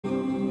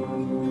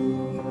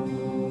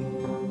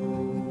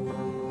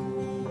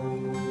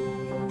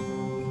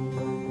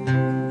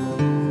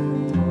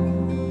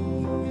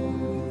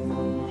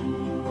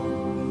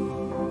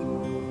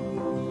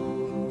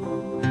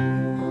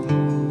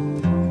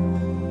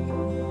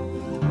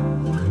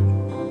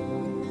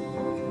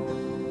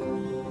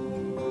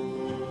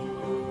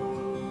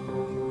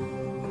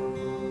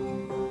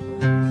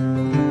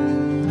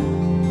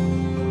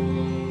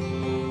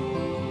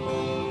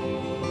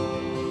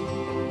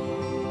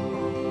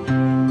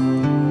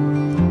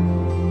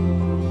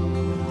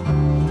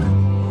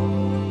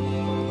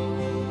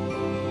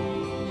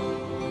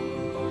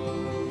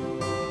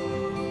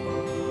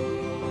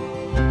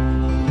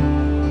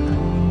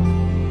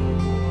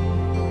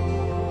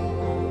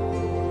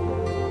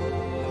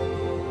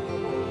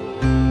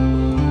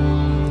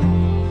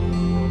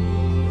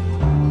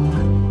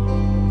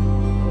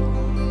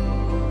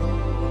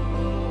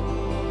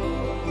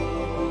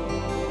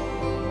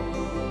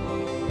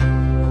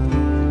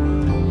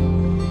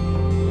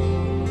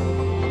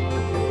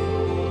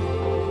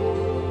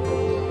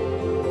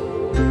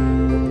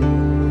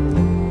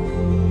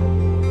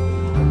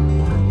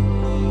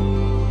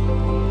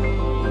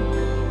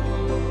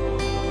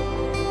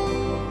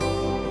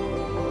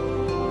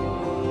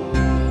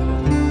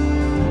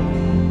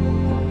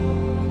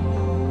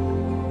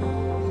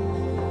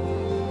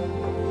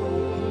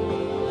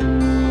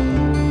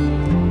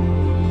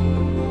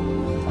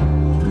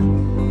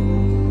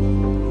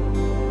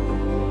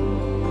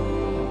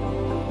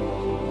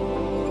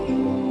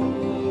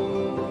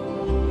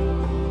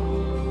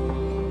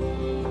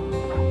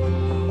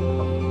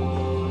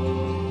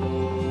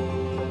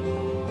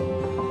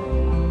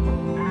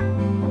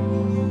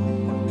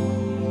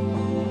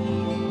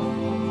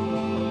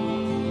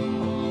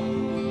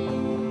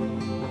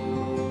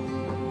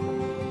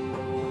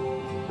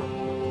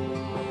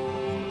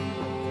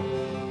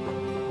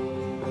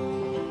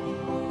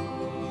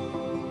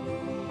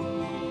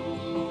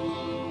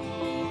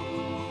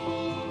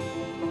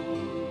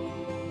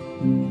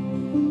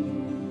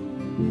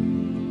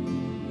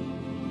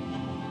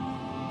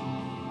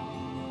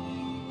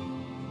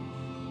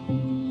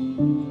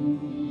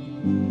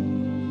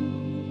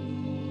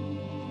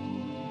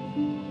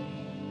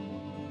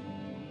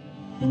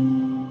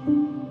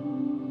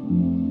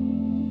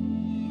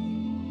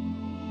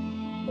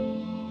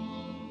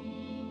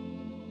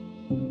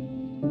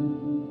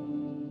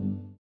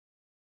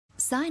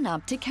Sign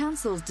up to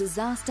Council's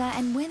disaster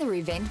and weather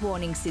event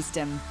warning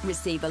system.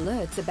 Receive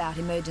alerts about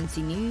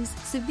emergency news,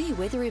 severe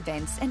weather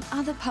events and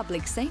other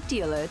public safety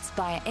alerts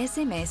via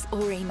SMS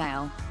or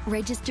email.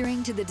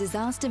 Registering to the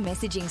disaster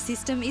messaging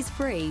system is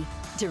free.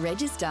 To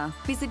register,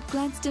 visit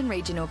Gladstone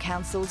Regional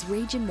Council's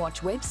Region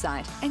Watch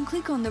website and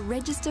click on the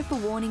Register for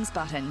Warnings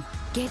button.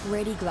 Get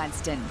ready,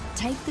 Gladstone.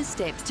 Take the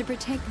steps to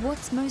protect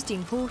what's most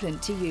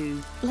important to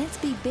you. Let's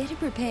be better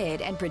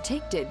prepared and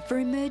protected for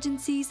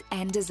emergencies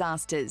and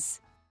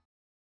disasters.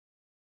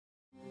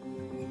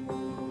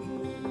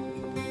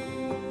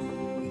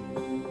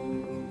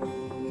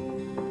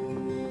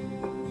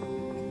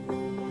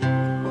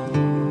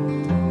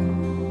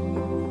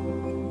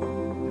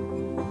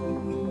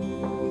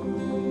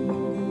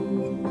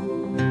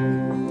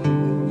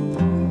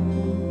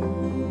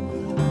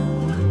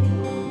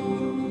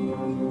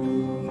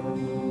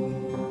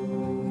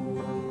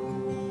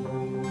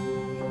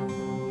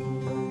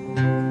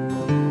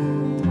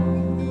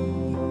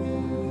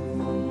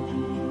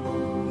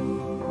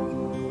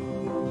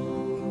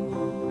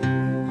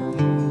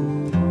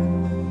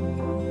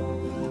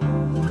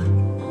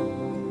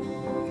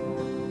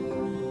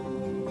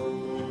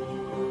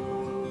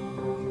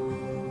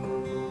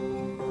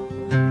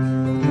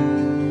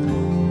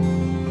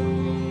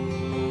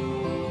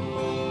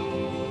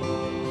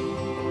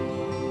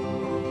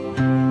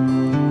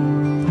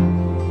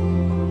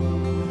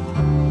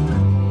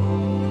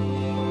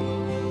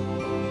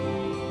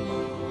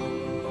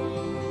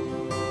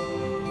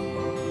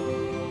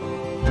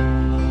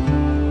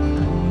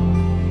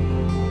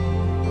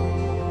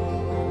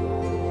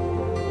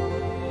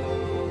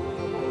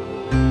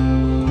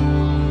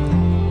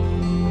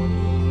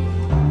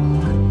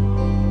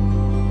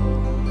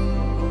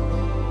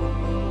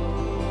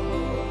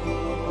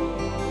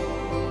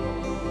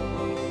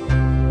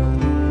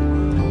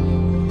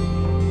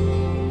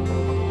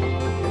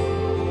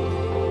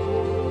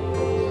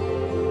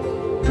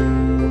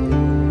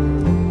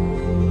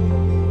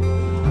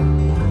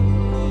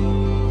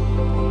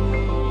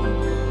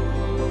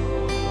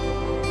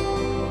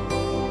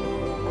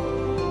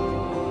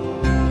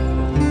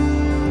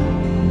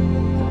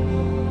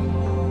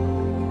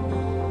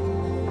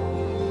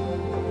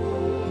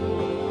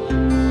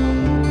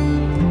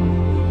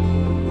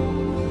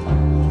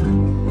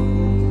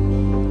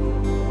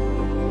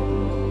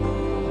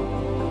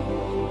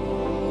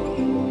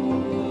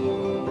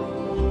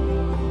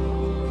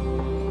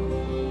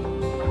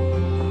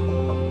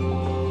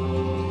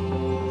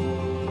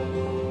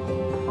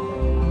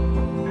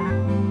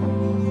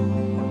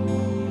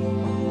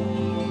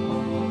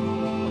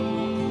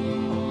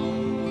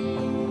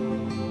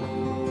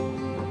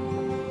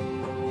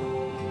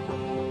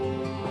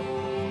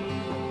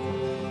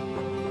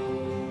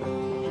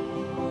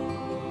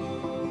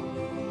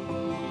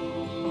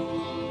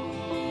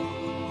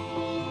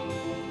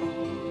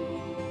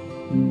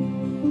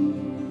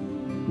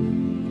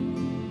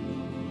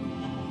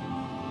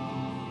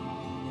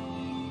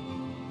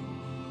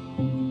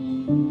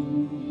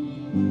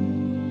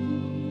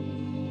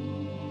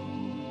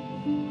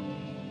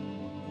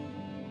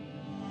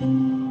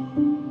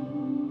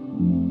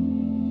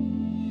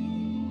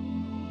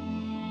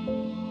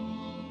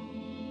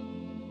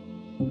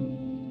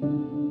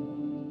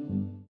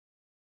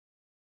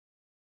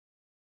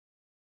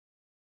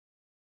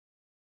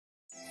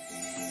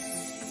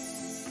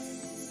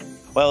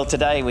 Well,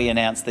 today we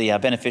announced the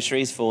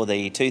beneficiaries for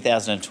the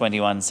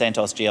 2021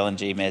 Santos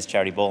GLNG Mayor's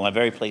Charity Ball, and I'm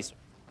very pleased.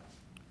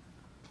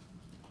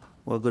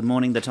 Well, good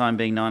morning. The time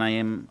being 9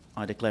 a.m,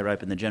 I declare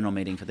open the general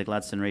meeting for the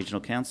Gladstone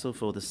Regional Council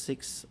for the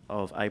 6th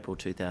of April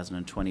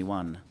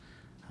 2021.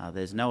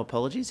 There's no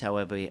apologies,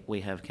 however,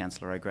 we have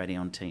Councillor O'Grady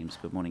on Teams.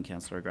 Good morning,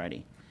 Councillor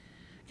O'Grady.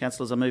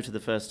 Councillors, I move to the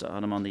first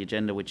item on the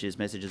agenda, which is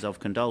messages of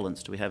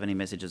condolence. Do we have any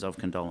messages of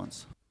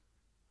condolence?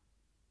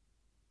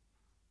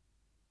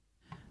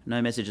 No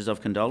messages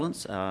of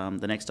condolence.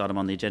 The next item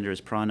on the agenda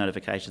is prior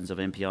notifications of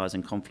MPIs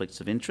and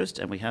conflicts of interest,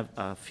 and we have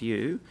a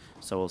few,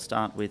 so I'll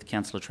start with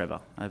Councillor Trevor.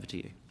 Over to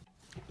you.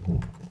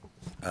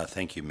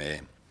 Thank you,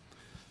 Mayor.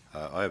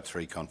 I have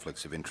 3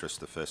 conflicts of interest.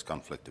 The first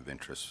conflict of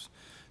interest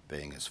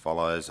being as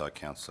follows. I,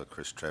 Councillor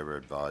Chris Trevor,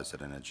 advise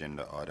that an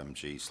agenda item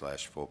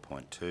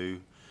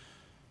G/4.2,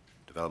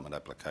 development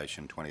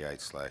application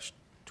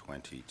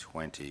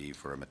 28/2020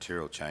 for a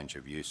material change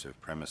of use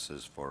of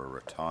premises for a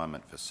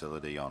retirement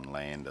facility on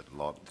land at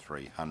lot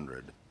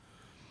 300,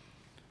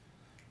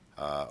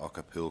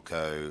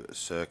 Acapulco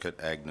Circuit,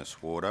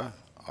 Agnes Water.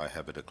 I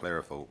have a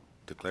declarable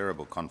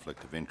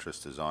conflict of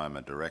interest as I am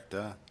a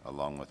director,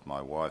 along with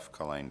my wife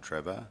Colleen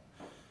Trevor,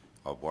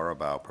 of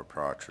Warrabale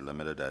Proprietary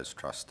Limited as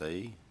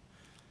trustee,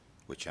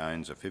 which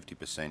owns a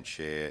 50%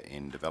 share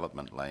in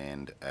development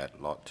land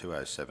at lot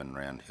 207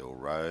 Round Hill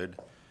Road,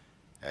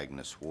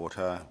 Agnes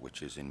Water,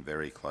 which is in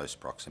very close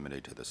proximity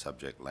to the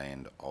subject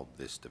land of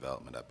this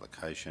development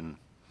application.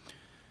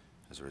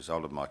 As a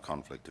result of my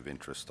conflict of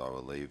interest, I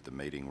will leave the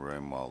meeting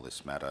room while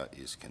this matter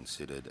is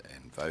considered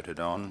and voted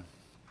on.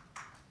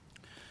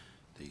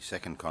 The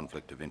second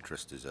conflict of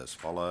interest is as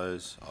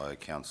follows. I,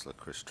 Councillor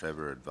Chris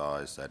Trevor,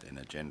 advise that in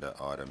agenda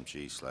item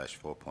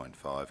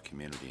G/4.5,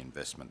 Community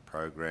Investment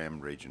Program,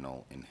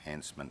 Regional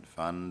Enhancement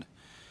Fund,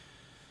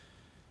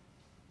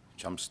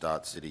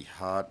 Jumpstart City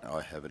Heart,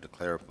 I have a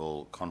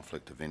declarable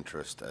conflict of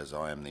interest as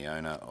I am the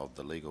owner of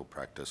the legal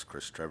practice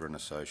Chris Trevor and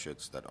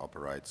Associates that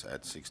operates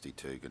at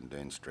 62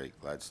 Gundoon Street,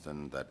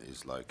 Gladstone, that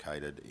is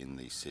located in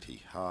the City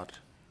Heart.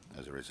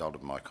 As a result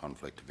of my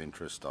conflict of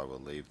interest, I will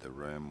leave the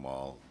room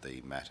while the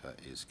matter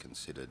is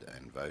considered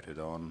and voted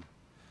on.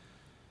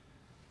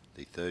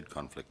 The third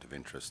conflict of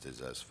interest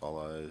is as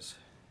follows.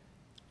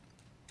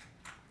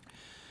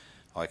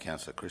 I,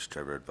 Councillor Chris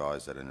Trevor,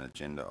 advise that an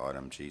agenda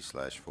item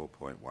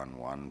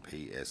G/4.11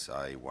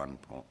 PSA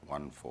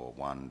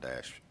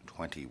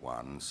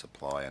 141-21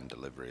 supply and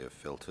delivery of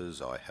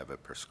filters, I have a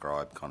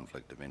prescribed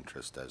conflict of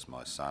interest as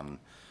my son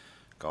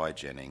Guy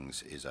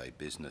Jennings is a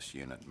business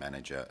unit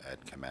manager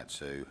at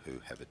Komatsu who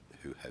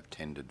have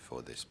tendered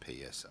for this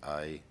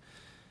PSA.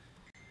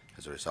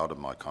 As a result of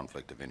my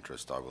conflict of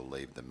interest, I will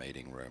leave the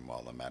meeting room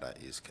while the matter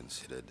is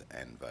considered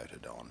and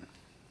voted on.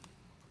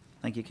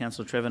 Thank you,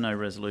 Councillor Trevor. No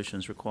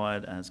resolutions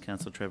required as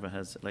Councillor Trevor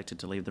has elected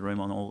to leave the room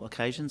on all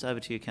occasions. Over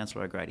to you,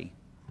 Councillor O'Grady.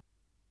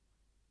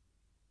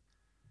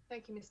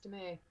 Thank you, Mr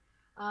Mayor.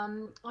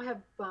 I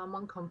have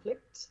one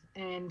conflict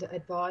and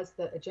advise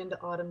that agenda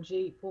item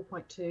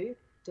G4.2,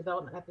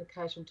 development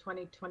application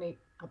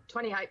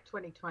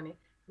 28/2020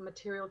 for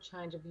material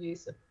change of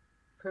use of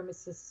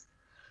premises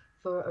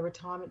for a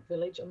retirement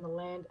village on the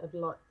land of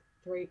lot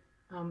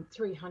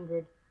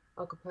 300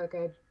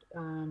 Acapulco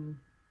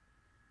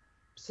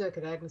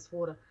Circuit, Agnes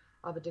Water.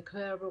 I have a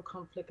declarable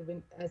conflict of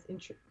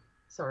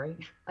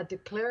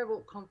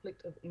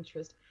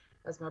interest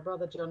as my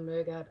brother John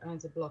Murgard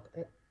owns a block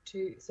at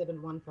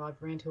 2715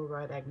 Round Hill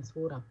Road, Agnes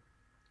Water.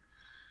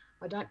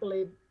 I don't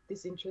believe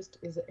this interest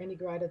is any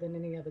greater than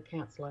any other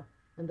councillor,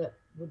 and that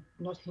would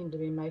not hinder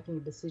me making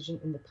a decision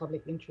in the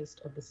public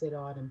interest of the said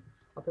item.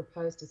 I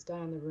propose to stay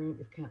in the room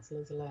if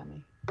councillors allow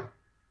me.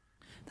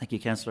 Thank you,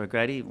 Councillor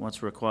O'Grady.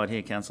 What's required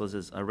here, councillors,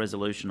 is a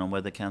resolution on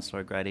whether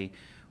Councillor O'Grady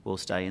will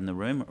stay in the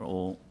room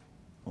or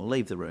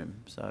leave the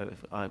room. So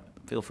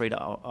feel free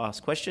to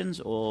ask questions,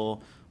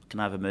 or can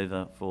I have a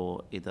mover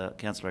for either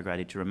Councillor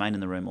O'Grady to remain in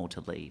the room or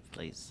to leave,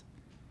 please?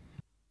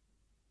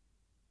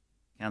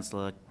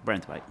 Councillor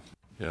Branthwaite.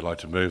 Yeah, I'd like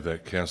to move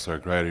that Councillor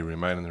O'Grady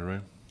remain in the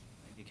room.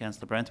 Thank you,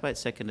 Councillor Branthwaite.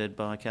 Seconded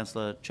by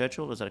Councillor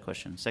Churchill. Is that a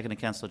question? Seconded,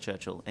 Councillor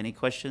Churchill. Any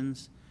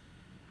questions?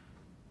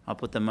 I'll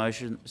put the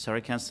motion.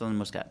 Sorry, Councillor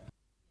Muscat.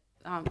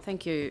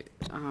 Thank you,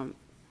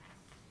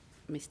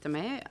 Mr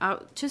Mayor.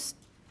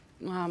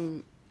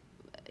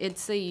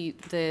 It's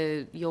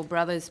your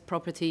brother's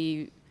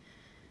property.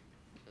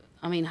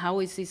 I mean, how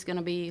is this going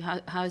to be?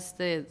 How's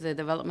the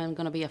development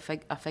going to be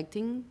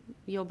affecting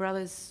your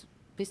brother's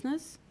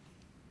business?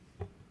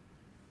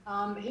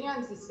 He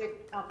owns the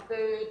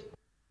third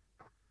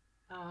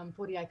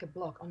 40-acre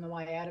block on the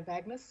way out of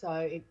Agnes, so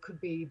it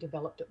could be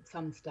developed at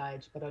some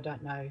stage, but I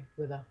don't know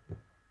whether,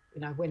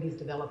 when he's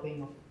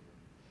developing.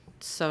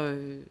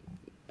 So,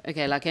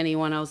 okay, like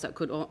anyone else that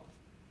could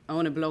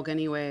own a block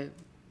anywhere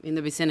in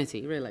the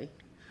vicinity, really?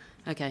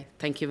 Okay,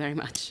 thank you very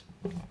much.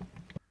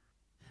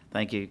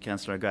 Thank you,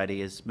 Councillor O'Grady.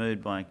 Is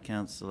moved by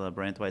Councillor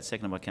Branthwaite,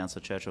 seconded by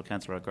Councillor Churchill.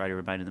 Councillor O'Grady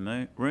remain in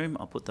the room.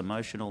 I'll put the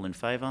motion. All in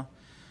favour?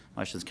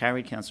 Motion's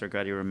carried. Councillor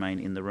O'Grady remain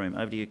in the room.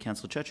 Over to you,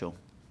 Councillor Churchill.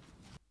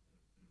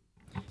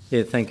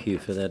 Yeah, thank you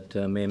for that,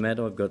 Mayor Matt.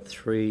 I've got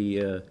three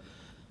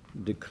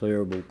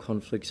declarable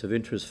conflicts of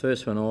interest.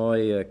 First one,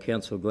 I,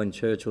 Councillor Glenn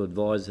Churchill,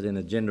 advised that in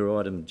agenda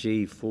item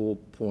G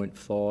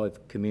 4.5,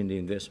 Community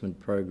Investment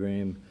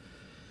Program,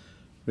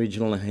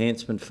 Regional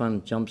Enhancement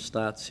Fund,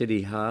 Jumpstart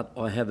City Heart,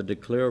 I have a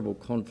declarable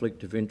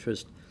conflict of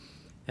interest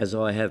as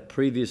I have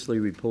previously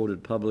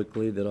reported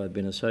publicly that I've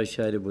been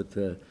associated with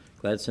the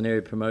Gladstone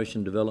Area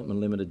Promotion Development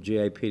Limited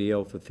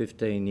GAPDL for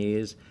 15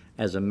 years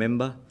as a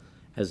member,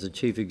 as the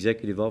Chief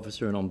Executive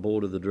Officer and on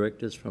board of the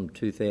directors from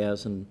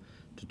 2000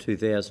 to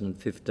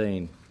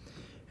 2015.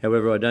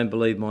 However, I don't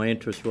believe my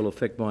interest will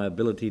affect my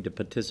ability to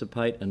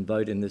participate and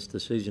vote in this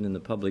decision in the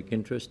public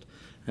interest,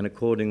 and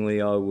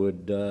accordingly I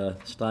would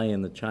stay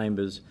in the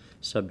chambers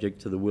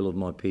subject to the will of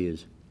my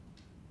peers.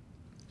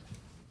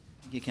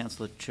 Thank you,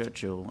 Councillor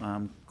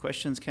Churchill.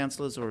 Questions,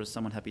 councillors, or is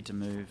someone happy to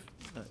move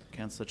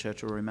Councillor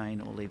Churchill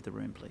remain or leave the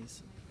room,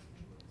 please?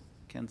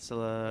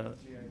 Councillor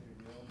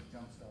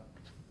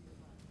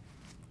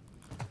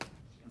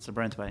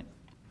Branthwaite.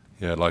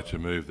 Yeah, I'd like to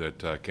move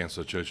that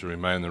Councillor Churchill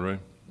remain in the room.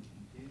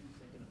 Thank you.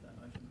 Second of that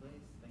motion, please.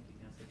 Thank you,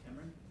 Councillor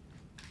Cameron.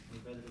 Any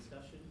further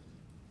discussion?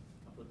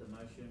 I'll put the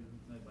motion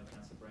moved by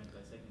Councillor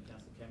Branthwaite, second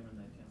Councillor Cameron,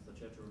 that Councillor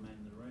Churchill remain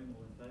in the room.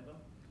 All in favour?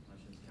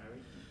 Motion's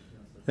carried.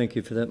 Thank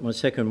you for that. My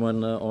second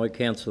one, I,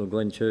 Councillor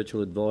Glenn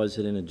Churchill, advised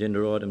that in agenda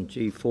item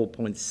G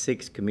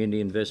 4.6, Community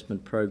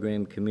Investment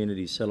Program,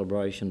 Community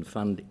Celebration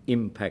Fund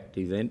Impact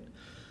Event,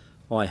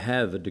 I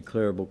have a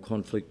declarable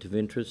conflict of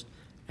interest,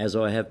 as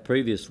I have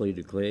previously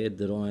declared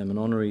that I am an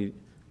honorary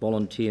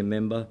volunteer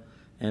member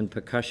and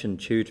percussion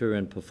tutor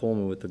and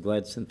performer with the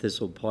Gladstone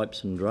Thistle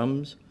Pipes and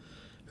Drums,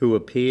 who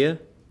appear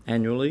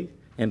annually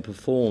and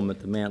perform at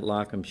the Mount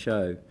Larkham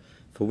Show,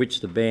 for which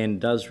the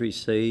band does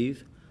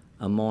receive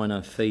a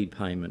minor fee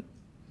payment.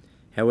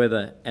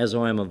 However, as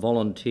I am a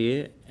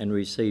volunteer and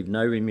receive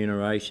no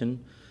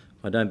remuneration,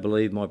 I don't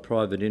believe my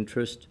private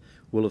interest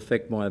will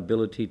affect my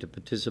ability to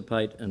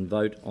participate and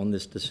vote on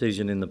this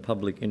decision in the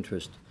public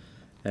interest.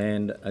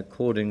 And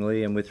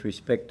accordingly, and with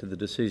respect to the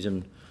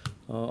decision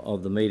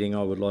of the meeting,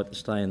 I would like to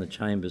stay in the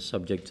chambers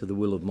subject to the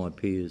will of my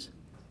peers.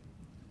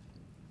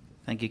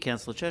 Thank you,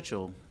 Councillor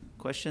Churchill.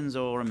 Questions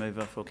or a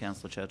mover for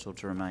Councillor Churchill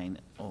to remain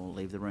or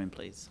leave the room,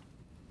 please?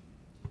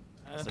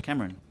 Councillor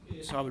Cameron.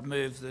 Yes, I would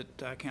move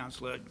that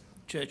Councillor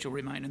Churchill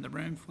remain in the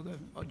room for the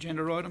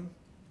agenda item.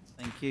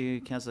 Thank you,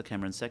 Councillor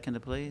Cameron. Seconder,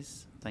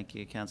 please. Thank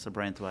you, Councillor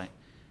Branthwaite.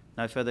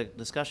 No further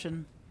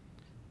discussion?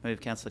 Move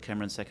Councillor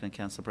Cameron, second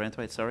Councillor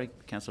Branthwaite. Sorry,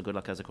 Councillor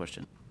Goodluck has a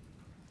question.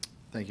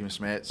 Thank you,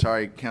 Mr Mayor.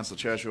 Sorry, Councillor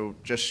Churchill,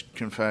 just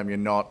confirm you're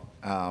not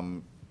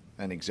an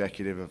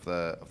executive of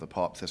the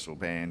Pipe Thistle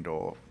Band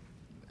or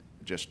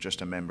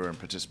just a member and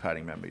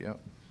participating member, yeah?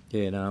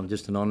 Yeah, no, I'm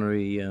just an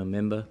honorary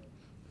member,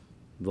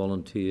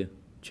 volunteer,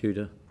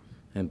 tutor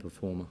and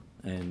performer,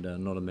 and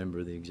not a member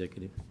of the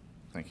executive.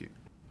 Thank you.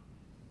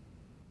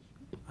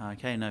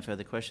 Okay, no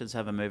further questions.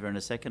 Have a mover and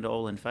a second.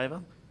 All in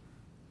favour?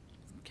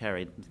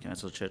 Carried.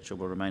 Councillor Churchill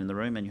will remain in the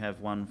room, and you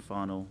have one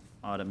final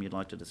item you'd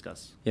like to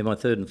discuss. Yeah, my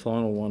third and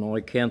final one. I,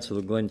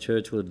 Councillor Glenn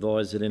Churchill,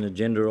 advised that in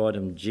agenda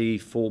item G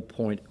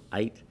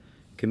 4.8,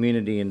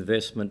 Community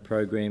Investment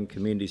Program,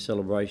 Community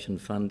Celebration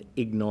Fund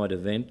Ignite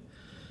event,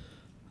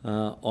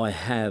 I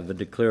have a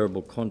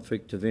declarable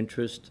conflict of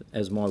interest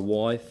as my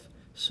wife,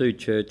 Sue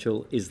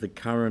Churchill, is the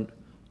current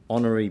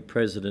honorary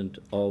president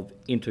of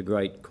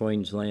Integrate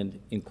Queensland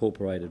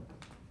Incorporated.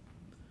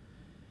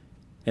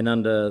 And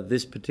under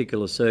this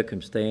particular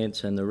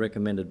circumstance and the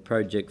recommended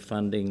project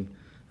funding,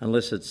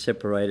 unless it's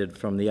separated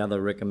from the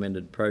other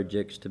recommended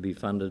projects to be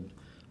funded,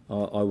 I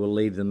will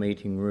leave the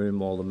meeting room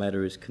while the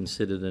matter is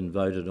considered and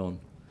voted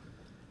on.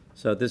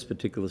 So at this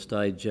particular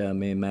stage,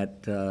 Mayor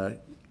Matt,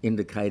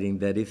 indicating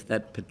that if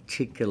that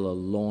particular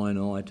line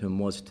item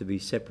was to be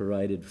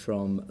separated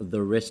from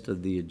the rest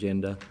of the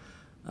agenda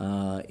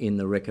in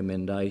the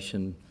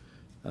recommendation,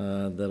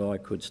 that I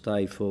could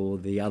stay for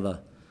the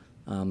other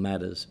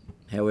matters.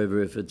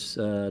 However, if it's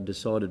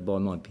decided by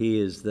my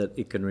peers that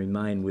it can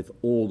remain with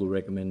all the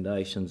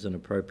recommendations and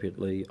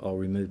appropriately, I'll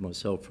remove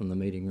myself from the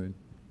meeting room.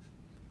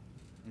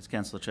 Thanks,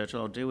 Councillor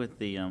Churchill. I'll deal with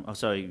the... oh,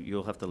 sorry,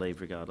 you'll have to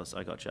leave regardless.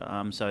 I got you.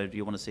 So do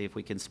you want to see if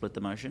we can split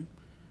the motion?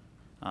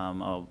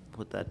 I'll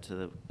put that to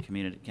the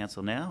Community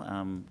Council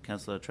now.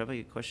 Councillor Trevor,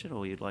 your question,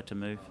 or you'd like to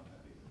move?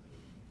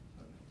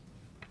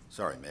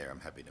 Sorry, Mayor, I'm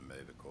happy to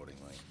move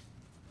accordingly.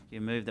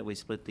 You move that we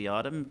split the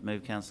item.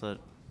 Move Councillor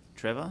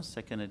Trevor,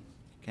 seconded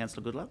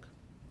Councillor Goodluck.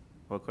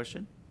 Or a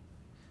question?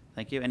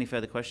 Thank you. Any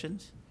further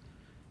questions?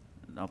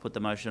 I'll put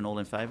the motion. All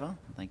in favour?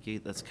 Thank you.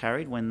 That's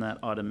carried. When that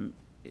item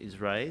is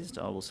raised,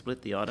 I will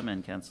split the item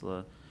and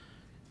Councillor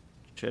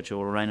Churchill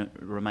will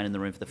remain in the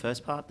room for the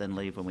first part, then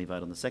leave when we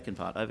vote on the second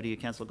part. Over to you,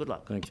 Councillor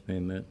Goodluck. Thanks, Mayor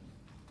Matt.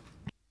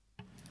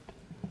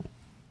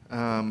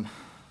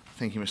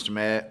 Thank you, Mr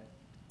Mayor.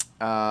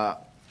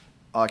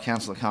 I,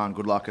 Councillor Khan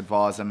Goodluck,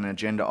 advise on an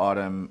agenda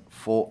item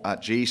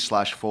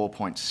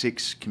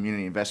G/4.6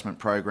 Community Investment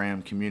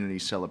Program Community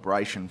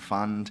Celebration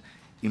Fund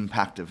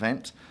Impact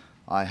Event.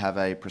 I have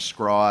a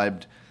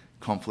prescribed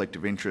conflict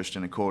of interest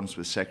in accordance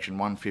with Section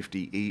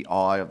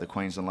 150EI of the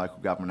Queensland Local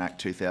Government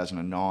Act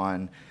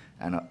 2009,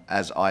 and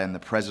as I am the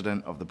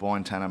President of the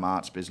Boyne-Tanham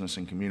Arts Business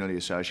and Community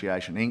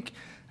Association Inc.,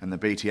 and the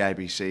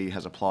BTABC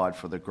has applied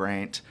for the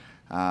grant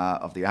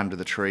of the Under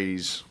the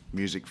Trees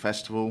Music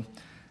Festival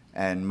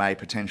and may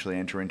potentially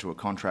enter into a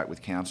contract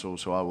with Council,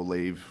 so I will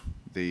leave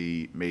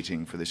the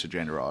meeting for this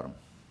agenda item.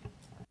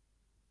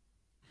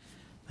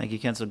 Thank you,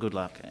 Councillor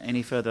Goodluck.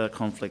 Any further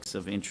conflicts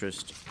of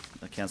interest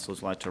the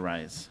councillors like to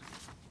raise?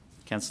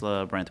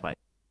 Councillor Branthwaite.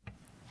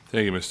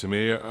 Thank you, Mr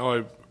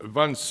Mayor.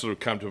 One's sort of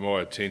come to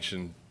my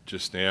attention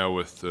just now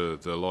with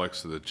the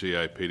likes of the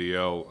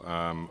GAPDL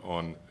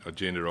on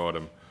agenda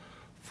item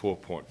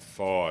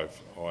 4.5.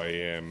 I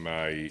am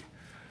a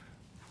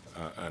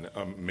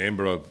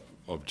member of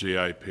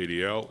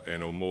GAPDL,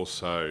 and I'm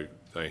also,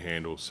 they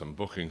handle some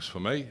bookings for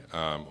me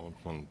on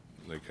an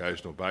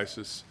occasional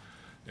basis,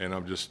 and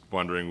I'm just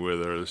wondering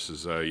whether this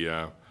is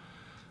a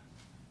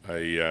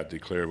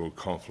declarable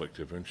conflict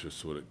of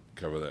interest. Would it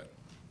cover that?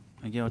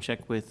 Okay, I'll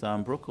check with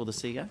Brooke or the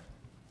CEO.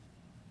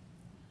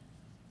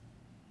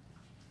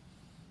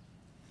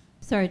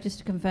 Sorry, just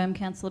to confirm,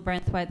 Councillor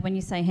Branthwaite, when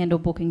you say handle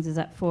bookings, is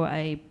that for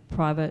a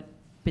private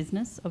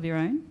business of your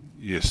own?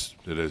 Yes,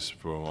 it is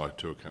for my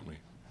tour company.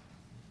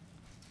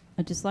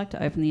 I'd just like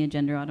to open the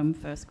agenda item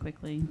first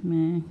quickly,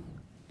 Mayor.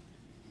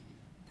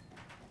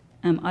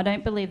 I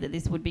don't believe that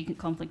this would be a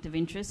conflict of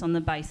interest on the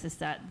basis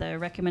that the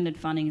recommended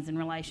funding is in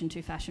relation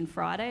to Fashion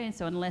Friday, and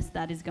so unless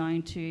that is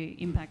going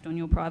to impact on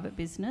your private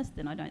business,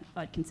 then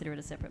I'd consider it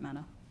a separate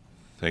matter.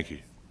 Thank you.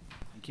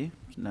 Thank you.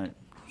 No,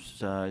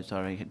 so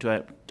sorry.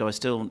 Do I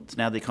still,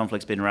 now the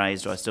conflict's been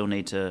raised, do I still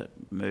need to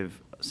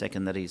move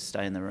second that he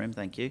stay in the room?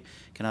 Thank you.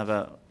 Can I have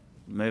a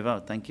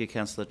mover? Thank you,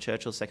 Councillor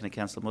Churchill. Seconded,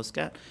 Councillor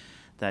Muscat.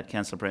 That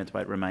Councillor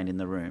Branthwaite remain in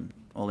the room.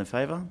 All in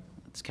favour?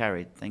 It's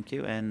carried. Thank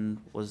you. And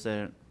was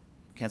there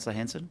Councillor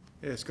Hanson?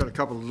 Yeah, it's got a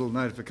couple of little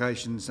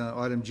notifications.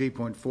 Item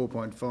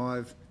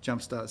G.4.5,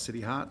 Jumpstart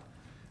City Heart.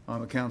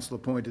 I'm a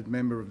council-appointed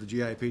member of the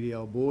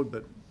GAPDL board,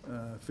 but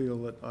feel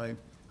that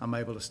I'm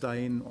able to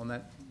stay in on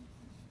that.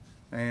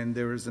 And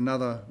there is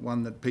another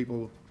one that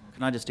people...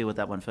 Can I just deal with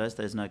that one first?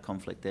 There's no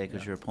conflict there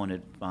because you're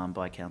appointed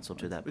by council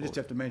to that board. We just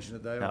have to mention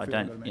it, though. No, I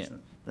don't. Yeah,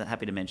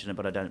 happy to mention it,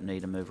 but I don't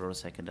need a mover or a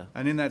seconder.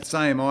 And in that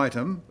same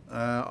item,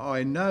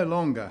 I no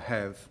longer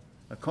have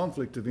a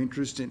conflict of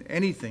interest in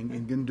anything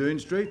in Gundoon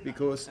Street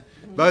because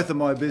both of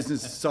my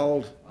businesses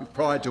sold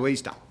prior to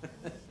Easter.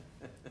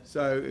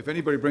 So if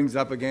anybody brings it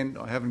up again,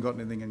 I haven't got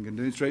anything in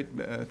Gundoon Street,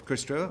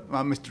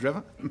 Mr.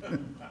 Trevor.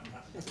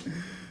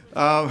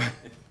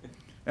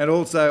 And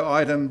also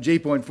item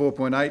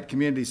G.4.8,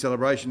 Community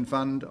Celebration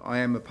Fund. I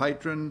am a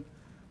patron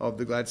of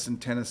the Gladstone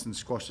Tennis and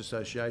Squash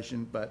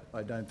Association, but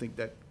I don't think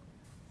that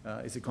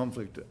is a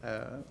conflict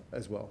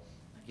as well.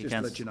 Just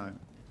to let you know.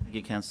 Thank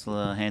you,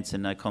 Councillor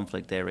Hanson. No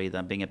conflict there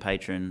either. Being a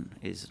patron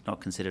is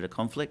not considered a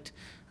conflict,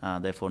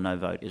 therefore no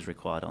vote is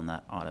required on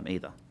that item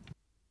either.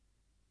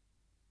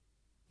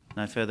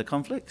 No further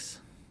conflicts?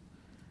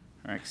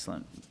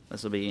 Excellent.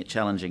 This will be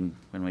challenging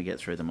when we get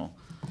through them all.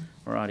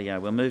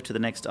 Rightio, we'll move to the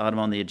next item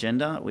on the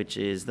agenda, which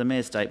is the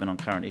Mayor's statement on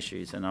current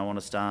issues. And I want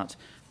to start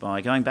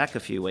by going back a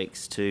few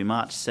weeks to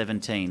March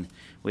 17,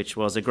 which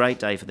was a great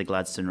day for the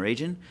Gladstone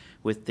region,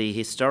 with the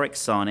historic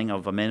signing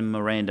of a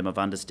Memorandum of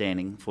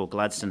Understanding for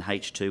Gladstone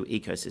H2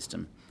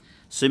 ecosystem.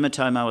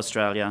 Sumitomo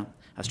Australia,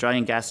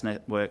 Australian Gas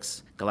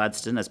Networks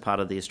Gladstone as part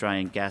of the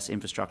Australian Gas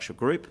Infrastructure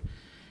Group,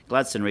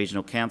 Gladstone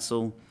Regional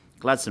Council,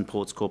 Gladstone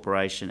Ports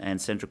Corporation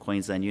and Central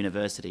Queensland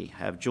University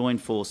have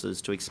joined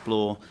forces to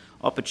explore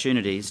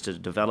opportunities to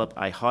develop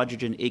a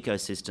hydrogen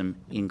ecosystem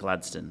in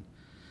Gladstone.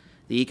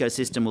 The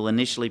ecosystem will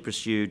initially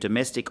pursue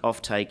domestic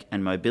offtake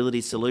and mobility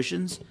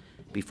solutions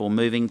before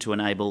moving to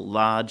enable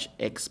large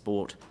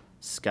export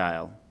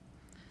scale.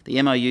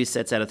 The MOU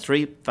sets out a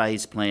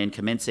three-phase plan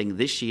commencing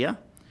this year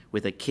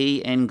with a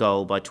key end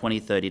goal by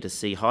 2030 to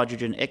see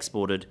hydrogen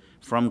exported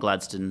from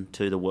Gladstone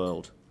to the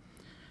world.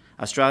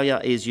 Australia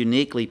is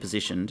uniquely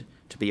positioned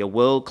to be a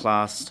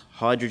world-class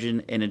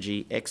hydrogen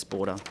energy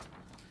exporter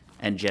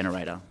and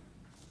generator.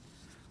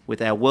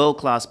 With our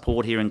world-class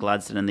port here in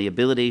Gladstone and the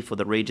ability for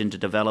the region to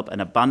develop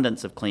an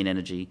abundance of clean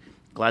energy,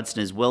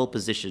 Gladstone is well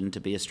positioned to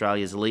be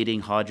Australia's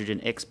leading hydrogen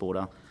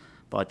exporter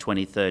by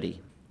 2030.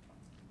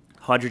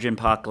 Hydrogen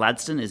Park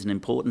Gladstone is an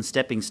important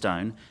stepping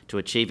stone to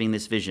achieving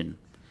this vision.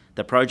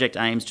 The project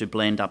aims to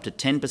blend up to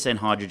 10%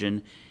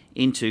 hydrogen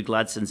into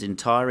Gladstone's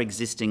entire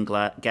existing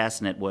gas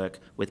network,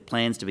 with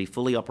plans to be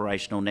fully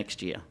operational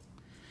next year.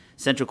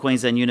 Central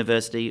Queensland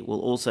University will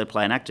also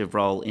play an active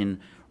role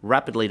in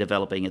rapidly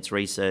developing its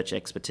research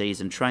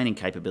expertise and training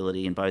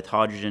capability in both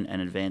hydrogen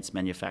and advanced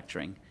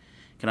manufacturing.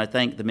 Can I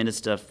thank the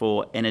Minister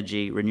for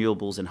Energy,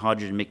 Renewables and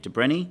Hydrogen, Mick de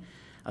Brenny,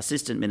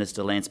 Assistant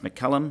Minister Lance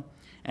McCullum,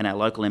 and our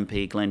local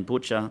MP Glenn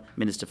Butcher,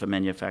 Minister for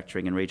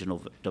Manufacturing and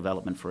Regional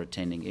Development, for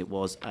attending. It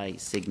was a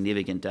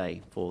significant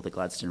day for the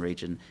Gladstone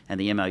region, and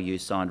the MOU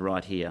signed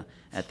right here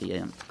at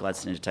the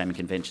Gladstone Entertainment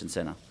Convention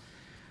Centre.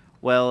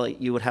 Well,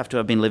 you would have to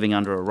have been living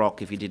under a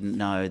rock if you didn't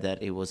know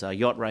that it was a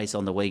yacht race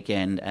on the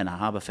weekend and a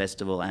harbour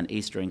festival and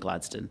Easter in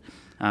Gladstone.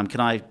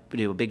 Can I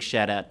do a big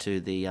shout out to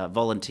the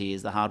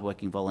volunteers, the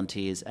hard-working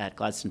volunteers at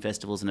Gladstone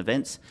Festivals and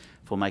Events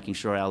for making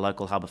sure our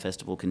local harbour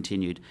festival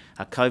continued.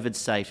 A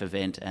COVID-safe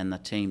event, and the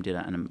team did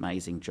an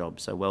amazing job.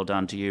 So well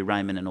done to you,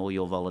 Raymond, and all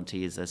your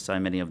volunteers. There's so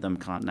many of them,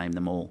 can't name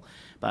them all.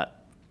 But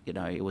you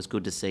know, it was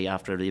good to see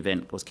after the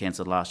event was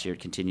cancelled last year,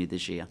 it continued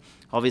this year.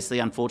 Obviously,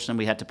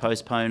 unfortunately, we had to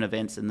postpone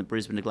events in the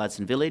Brisbane to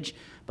Gladstone Village,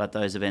 but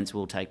those events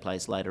will take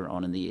place later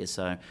on in the year.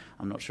 So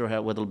I'm not sure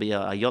whether it'll be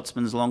a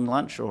yachtsman's long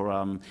lunch or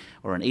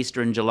an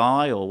Easter in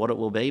July or what it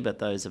will be, but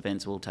those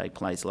events will take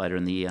place later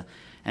in the year.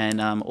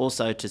 And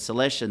also to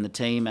Celeste and the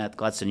team at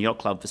Gladstone Yacht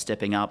Club for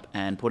stepping up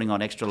and putting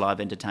on extra live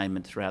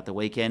entertainment throughout the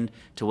weekend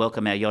to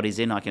welcome our yachties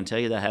in. I can tell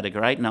you they had a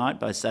great night,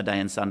 both Saturday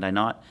and Sunday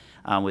night,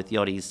 with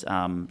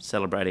yachties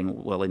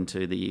celebrating well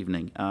into the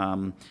evening.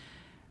 Line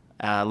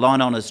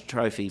Honours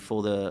trophy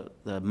for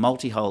the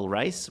multi-hole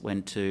race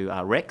went to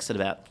Rex at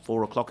about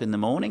 4 o'clock in the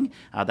morning.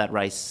 That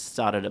race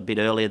started a bit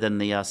earlier than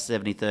the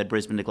 73rd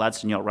Brisbane to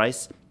Gladstone yacht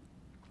race.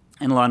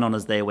 And Line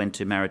Honours there went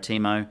to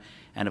Maritimo.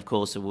 And of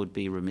course, it would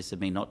be remiss of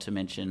me not to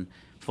mention,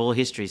 for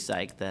history's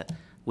sake, that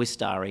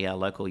Wistari, our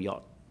local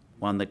yacht,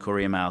 won the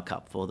Courier Mail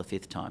Cup for the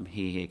 5th time.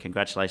 Here.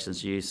 Congratulations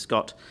to you,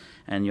 Scott,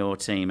 and your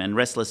team. And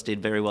Restless did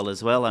very well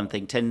as well. I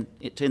think in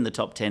the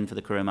top 10 for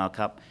the Courier Mail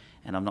Cup,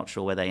 and I'm not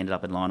sure where they ended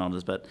up in Line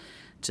Honours, but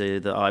to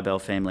the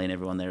Ibel family and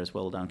everyone there as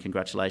well done.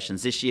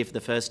 Congratulations. This year, for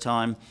the first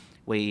time,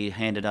 we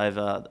handed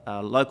over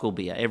local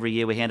beer. Every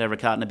year we hand over a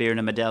carton of beer and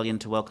a medallion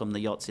to welcome the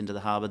yachts into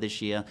the harbour.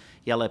 This year,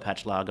 Yellow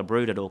Patch Lager,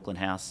 brewed at Auckland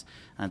House.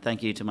 And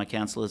thank you to my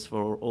councillors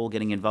for all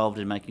getting involved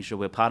in making sure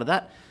we're part of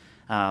that.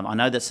 I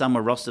know that some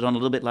were rostered on a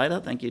little bit later,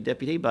 thank you,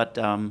 Deputy, but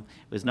it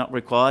was not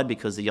required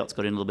because the yachts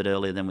got in a little bit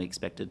earlier than we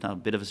expected. A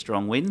bit of a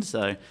strong wind,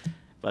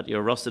 but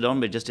you're rostered on,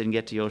 but just didn't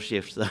get to your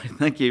shift. So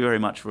thank you very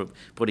much for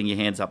putting your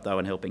hands up, though,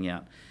 and helping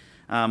out.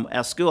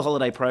 Our school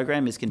holiday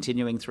program is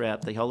continuing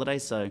throughout the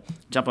holidays, so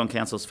jump on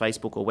Council's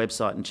Facebook or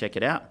website and check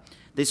it out.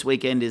 This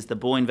weekend is the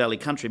Boyne Valley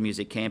Country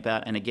Music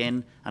Campout, and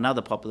again,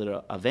 another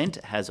popular event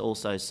has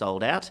also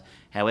sold out.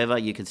 However,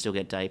 you can still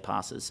get day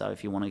passes, so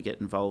if you want to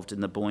get involved in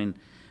the Boyne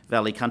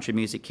Valley Country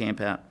Music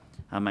Campout,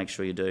 make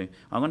sure you do.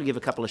 I'm going to give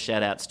a couple of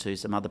shout-outs to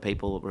some other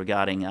people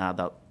regarding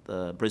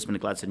the Brisbane to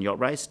Gladstone yacht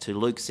race, to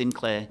Luke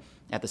Sinclair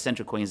at the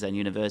Central Queensland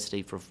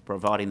University for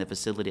providing the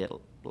facility at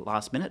the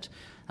last minute.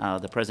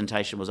 The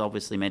presentation was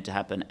obviously meant to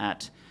happen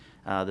at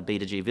the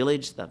B2G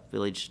Village. The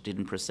village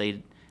didn't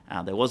proceed.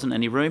 There wasn't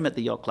any room at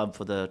the Yacht Club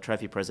for the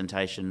trophy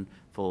presentation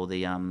for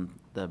the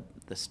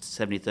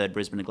 73rd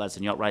Brisbane to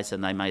Gladstone yacht race,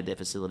 and they made their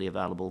facility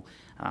available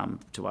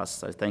to us.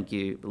 So thank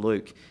you,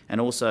 Luke.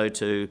 And also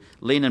to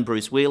Lynn and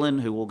Bruce Whelan,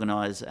 who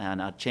organise and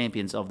are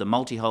champions of the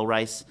multi-hole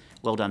race.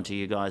 Well done to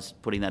you guys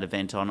putting that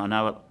event on. I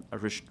know a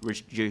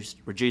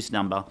reduced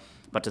number,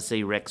 but to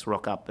see Rex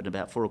rock up at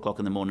about 4 o'clock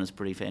in the morning is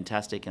pretty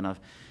fantastic. And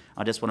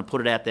I just want to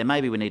put it out there.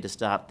 Maybe we need to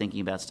start thinking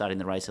about starting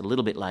the race a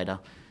little bit later,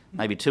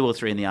 maybe 2 or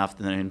 3 in the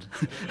afternoon.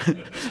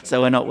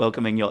 So we're not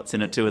welcoming yachts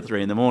in at 2 or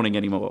 3 in the morning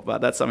anymore. But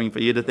that's something for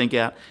you to think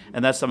out.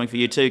 And that's something for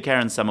you too,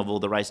 Karen Somerville,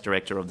 the race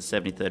director of the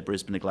 73rd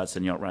Brisbane to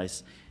Gladstone yacht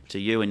race. To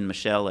you and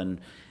Michelle and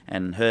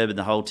Herb and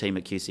the whole team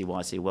at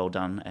QCYC, well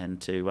done. And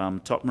to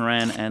Top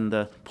Moran and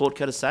the Port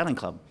Curtis Sailing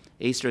Club.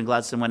 Easter in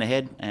Gladstone went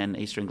ahead, and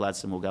Easter in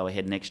Gladstone will go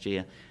ahead next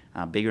year.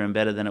 Bigger and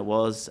better than it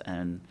was,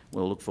 and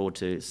we'll look forward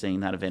to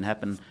seeing that event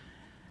happen.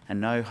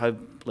 And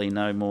hopefully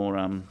no more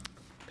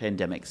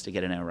pandemics to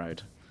get in our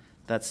road.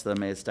 That's the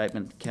Mayor's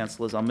statement,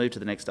 councillors. I'll move to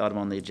the next item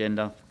on the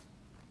agenda,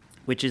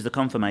 which is the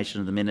confirmation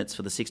of the minutes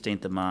for the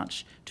 16th of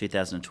March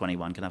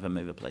 2021. Can I have a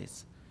mover,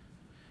 please?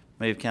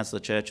 Move Councillor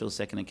Churchill,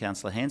 seconded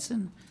Councillor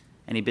Hanson.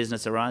 Any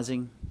business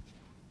arising?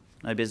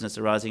 No business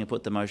arising. I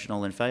put the motion.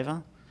 All in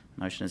favour?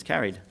 Motion is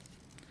carried.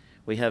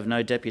 We have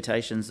no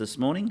deputations this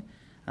morning.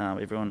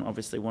 Everyone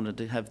obviously wanted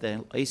to have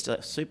their Easter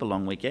super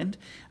long weekend.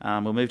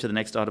 We'll move to the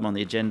next item on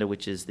the agenda,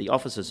 which is the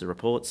officers'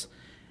 reports.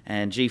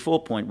 And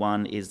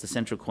G4.1 is the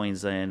Central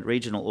Queensland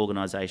Regional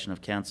Organisation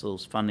of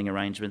Councils funding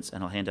arrangements,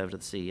 and I'll hand over to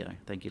the CEO.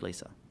 Thank you,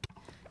 Lisa.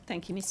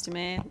 Thank you, Mr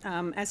Mayor.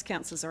 As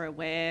councillors are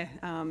aware,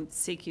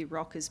 CQ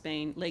Rock has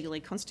been legally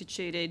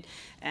constituted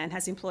and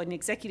has employed an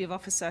executive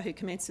officer who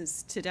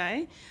commences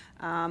today.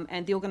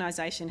 And the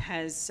organisation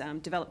has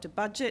developed a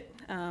budget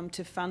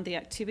to fund the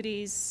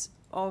activities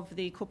of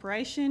the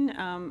corporation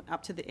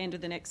up to the end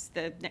of the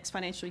next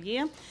financial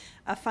year.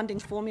 A funding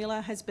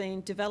formula has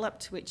been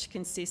developed which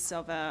consists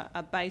of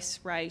a base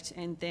rate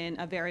and then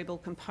a variable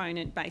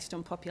component based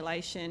on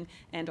population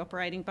and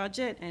operating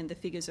budget, and the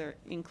figures are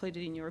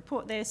included in your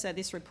report there. So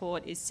this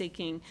report is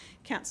seeking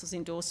Council's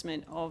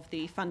endorsement of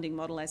the funding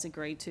model as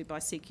agreed to by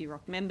CQ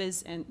Rock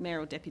members, and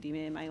Mayor or Deputy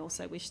Mayor may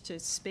also wish to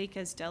speak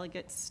as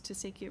delegates to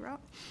CQ Rock.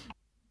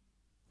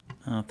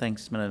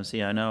 Thanks, Madam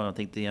CEO. No, I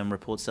think the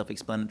report's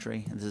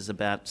self-explanatory. This is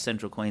about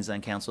Central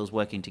Queensland councils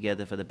working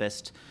together for the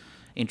best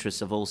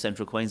interests of all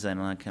Central Queensland,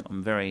 and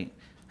I'm very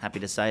happy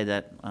to say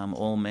that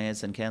all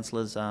mayors and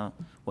councillors are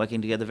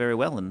working together very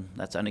well, and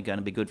that's only going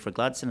to be good for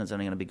Gladstone. It's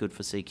only going to be good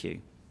for CQ.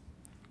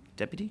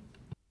 Deputy?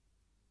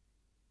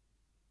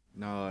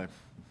 No, I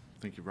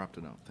think you've wrapped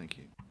it up. Thank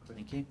you.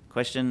 Thank you.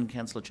 Question,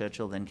 Councillor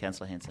Churchill, then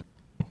Councillor Hanson.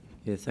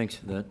 Yeah, thanks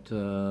for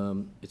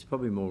that. It's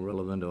probably more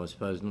relevant, I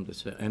suppose, not to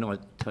say, and I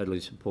totally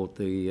support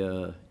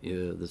the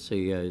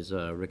CEO's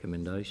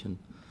recommendation.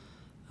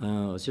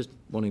 I was just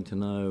wanting to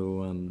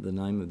know the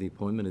name of the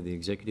appointment of the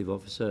executive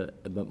officer,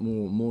 but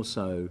more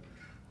so,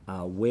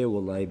 where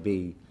will they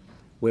be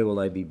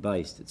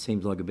based? It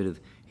seems like a bit of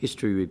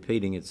history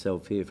repeating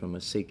itself here from a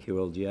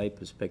CQLGA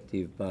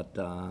perspective, but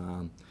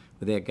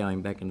without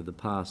going back into the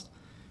past,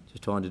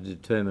 just trying to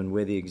determine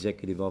where the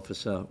executive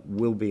officer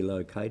will be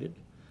located.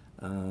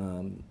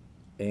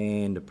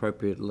 And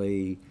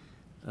appropriately,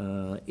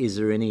 is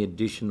there any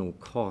additional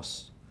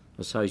costs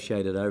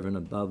associated over and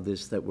above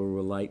this that will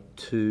relate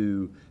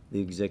to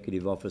the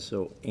executive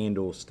officer and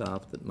or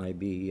staff that may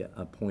be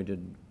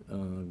appointed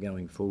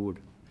going forward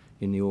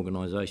in the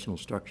organisational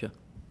structure?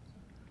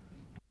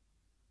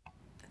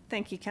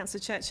 Thank you,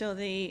 Councillor Churchill.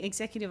 The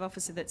executive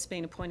officer that's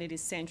been appointed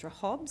is Sandra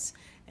Hobbs,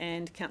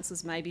 and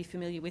councillors may be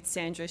familiar with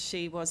Sandra.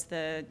 She was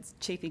the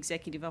Chief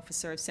Executive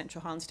Officer of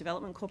Central Highlands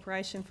Development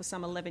Corporation for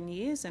some 11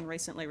 years and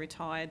recently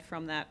retired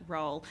from that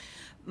role.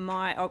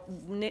 No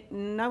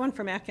one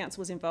from our council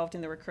was involved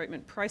in the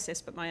recruitment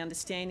process, but my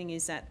understanding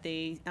is that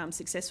the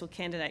successful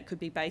candidate could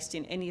be based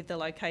in any of the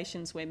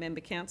locations where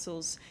member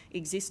councils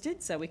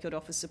existed, so we could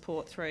offer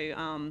support through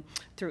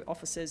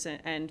offices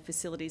and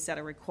facilities that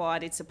are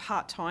required. It's a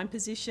part-time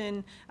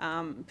position,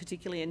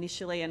 particularly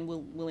initially, and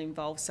will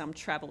involve some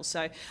travel.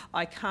 So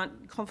I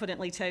can't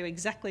confidently tell you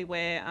exactly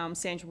where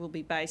Sandra will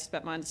be based,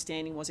 but my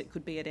understanding was it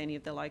could be at any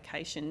of the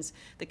locations.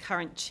 The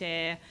current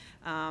chair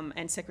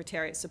and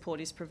secretariat support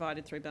is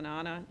provided through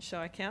Banana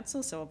Shire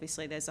Council, so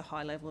obviously there's a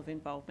high level of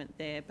involvement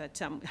there,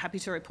 but happy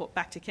to report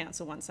back to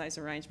council once those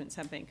arrangements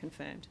have been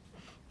confirmed.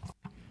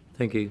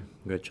 Thank you.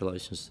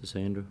 Congratulations to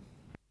Sandra.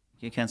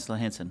 Thank you, Councillor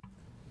Hanson.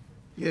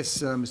 Yes,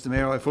 Mr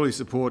Mayor, I fully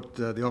support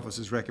the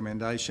officer's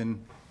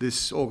recommendation.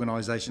 This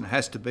organisation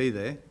has to be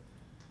there,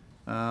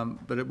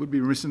 but it would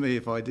be remiss of me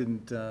if I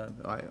didn't.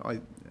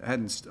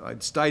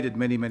 I'd stated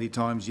many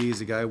times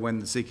years ago when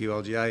the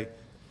CQLGA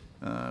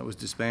was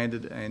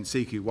disbanded, and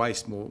CQ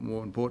Waste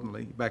more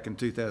importantly, back in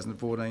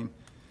 2014.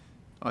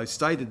 I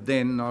stated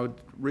then, and I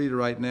would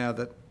reiterate now,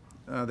 that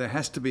there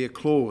has to be a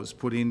clause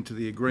put into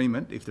the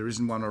agreement, if there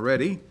isn't one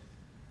already,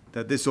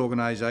 that this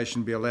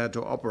organisation be allowed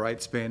to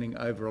operate spanning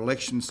over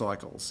election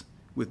cycles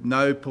with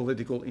no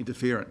political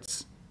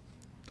interference.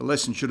 The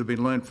lesson should have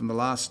been learned from the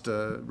last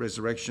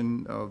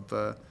resurrection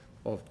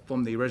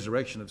from the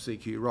resurrection of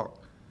CQ Rock.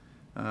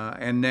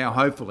 And now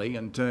hopefully,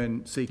 in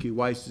turn, CQ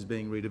Waste is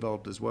being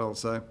redeveloped as well.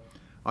 So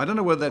I don't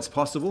know whether that's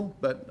possible,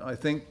 but I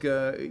think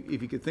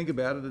if you could think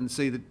about it and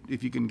see that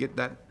if you can get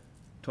that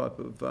type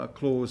of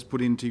clause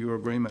put into your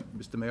agreement,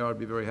 Mr Mayor, I'd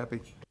be very happy.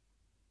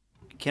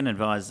 Can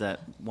advise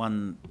that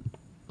one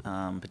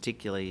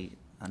particularly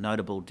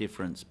notable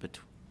difference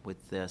with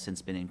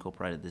since been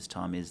incorporated this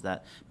time is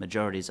that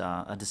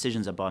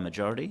decisions are by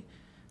majority,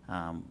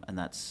 and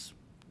that's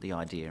the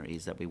idea,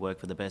 is that we work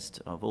for the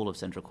best of all of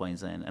Central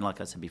Queensland, and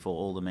like I said before,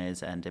 all the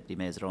mayors and deputy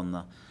mayors that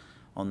are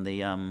on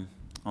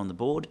the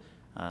board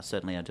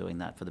certainly are doing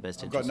that for the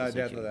best interest. I've got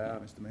no doubt that they are,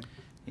 Mr Mayor.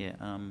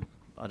 Yeah,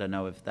 I don't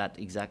know if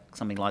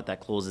something like that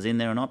clause is in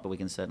there or not, but we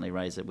can certainly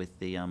raise it with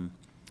the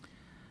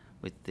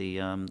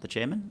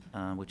chairman,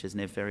 which is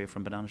Nev Ferrier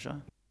from Banana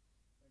Shire.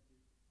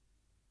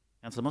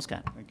 Councillor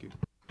Muscat. Thank you.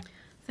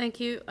 Thank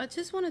you. I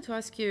just wanted to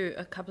ask you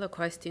a couple of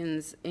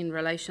questions in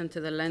relation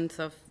to the length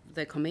of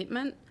the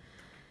commitment.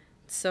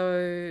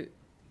 So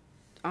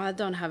I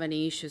don't have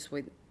any issues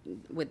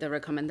with the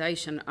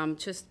recommendation. I'm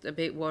just a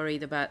bit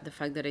worried about the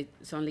fact that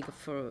it's only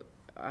for,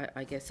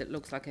 I guess it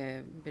looks like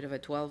a bit of a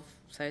 12,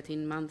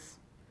 13 months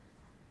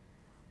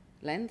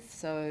length.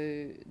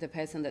 So the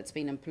person that's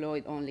been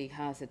employed only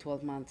has a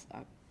 12-month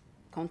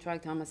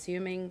contract, I'm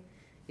assuming.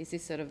 Is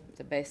this sort of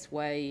the best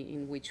way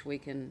in which we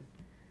can,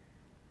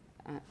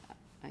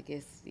 I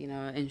guess,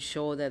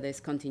 ensure that there's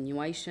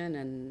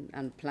continuation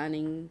and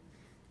planning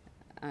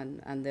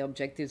and the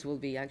objectives will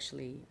be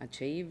actually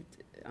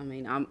achieved? I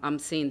mean, I'm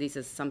seeing this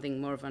as something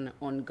more of an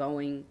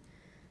ongoing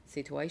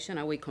situation.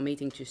 Are we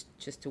committing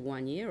just to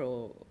 1 year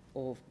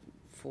or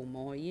for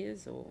more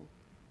years? Or?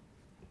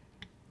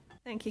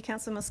 Thank you,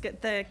 Councillor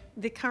Muscat.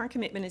 The current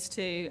commitment is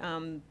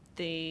to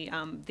the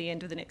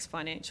end of the next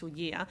financial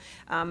year.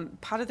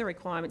 Part of the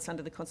requirements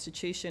under the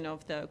Constitution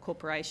of the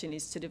corporation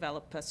is to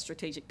develop a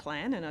strategic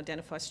plan and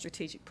identify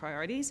strategic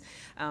priorities.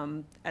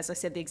 As I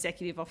said, the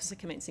executive officer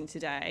commencing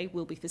today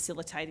will be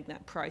facilitating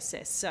that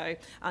process. So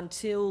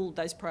until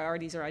those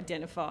priorities are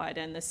identified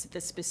and the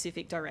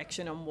specific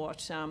direction on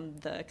what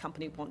the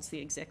company wants the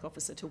exec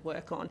officer to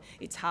work on,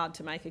 it's hard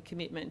to make a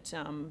commitment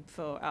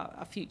for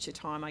a future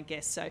time, I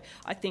guess. So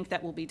I think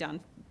that will be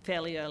done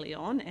fairly early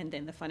on, and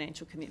then the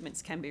financial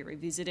commitments can be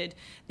revisited.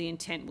 The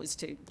intent was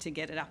to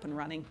get it up and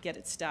running, get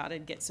it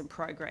started, get some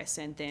progress,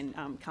 and then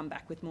come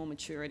back with more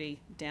maturity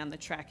down the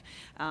track.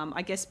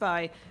 I guess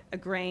by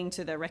agreeing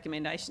to the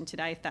recommendation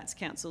today, if that's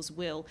Council's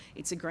will,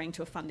 it's agreeing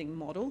to a funding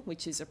model,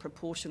 which is a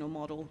proportional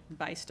model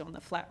based on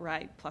the flat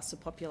rate plus the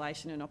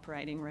population and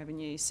operating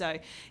revenue. So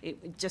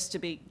just to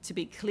be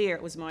clear,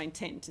 it was my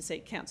intent to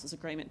seek Council's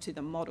agreement to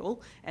the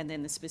model, and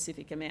then the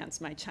specific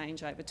amounts may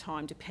change over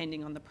time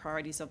depending on the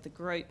priorities of the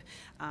group.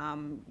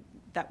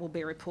 That will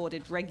be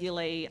reported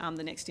regularly.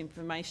 The next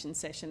information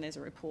session, there's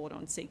a report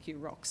on CQ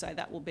Rock, so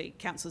that will be,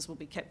 councillors will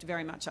be kept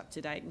very much up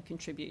to date and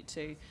contribute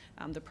to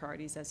the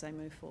priorities as they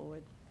move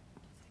forward.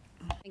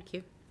 Thank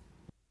you.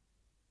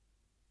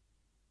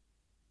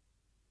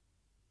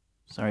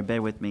 Sorry,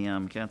 bear with me,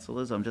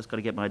 councillors. I've just got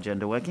to get my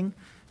agenda working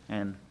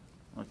and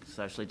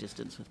socially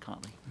distance with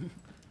Kylie.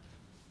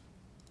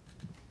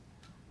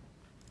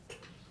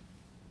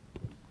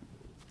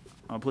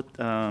 I'll put,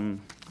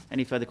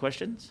 any further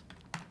questions?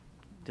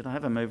 Did I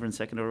have a mover and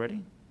second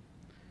already?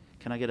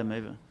 Can I get a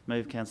mover?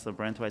 Move Councillor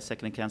Branthwaite,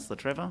 second Councillor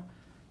Trevor.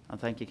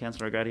 Thank you,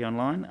 Councillor O'Grady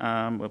online.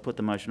 We'll put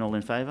the motion all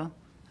in favour.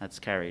 That's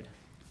carried.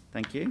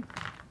 Thank you.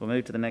 We'll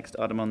move to the next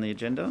item on the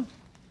agenda,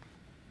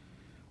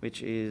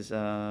 which is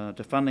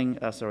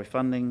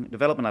funding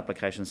development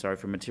application,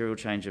 for material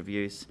change of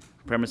use,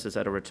 premises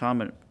at a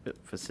retirement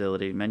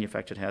facility,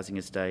 manufactured housing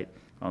estate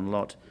on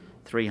lot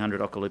 300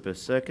 Okalupa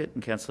Circuit.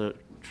 And Councillor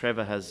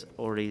Trevor has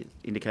already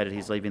indicated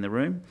he's leaving the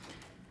room.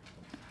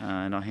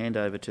 And I hand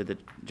over to the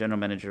General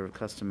Manager of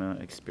Customer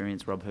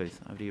Experience, Rob Huth.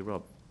 Over to you,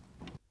 Rob.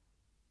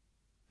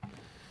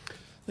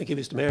 Thank you,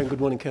 Mr Mayor, and good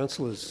morning,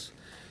 councillors.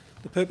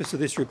 The purpose of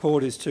this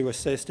report is to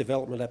assess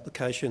development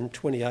application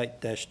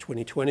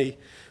 28-2020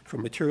 for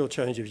material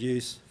change of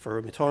use for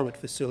a retirement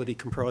facility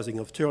comprising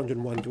of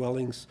 201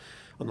 dwellings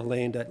on the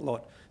land at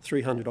lot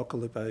 300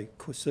 Okalupa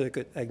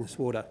Circuit, Agnes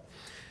Water.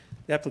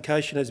 The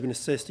application has been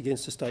assessed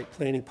against the State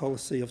Planning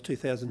Policy of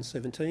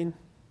 2017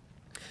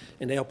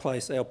 and our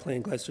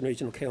Plan Gladstone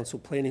Regional Council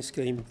Planning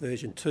Scheme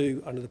version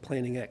 2 under the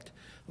Planning Act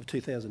of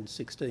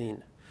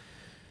 2016.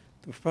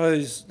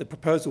 The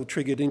proposal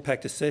triggered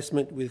impact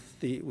assessment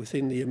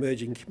within the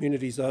emerging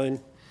community zone,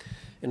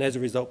 and as a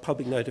result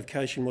public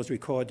notification was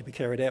required to be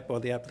carried out by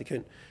the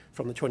applicant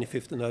from the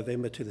 25th of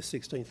November to the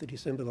 16th of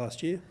December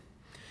last year.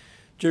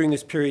 During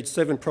this period,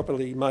 7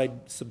 properly made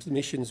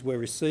submissions were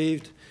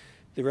received.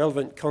 The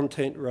relevant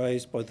content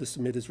raised by the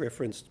submitters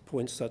referenced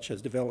points such as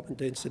development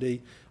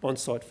density,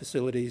 on-site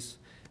facilities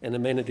and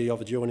amenity of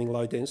adjoining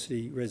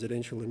low-density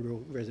residential and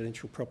rural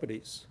residential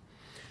properties.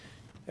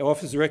 Our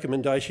office's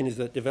recommendation is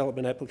that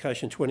development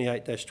application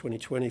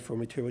 28-2020 for a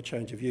material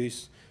change of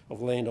use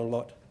of land on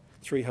lot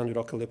 300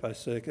 Okalupa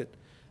Circuit,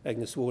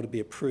 Agnes Water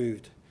be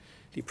approved.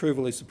 The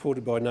approval is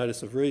supported by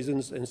notice of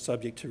reasons and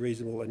subject to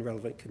reasonable and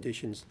relevant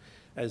conditions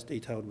as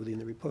detailed within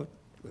the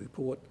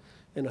report.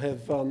 And I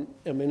have our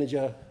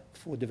Manager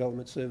for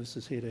Development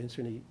Services here to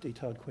answer any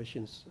detailed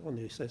questions on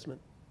the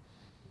assessment.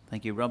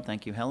 Thank you, Rob.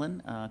 Thank you,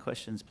 Helen.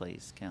 Questions,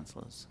 please,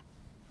 councillors.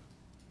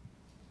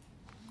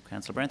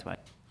 Councillor Branthwaite.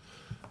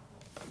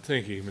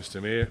 Thank you,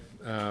 Mr Mayor.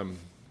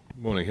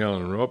 Morning,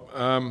 Helen and Rob.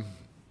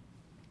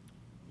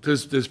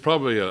 There's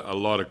probably a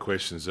lot of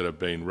questions that have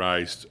been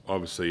raised,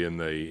 obviously in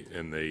the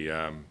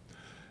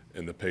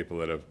people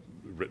that have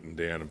written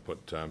down and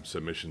put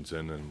submissions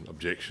in and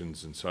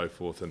objections and so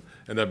forth, and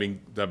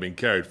they've been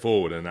carried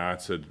forward and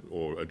answered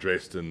or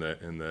addressed in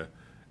the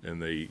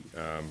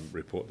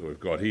report that we've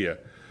got here.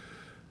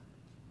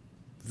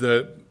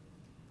 The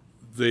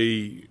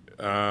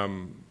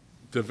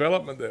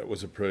development that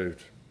was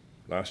approved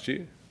last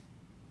year,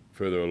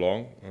 further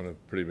along on a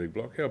pretty big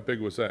block, how big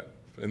was that?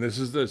 And this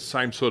is the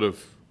same sort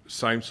of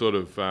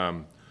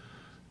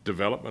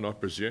development, I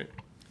presume.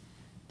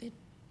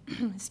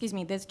 Excuse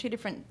me, there's 2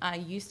 different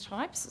use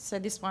types. So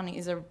this one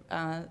is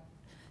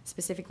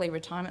specifically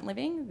retirement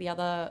living. The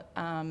other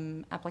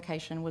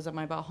application was a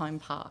mobile home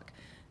park.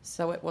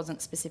 So it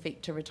wasn't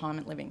specific to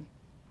retirement living.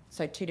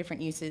 So 2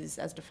 different uses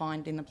as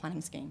defined in the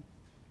planning scheme.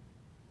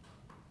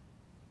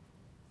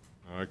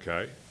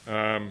 Okay.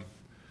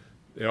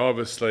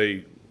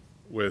 Obviously,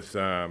 with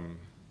the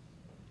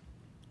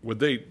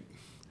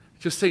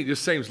just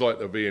seems like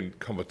they'll be in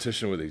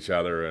competition with each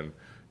other, and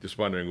just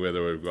wondering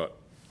whether we've got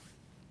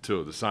 2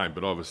 of the same.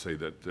 But obviously,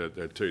 that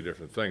they're 2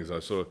 different things. I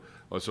sort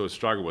of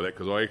struggle with that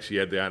because I actually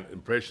had the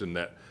impression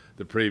that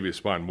the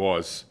previous one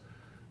was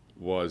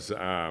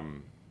a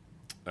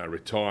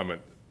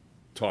retirement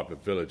type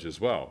of village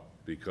as well,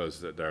 because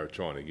that they were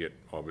trying to get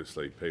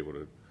obviously people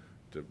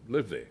to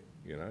live there,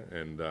 you know,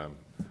 and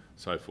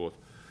so forth.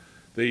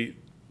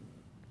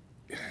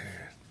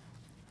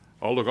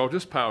 I'll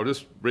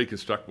just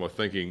reconstruct my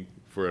thinking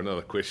for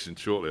another question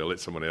shortly. I'll let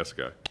someone else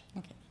go.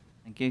 Okay.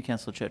 Thank you,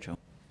 Councillor Churchill.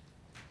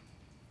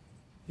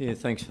 Yeah,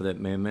 thanks for that,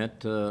 Mayor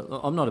Matt.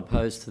 I'm not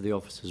opposed to the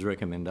officer's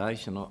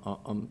recommendation.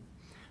 I'm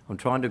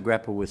trying to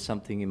grapple with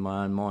something in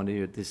my own mind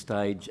here at this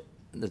stage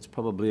that's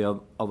probably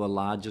of a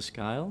larger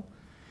scale.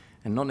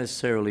 and not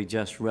necessarily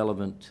just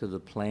relevant to the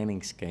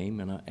planning scheme,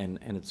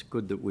 and it's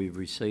good that we've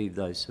received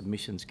those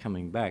submissions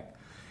coming back.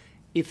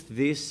 If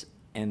this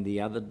and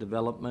the other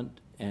development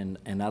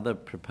and other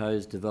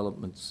proposed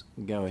developments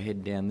go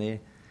ahead down there,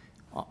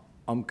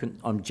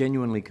 I'm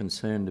genuinely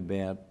concerned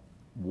about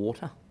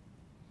water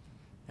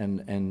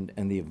and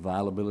the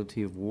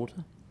availability of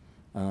water,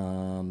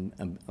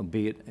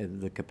 be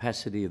it the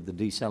capacity of the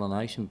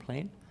desalination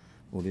plant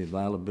or the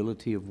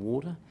availability of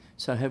water.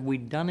 So have we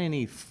done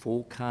any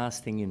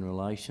forecasting in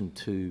relation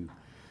to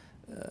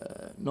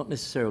not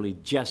necessarily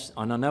just,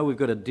 and I know we've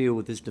got to deal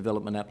with this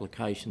development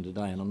application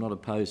today, and I'm not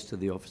opposed to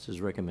the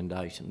officer's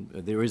recommendation.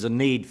 There is a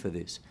need for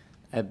this.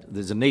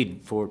 There's a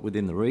need for it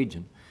within the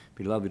region.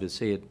 Be lovely to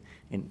see it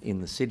in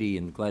the city,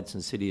 in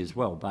Gladstone City as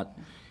well. But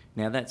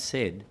now that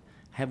said,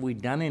 have we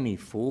done any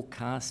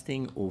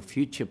forecasting or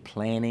future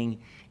planning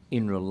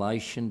in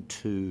relation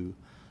to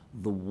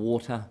the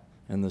water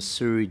and the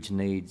sewerage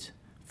needs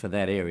for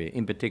that area?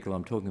 In particular,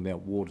 I'm talking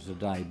about water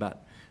today,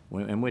 but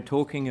we're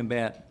talking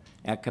about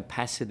our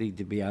capacity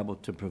to be able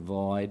to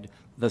provide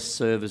the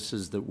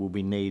services that will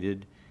be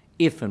needed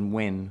if and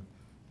when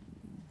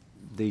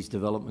these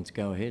developments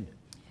go ahead.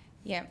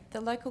 Yeah, the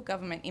local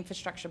government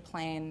infrastructure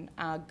plan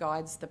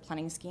guides the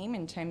planning scheme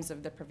in terms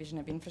of the provision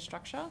of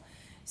infrastructure.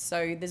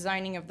 So the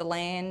zoning of the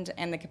land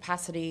and the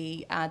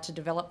capacity to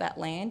develop that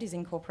land is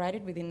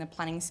incorporated within the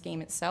planning scheme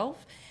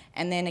itself.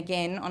 And then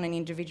again, on an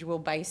individual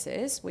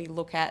basis, we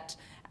look at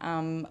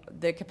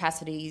the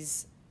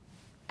capacities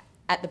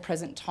at the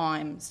present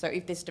time. So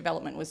if this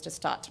development was to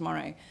start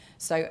tomorrow.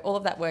 So all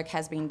of that work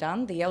has been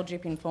done. The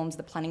LGIP informs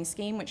the planning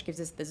scheme, which gives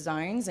us the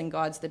zones and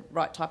guides the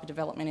right type of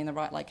development in the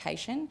right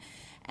location.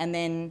 And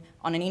then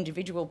on an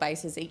individual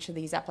basis, each of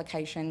these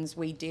applications,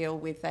 we deal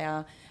with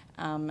our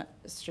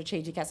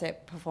strategic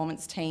asset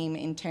performance team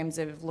in terms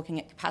of looking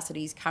at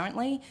capacities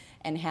currently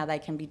and how they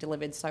can be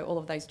delivered. So all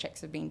of those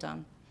checks have been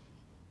done.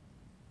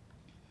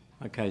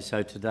 Okay,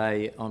 so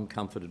today I'm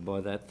comforted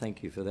by that.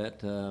 Thank you for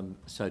that.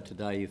 So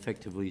today,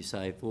 effectively, you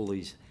say if all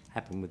these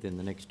happen within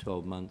the next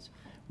 12 months,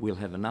 we'll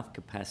have enough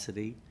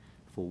capacity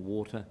for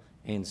water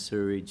and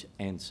sewerage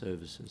and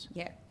services.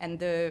 Yeah, and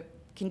the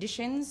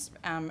conditions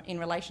in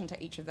relation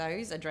to each of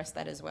those address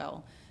that as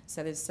well.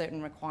 So there's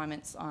certain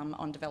requirements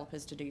on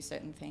developers to do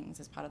certain things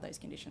as part of those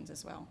conditions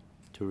as well.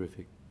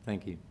 Terrific.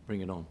 Thank you.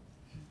 Bring it on.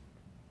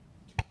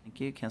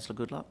 Thank you.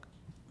 Councillor Goodluck.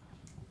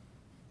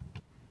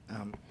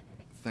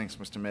 Thanks,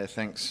 Mr Mayor.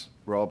 Thanks,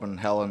 Rob and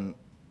Helen.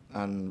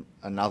 And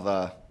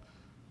another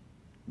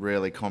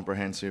really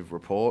comprehensive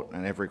report,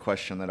 and every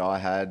question that I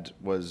had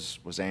was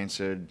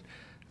answered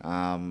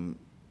in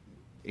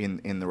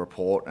the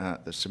report.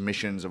 The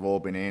submissions have all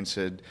been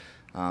answered.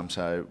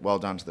 So well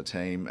done to the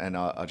team. And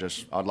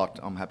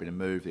I'm happy to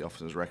move the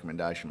officer's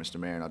recommendation, Mr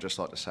Mayor. And I'd just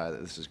like to say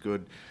that this is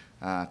good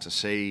to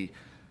see.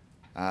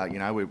 You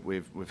know,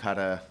 we've had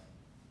a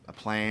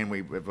plan.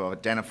 We've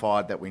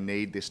identified that we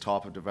need this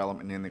type of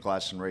development in the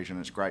Gladstone region.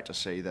 It's great to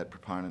see that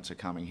proponents are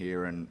coming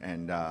here and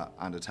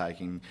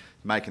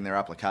making their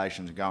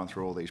applications and going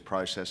through all these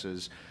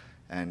processes.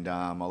 And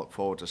I look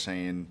forward to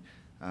seeing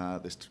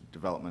this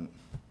development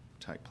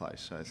take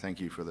place. So thank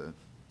you for the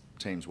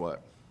team's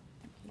work.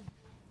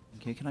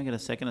 Okay, can I get a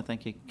second? And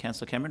thank you,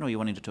 Councillor Cameron, or you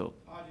wanting to talk?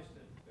 Just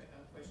a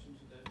question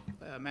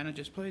to the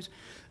managers, please.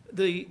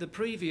 The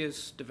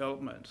previous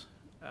development,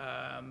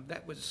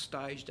 that was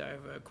staged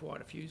over quite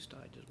a few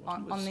stages,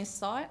 wasn't it? On this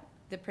site,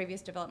 the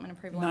previous development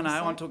approval? No, on this no,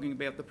 site? I'm talking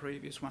about the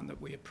previous one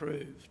that we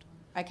approved.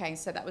 Okay,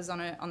 so that was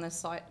on the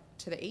site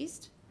to the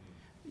east?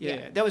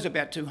 Yeah, that was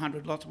about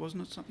 200 lots,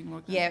 wasn't it? Something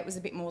like that? Yeah, it was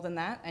a bit more than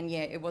that. And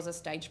yeah, it was a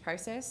staged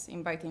process.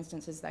 In both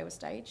instances, they were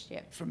staged,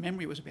 yeah. From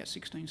memory, it was about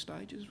 16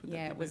 stages.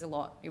 Yeah, it was a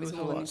lot. It was a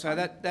more lot. than this So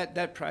one.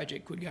 that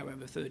project could go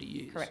over 30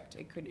 years. Correct.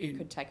 It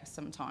could take us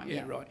some time.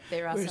 Yeah, right.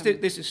 There are Whereas some...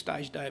 this is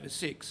staged over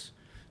 6.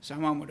 So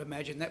one would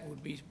imagine that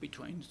would be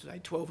between, say,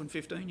 12 and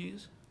 15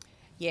 years.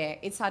 Yeah,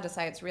 it's hard to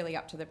say. It's really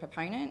up to the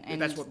proponent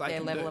and that's what they their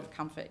can level do. of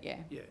comfort, yeah.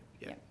 Yeah.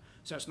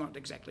 So it's not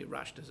exactly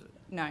rushed, is it?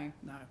 No.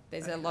 No.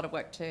 There's a lot of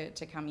work to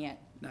come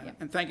yet. No. Yep.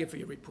 And thank you for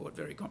your report.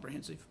 Very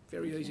comprehensive.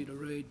 Very easy to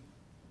read.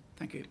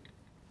 Thank you.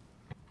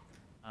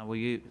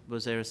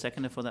 Was there a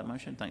seconder for that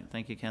motion?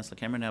 Thank you, Councillor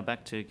Cameron. Now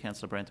back to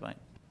Councillor Branthwaite.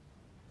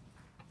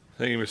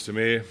 Thank you, Mr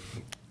Mayor.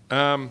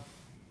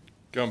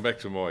 Going back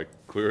to my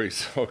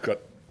queries I got a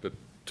bit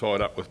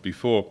tied up with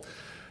before.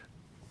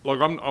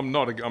 Like I'm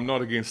not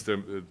against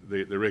the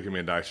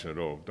recommendation at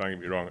all. Don't get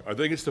me wrong. I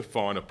think it's the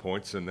finer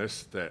points in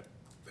this that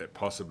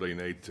possibly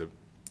need to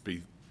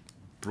be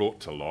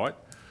brought to light.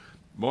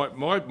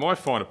 My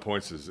finer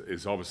points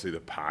is obviously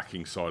the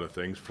parking side of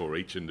things for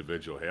each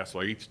individual house.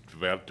 Like each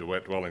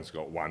dwelling's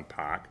got one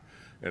park,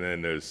 and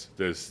then there's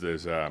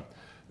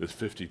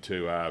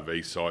 52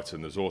 RV sites,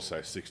 and there's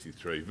also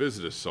 63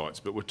 visitor sites.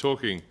 But we're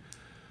talking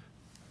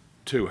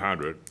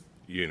 200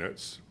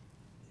 units.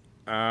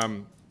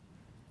 And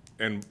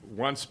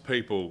once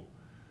people,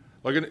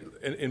 like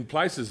in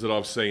places that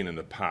I've seen in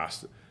the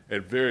past,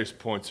 at various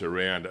points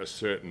around a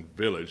certain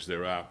village,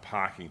 there are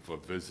parking for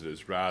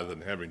visitors rather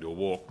than having to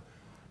walk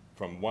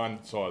from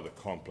one side of the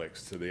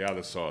complex to the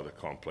other side of the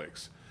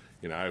complex.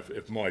 You know,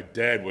 if my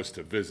dad was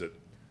to visit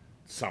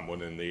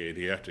someone in there,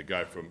 he'd have to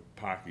go from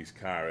park his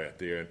car out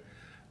there.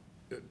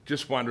 And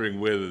just wondering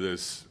whether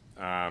there's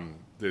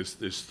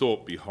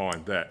thought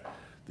behind that.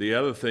 The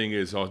other thing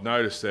is, I've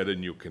noticed that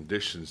in your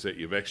conditions that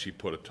you've actually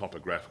put a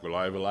topographical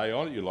overlay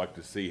on it. You'd like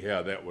to see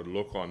how that would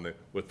look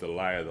with the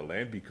lay of the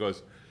land,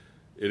 because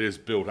it is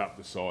built up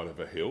the side of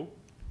a hill.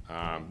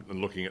 And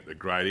looking at the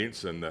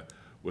gradients and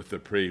with the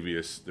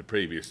previous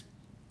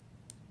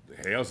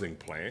housing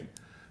plan,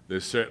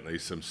 there's certainly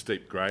some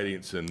steep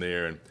gradients in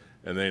there, and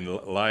then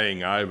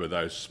laying over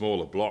those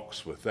smaller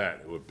blocks with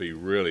that, it would be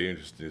really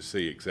interesting to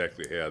see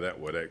exactly how that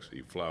would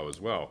actually flow as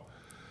well.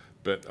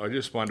 But I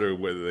just wonder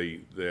whether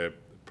they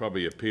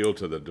probably appeal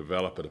to the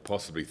developer to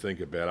possibly think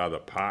about other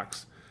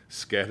parks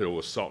scattered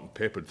or salt and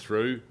peppered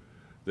through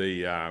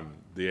the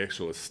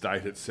actual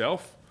estate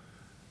itself.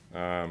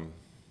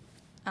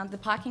 The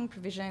parking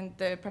provision,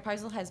 the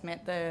proposal has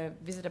met the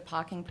visitor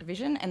parking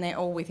provision, and they're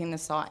all within the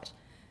site.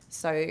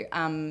 So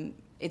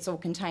it's all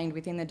contained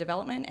within the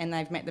development, and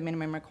they've met the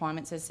minimum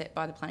requirements as set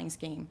by the planning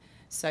scheme.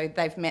 So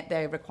they've met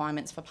their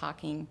requirements for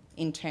parking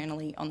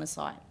internally on the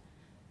site.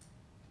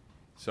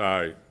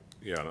 So,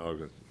 yeah,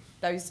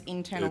 those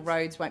internal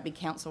roads won't be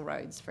council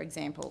roads, for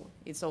example.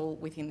 It's all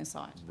within the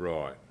site.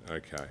 Right.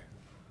 Okay.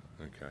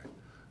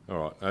 All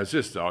right. I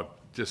just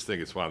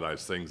think it's one of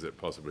those things that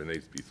possibly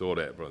needs to be thought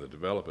out by the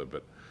developer,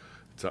 but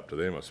it's up to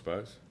them, I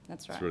suppose.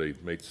 That's right. It really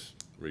meets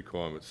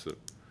requirements that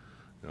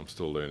I'm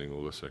still learning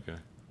all this. Okay.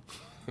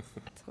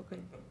 It's all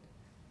good.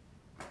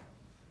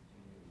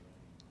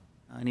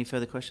 Any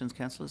further questions,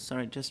 councillors?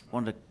 Sorry, just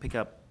wanted to pick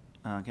up.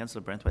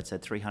 Councillor Branthwaite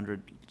said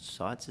 300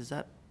 sites. Is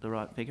that the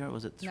right figure, or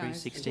was it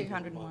 360? No,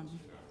 201.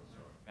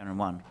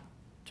 201.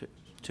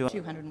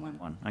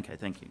 201. Okay,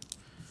 thank you.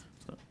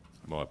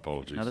 My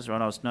apologies. No, that's right.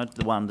 I was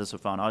the one. That's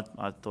fine. I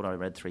thought I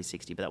read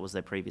 360, but that was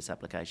their previous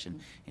application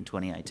in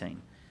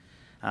 2018.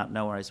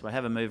 No worries. We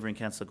have a mover in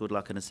Councillor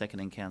Goodluck and a second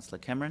in Councillor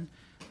Cameron.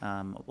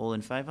 All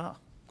in favour?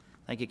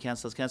 Thank you,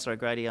 councillors. Councillor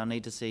O'Grady, I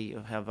need to see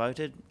how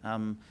voted.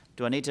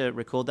 Do I need to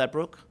record that,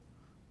 Brooke?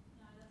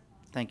 No, that's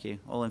fine. Thank you.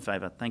 All in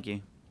favour. Thank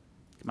you.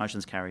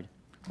 Motion's carried.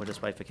 We'll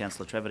just wait for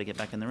Councillor Trevor to get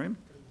back in the room.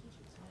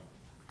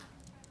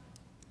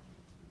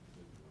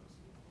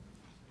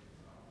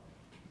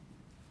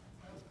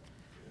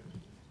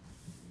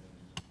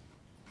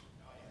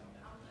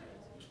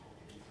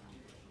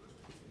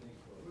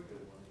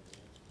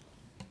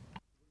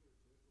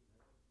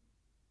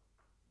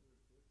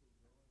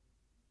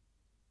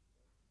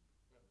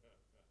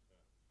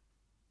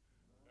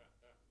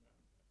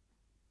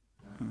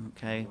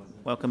 Okay,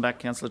 welcome back,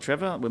 Councillor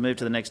Trevor. We'll move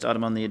to the next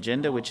item on the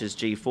agenda, which is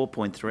G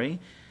 4.3,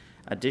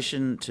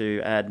 addition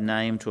to add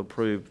name to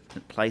approved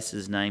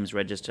places, names,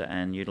 register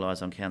and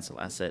utilise on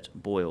council asset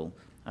Boyle.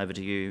 Over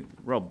to you,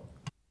 Rob.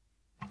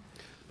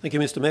 Thank you,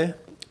 Mr Mayor.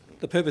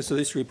 The purpose of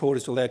this report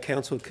is to allow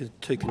council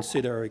to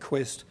consider a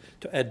request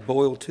to add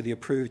Boyle to the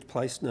approved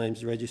place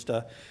names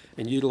register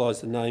and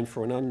utilise the name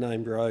for an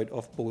unnamed road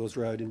off Boyles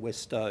Road in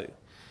West Stowe.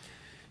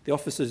 The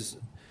officers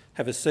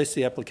have assessed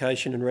the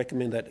application and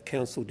recommend that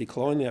council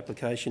decline the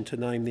application to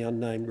name the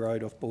unnamed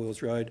road off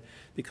Boyles Road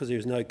because there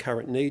is no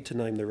current need to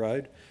name the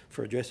road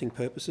for addressing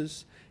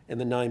purposes, and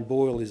the name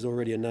Boyle is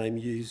already a name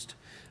used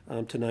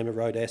to name a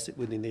road asset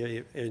within the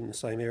area, in the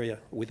same area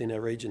within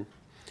our region.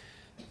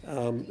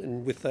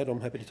 And with that,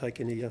 I'm happy to take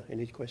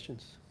any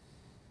questions.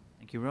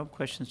 Thank you, Rob.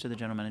 Questions to the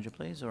General Manager,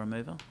 please, or a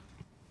mover?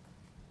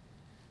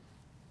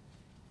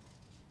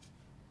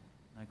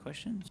 No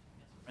questions?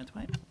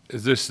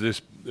 Is this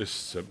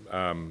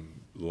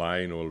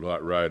lane or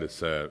road? It's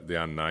the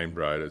unnamed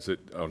road. Is it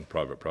on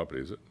private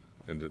property? Is it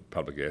in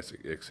public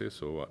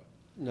access or what?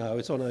 No,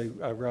 it's on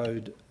a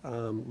road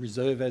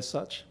reserve as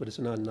such, but it's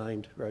an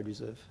unnamed road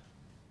reserve.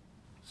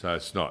 So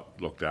it's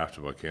not looked after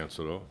by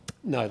council at all?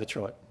 No, that's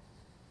right.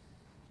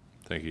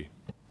 Thank you.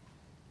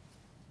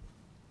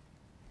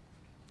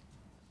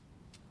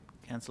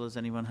 Councillors,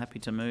 anyone happy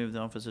to move the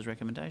officer's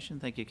recommendation?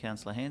 Thank you,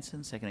 Councillor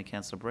Hanson. Seconded,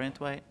 Councillor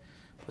Branthwaite.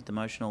 Put the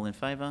motion. All in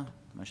favour.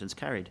 Motion's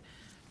carried.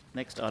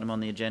 Next item on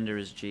the agenda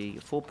is G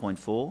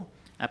 4.4,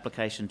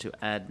 application to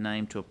add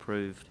name to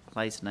approved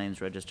place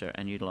names register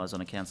and utilise on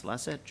a council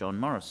asset. John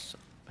Morris.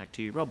 Back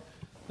to you, Rob.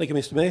 Thank you,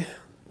 Mr Mayor.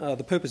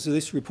 The purpose of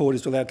this report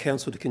is to allow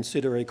council to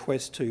consider a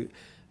request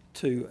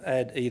to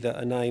add either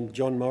a name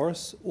John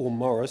Morris or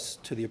Morris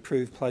to the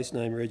approved place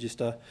name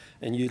register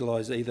and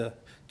utilise either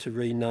to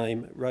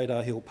rename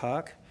Radar Hill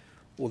Park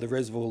or the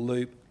Reservoir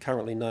Loop,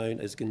 currently known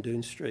as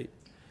Gundoon Street.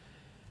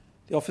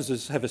 The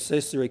officers have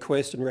assessed the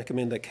request and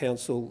recommend that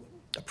council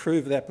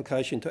approve the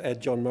application to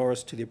add John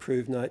Morris to the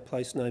approved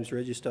place names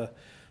register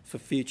for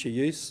future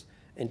use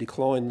and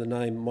decline the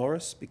name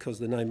Morris because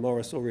the name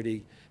Morris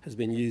already has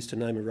been used to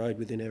name a road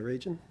within our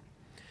region,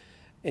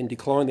 and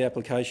decline the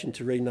application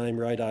to rename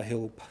Radar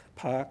Hill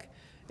Park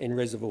and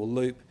Reservoir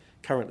Loop,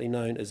 currently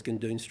known as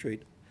Gundoon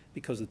Street,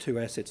 because the two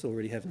assets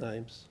already have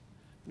names.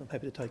 And I'm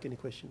happy to take any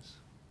questions.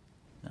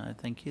 No,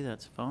 thank you.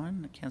 That's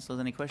fine. Councillors,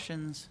 any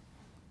questions?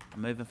 A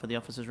mover for the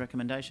officer's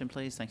recommendation,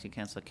 please. Thank you,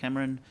 Councillor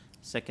Cameron.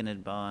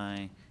 Seconded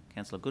by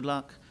Councillor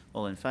Goodluck.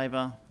 All in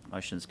favour?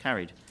 Motion's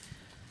carried.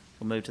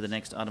 We'll move to the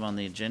next item on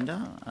the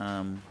agenda.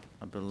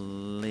 I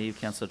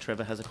believe Councillor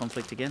Trevor has a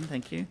conflict again,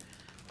 thank you,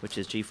 which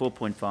is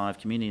G4.5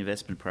 Community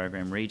Investment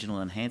Program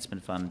Regional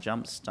Enhancement Fund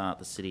Jumpstart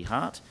the City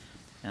Heart.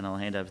 And I'll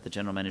hand over to the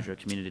General Manager of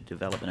Community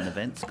Development and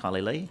Events,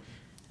 Kylie Lee.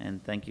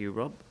 And thank you,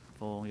 Rob,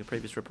 for your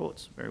previous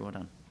reports. Very well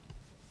done.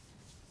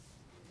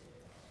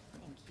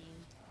 Thank you.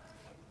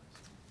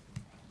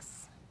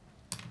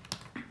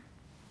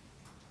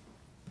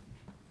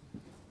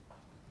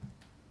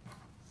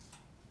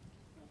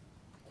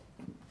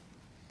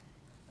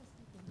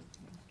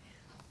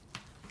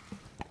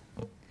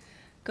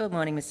 Good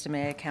morning, Mr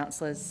Mayor,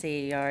 councillors,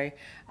 CEO.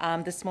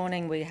 This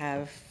morning we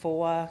have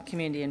 4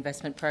 Community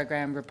Investment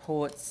Program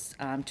reports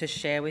to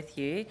share with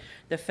you.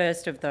 The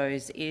first of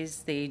those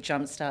is the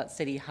Jumpstart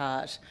City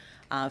Heart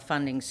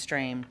funding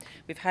stream.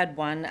 We've had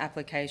one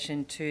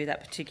application to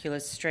that particular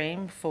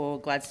stream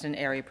for Gladstone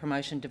Area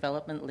Promotion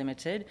Development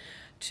Limited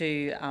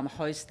to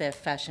host their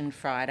Fashion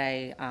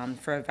Friday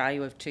for a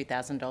value of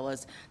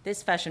 $2,000.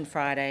 This Fashion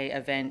Friday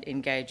event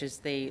engages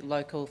the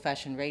local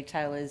fashion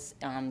retailers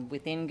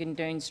within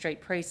Gundoon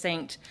Street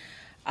Precinct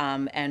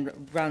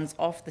and runs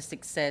off the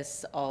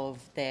success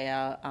of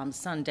their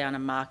sundowner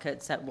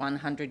markets at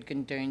 100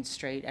 Gundoon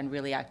Street and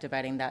really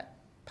activating that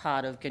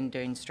part of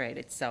Gundoon Street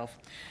itself.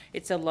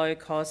 It's a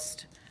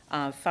low-cost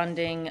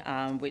funding,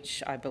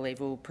 which I believe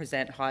will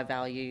present high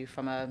value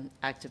from an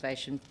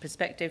activation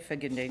perspective for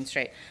Gundoon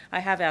Street. I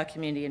have our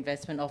Community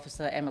Investment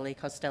Officer, Emily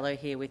Costello,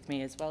 here with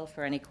me as well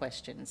for any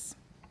questions.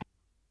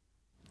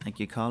 Thank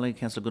you, Kylie.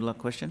 Councillor Goodluck,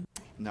 question?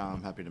 No,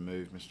 I'm happy to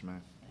move, Mr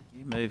Mayor.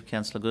 You move,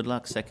 Councillor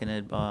Goodluck,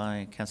 seconded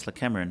by Councillor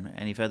Cameron.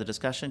 Any further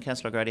discussion?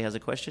 Councillor O'Grady has a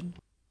question.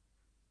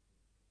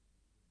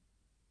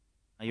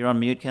 You're on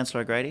mute,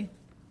 Councillor O'Grady.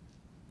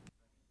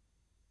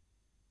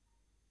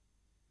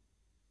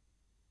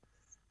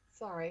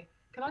 Sorry,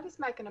 can I just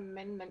make an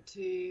amendment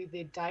to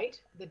the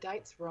date? The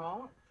date's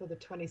wrong for the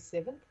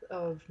 27th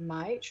of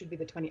May. It should be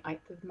the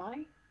 28th of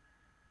May.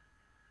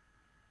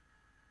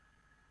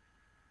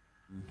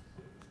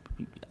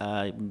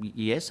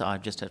 Yes, I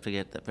just have to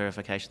get that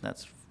verification.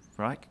 That's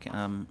right.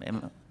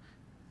 Emma.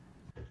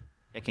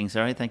 Checking,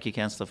 sorry. Thank you,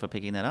 Councillor, for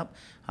picking that up.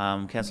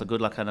 Councillor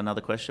Goodluck had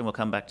another question. We'll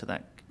come back to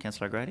that.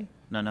 Councillor O'Grady?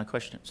 No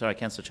question. Sorry,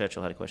 Councillor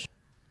Churchill had a question.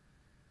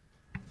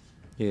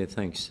 Yeah,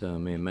 thanks,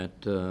 Mayor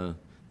Matt.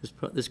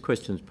 This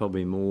question is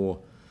probably more,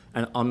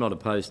 and I'm not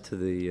opposed to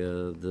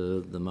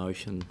the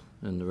motion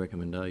and the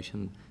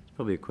recommendation. It's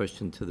probably a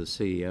question to the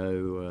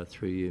CEO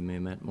through you, Mayor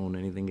Matt, more than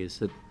anything, is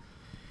that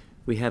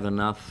we have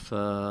enough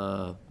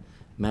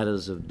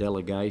matters of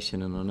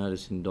delegation, and I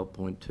noticed in dot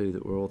point 2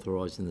 that we're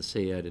authorising the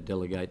CEO to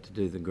delegate to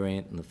do the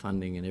grant and the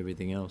funding and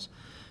everything else.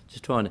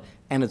 Just trying to,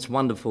 and it's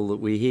wonderful that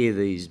we hear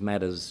these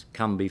matters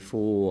come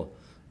before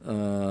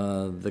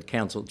the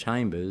council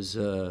chambers.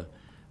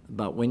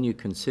 But when you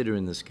consider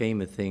in the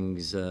scheme of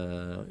things,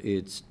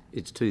 it's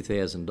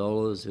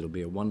 $2,000. It'll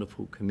be a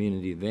wonderful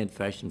community event,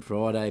 Fashion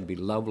Friday, it'd be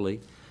lovely.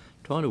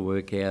 Trying to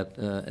work out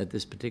at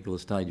this particular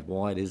stage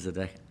why it is that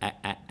it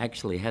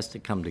actually has to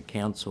come to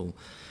council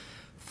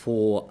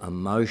for a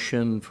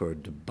motion, for a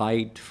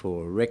debate,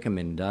 for a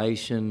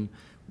recommendation,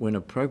 when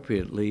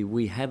appropriately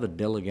we have a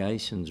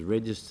delegations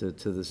register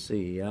to the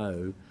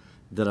CEO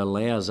that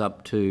allows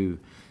up to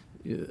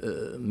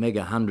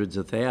mega hundreds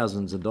of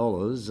thousands of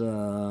dollars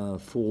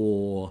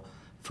for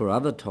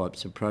other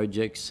types of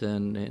projects,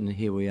 and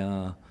here we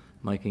are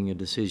making a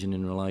decision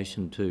in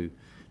relation to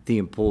the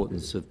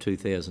importance of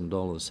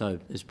 $2,000. So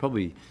it's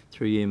probably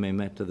through you,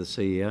 Matt, to the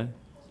CEO.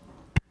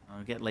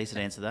 I'll get Lisa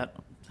to answer that.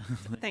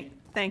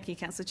 Thank you,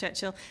 Councillor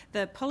Churchill.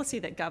 The policy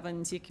that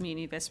governs your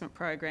community investment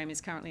program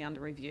is currently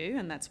under review,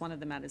 and that's one of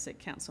the matters that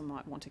council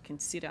might want to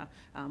consider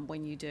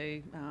when you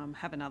do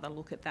have another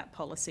look at that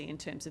policy in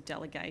terms of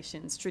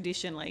delegations.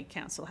 Traditionally,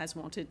 council has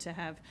wanted to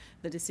have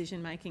the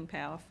decision-making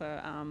power for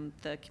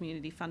the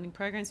community funding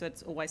program, so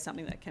it's always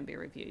something that can be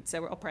reviewed.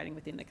 So we're operating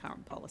within the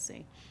current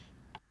policy.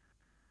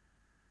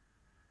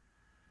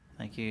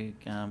 Thank you,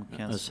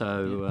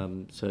 Councillor.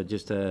 So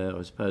just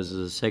I suppose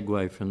as a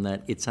segue from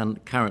that, it's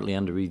currently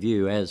under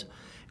review, as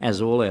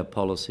all our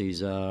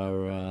policies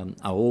are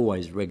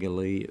always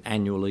regularly,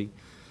 annually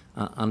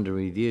under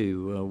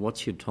review.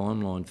 What's your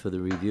timeline for the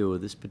review of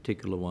this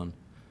particular one?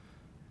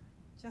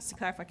 Just to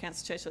clarify,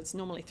 Councillor Churchill, it's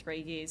normally 3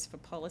 years for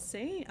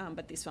policy,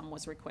 but this one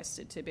was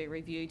requested to be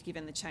reviewed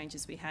given the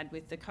changes we had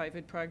with the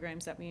COVID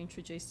programs that we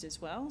introduced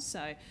as well.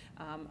 So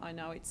I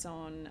know it's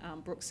on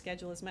Brooke's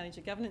schedule as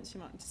Manager Governance.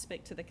 You might want to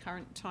speak to the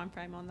current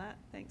timeframe on that.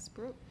 Thanks,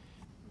 Brooke.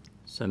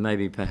 So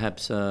maybe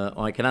perhaps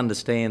I can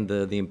understand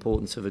the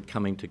importance of it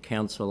coming to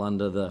council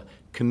under the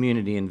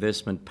Community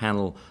Investment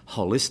Panel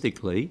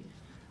holistically,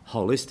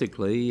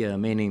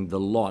 meaning the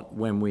lot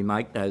when we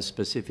make those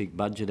specific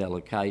budget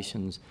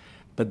allocations.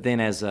 But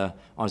then I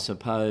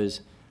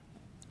suppose,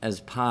 as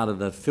part of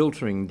the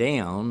filtering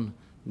down,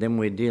 then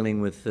we're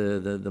dealing with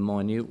the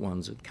minute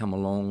ones that come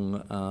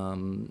along,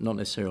 not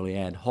necessarily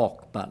ad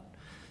hoc, but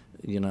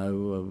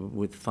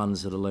with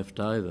funds that are left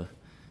over.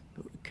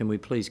 Can we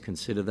please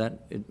consider that?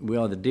 We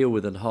either deal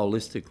with it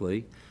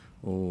holistically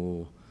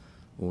or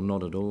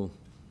not at all.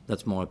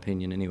 That's my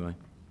opinion anyway.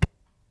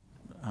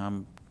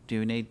 Are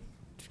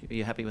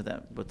you happy with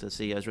that, with the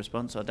CEO's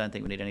response? I don't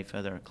think we need any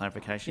further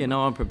clarification. Yeah,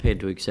 no, I'm prepared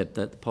to accept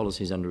that. The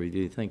policy's under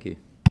review. Thank you.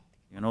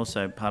 And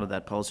also part of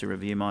that policy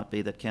review might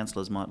be that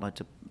councillors might like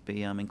to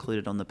be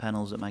included on the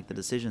panels that make the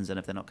decisions, and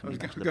if they're not coming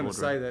back to the boardroom. I was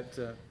going to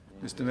say that,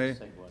 Mr Mayor.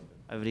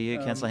 Over to you,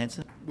 Councillor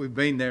Henson. We've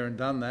been there and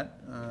done that.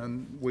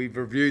 We've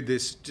reviewed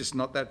this just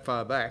not that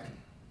far back.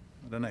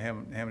 I don't know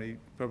how many,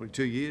 probably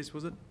 2 years,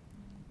 was it?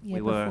 Yeah,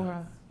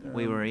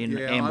 we were in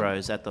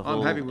Ambrose at the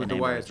hall. I'm happy with the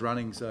way it's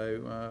running,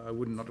 so I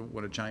would not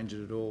want to change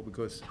it at all,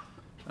 because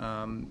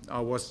I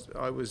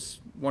was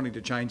wanting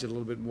to change it a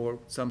little bit more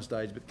at some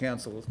stage, but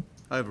council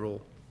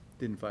overall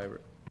didn't favour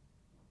it.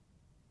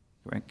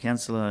 Right,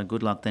 Councillor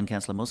Goodluck, then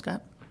Councillor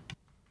Muscat.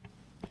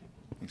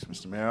 Thanks,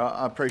 Mr Mayor.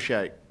 I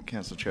appreciate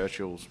Councillor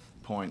Churchill's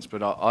points,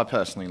 but I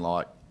personally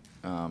like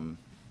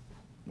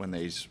when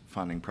these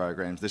funding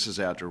programs, this is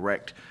our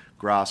direct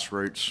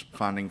grassroots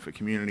funding for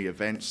community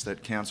events,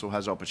 that council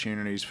has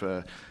opportunities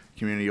for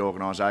community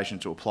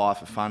organisations to apply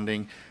for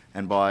funding,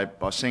 and by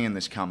seeing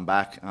this come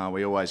back,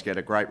 we always get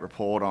a great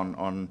report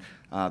on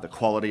the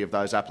quality of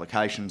those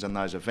applications and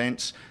those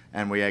events,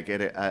 and we get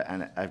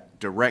a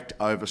direct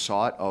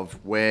oversight of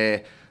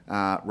where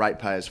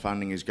ratepayers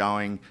funding is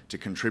going to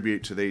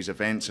contribute to these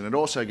events, and it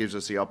also gives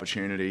us the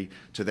opportunity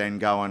to then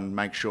go and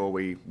make sure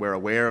we're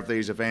aware of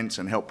these events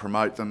and help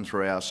promote them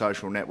through our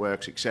social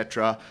networks,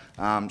 etc.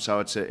 So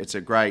it's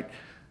a great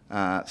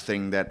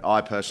thing that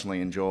I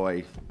personally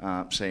enjoy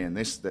seeing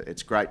this. That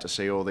it's great to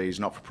see all these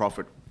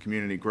not-for-profit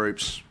community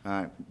groups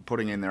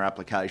putting in their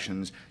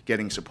applications,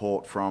 getting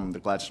support from the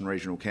Gladstone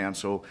Regional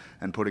Council,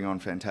 and putting on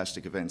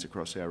fantastic events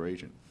across our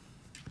region.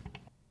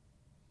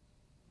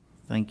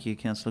 Thank you,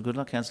 Councillor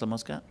Goodluck. Councillor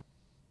Muscat.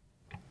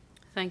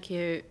 Thank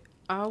you.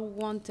 I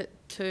wanted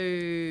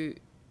to,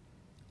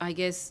 I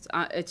guess,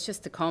 it's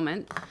just a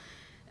comment.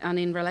 And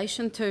in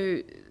relation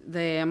to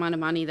the amount of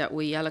money that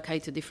we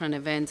allocate to different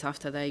events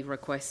after they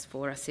request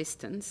for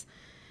assistance,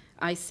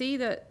 I see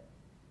that,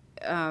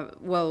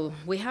 well,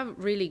 we have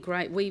really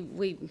great,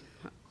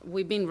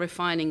 we've been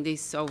refining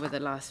this over the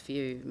last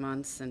few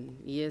months and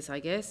years, I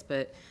guess,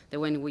 but the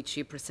way in which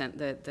you present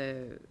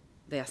the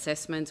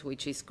assessments,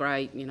 which is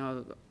great,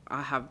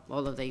 I have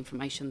all of the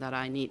information that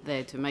I need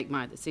there to make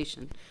my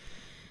decision.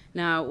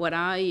 Now, what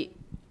I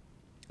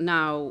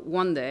now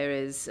wonder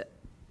is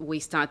we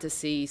start to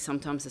see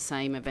sometimes the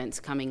same events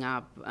coming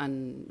up,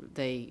 and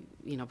they,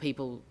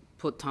 people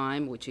put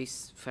time, which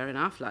is fair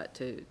enough, like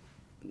to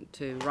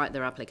write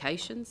their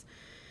applications.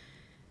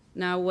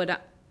 Now,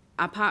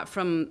 apart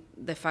from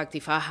the fact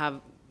if I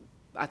have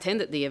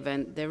attended the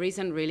event, there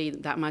isn't really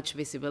that much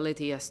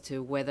visibility as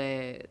to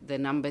whether the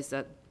numbers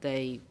that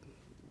they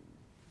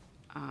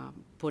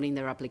put in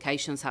their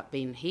applications have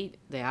been hit,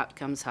 the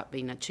outcomes have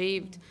been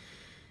achieved.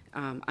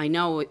 I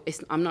know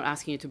I'm not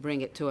asking you to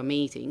bring it to a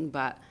meeting,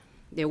 but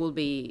it'll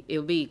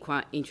be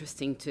quite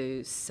interesting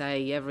to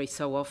say every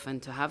so often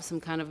to have some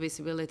kind of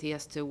visibility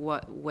as to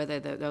whether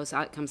those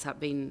outcomes have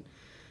been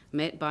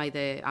met by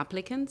the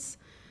applicants,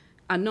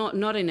 and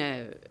not in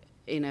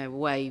a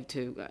way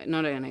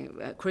not in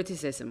a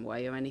criticism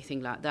way or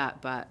anything like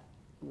that, but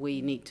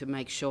we need to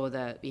make sure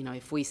that,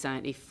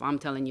 if I'm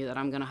telling you that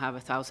I'm going to have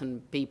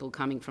 1,000 people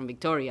coming from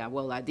Victoria,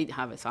 well, I did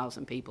have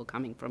 1,000 people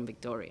coming from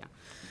Victoria.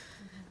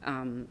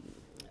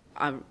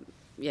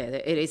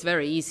 It is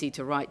very easy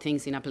to write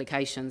things in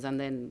applications and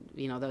then,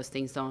 those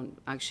things don't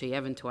actually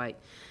eventuate.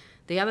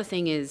 The other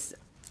thing is,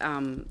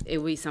 it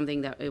will be something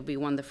that it would be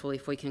wonderful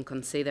if we can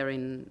consider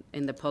in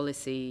the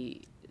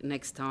policy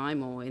next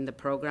time or in the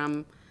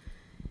program.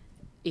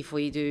 If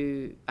we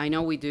do, I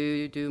know we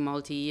do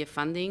multi-year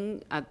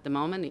funding at the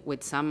moment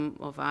with some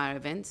of our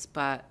events,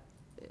 but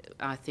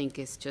I think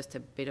it's just a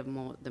bit of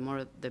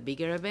the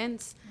bigger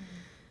events.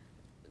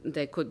 Mm-hmm.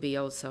 There could be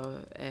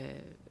also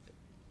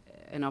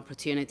an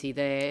opportunity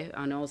there,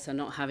 and also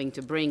not having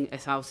to bring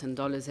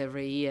 $1,000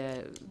 every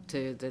year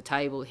to the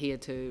table here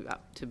to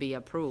be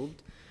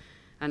approved.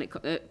 And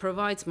it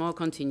provides more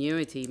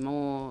continuity,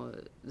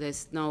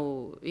 there's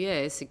no,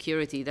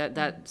 security,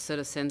 that sort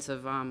of sense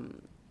of,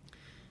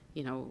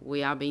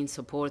 we are being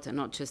supported,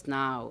 not just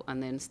now,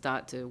 and then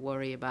start to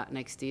worry about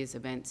next year's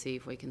event, see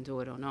if we can do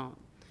it or not.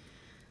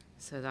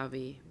 So that would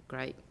be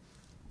great.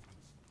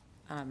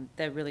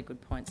 They're really good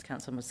points,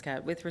 Councillor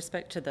Muscat. With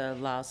respect to the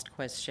last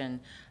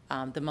question,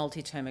 the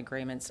multi-term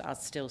agreements are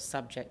still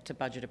subject to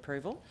budget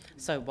approval.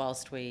 So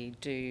whilst we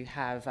do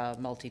have a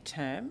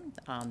multi-term,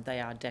 they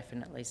are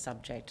definitely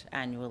subject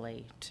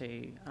annually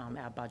to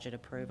our budget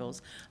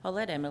approvals. I'll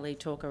let Emily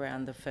talk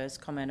around the first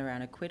comment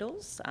around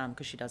acquittals,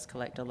 because she does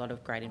collect a lot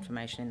of great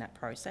information in that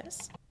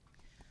process.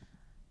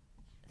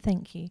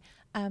 Thank you.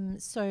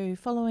 So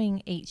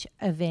following each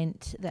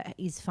event that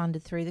is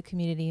funded through the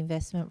Community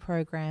Investment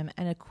Program,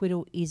 an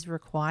acquittal is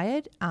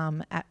required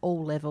at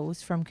all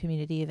levels, from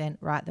community event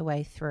right the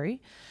way through.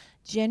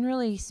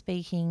 Generally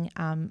speaking,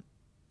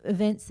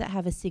 events that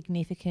have a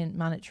significant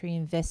monetary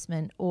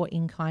investment or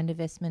in-kind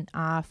investment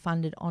are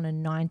funded on a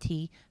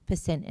 90%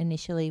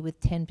 initially, with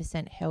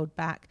 10% held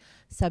back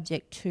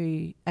subject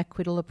to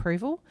acquittal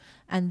approval.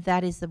 And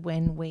that is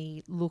when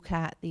we look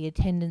at the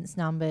attendance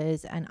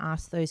numbers and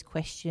ask those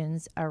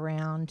questions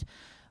around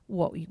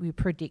what we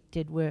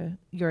predicted were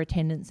your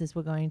attendances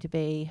were going to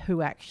be,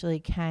 who actually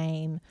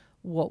came,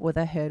 what were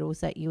the hurdles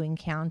that you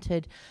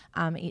encountered.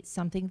 It's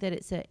something that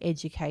it's an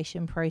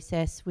education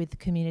process with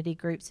community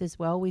groups as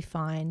well. We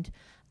find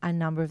a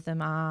number of them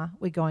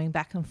we're going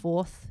back and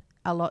forth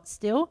a lot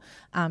still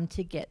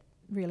to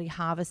really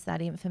harvest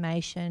that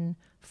information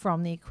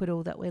from the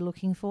acquittal that we're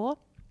looking for.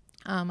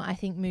 I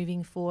think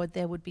moving forward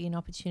there would be an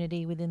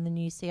opportunity within the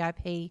new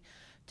CIP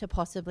to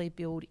possibly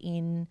build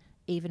in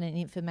even an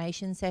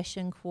information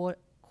session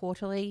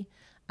quarterly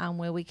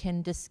where we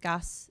can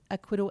discuss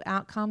acquittal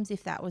outcomes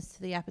if that was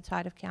to the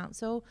appetite of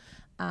council.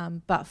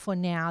 But for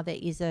now, there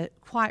is a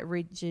quite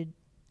rigid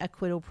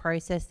acquittal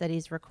process that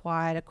is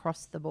required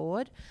across the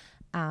board.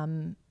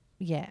 And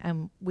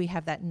we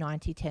have that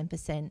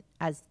 90-10%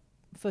 as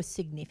for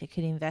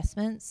significant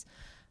investments.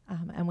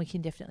 And we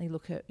can definitely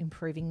look at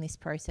improving this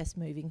process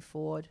moving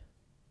forward.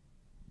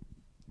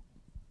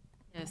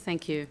 Yeah,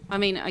 thank you. I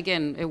mean,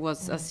 again, it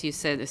was, as you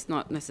said, it's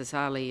not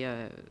necessarily,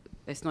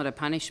 it's not a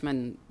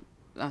punishment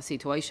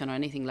situation or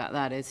anything like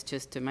that. It's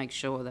just to make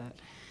sure that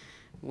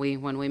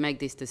when we make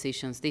these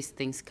decisions, these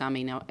things come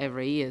in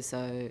every year.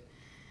 So,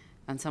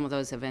 and some of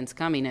those events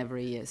come in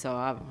every year. So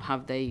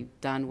have they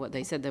done what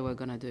they said they were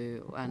going to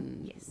do?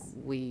 And yes.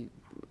 We,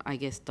 I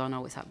guess, don't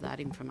always have that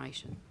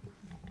information.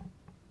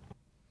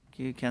 Thank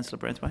you, Councillor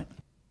Braithwaite.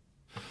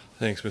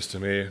 Thanks,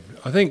 Mr. Mayor.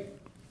 I think,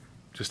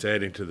 just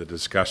adding to the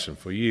discussion,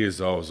 for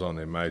years I was on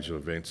their major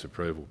events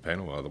approval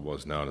panel,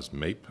 otherwise known as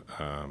MEEP,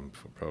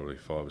 for probably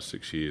 5 or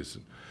 6 years.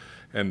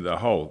 And the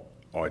whole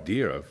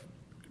idea of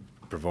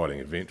providing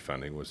event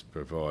funding was to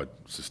provide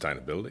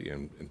sustainability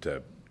and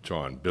to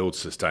try and build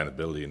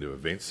sustainability into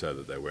events so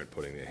that they weren't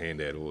putting their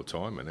hand out all the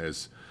time. And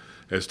as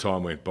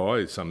time went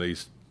by, some of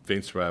these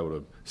events were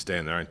able to stand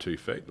on their own 2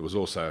 feet. There was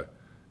also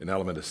an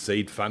element of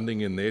seed funding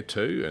in there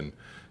too.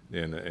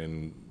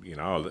 And you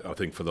know, I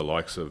think for the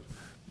likes of,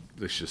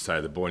 let's just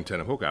say, the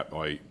Boyntana hookup,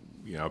 I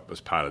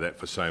was part of that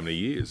for so many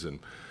years, and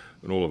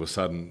all of a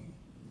sudden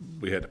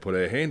we had to put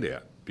our hand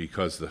out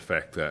because of the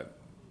fact that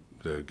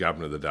the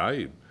government of the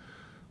day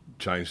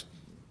changed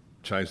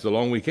the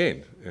long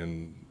weekend,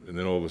 and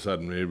then all of a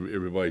sudden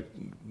everybody,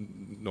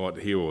 not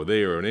here or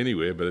there or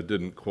anywhere, but it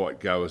didn't quite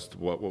go as to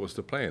what was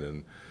the plan.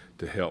 And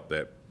to help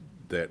that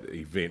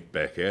event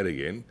back out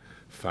again,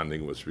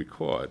 funding was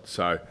required.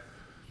 So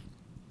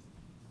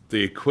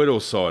the acquittal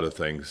side of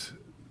things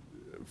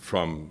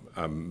from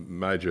a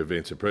major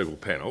events approval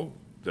panel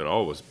that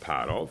I was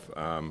part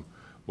of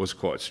was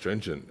quite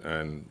stringent,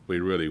 and we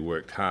really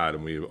worked hard,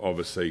 and we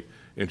obviously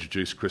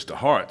introduced Krista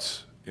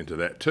Horitz into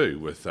that too,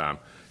 with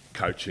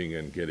coaching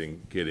and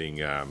getting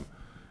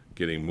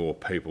more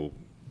people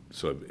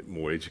sort of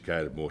more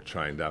educated, more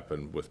trained up,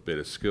 and with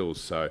better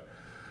skills. So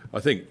I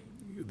think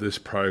this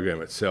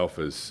program itself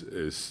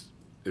is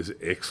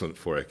excellent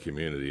for our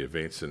community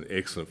events and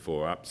excellent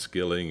for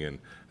upskilling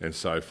and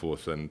so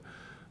forth. And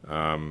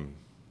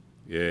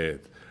yeah,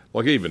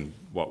 like even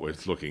what we're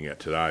looking at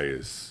today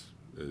is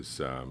it's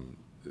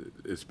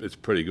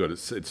pretty good.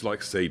 It's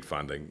like seed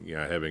funding, you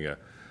know, having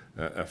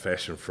a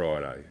Fashion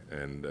Friday,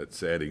 and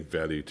it's adding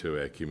value to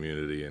our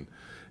community and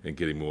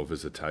getting more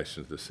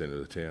visitation to the centre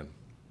of the town.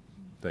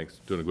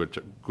 Thanks, doing a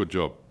good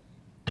job.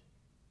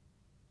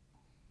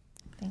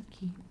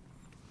 Thank you.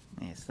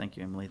 Yes, thank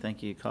you, Emily.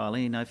 Thank you,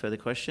 Kylie. No further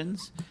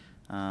questions.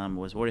 We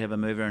already have a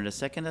mover and a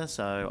seconder,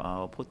 so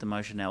I'll put the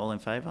motion now. All in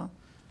favour?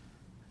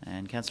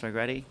 And Councillor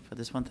O'Grady for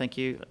this one, thank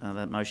you.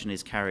 That motion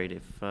is carried.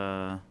 If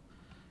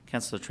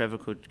Councillor Trevor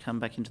could come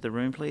back into the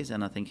room, please,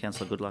 and I think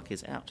Councillor Goodluck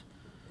is out.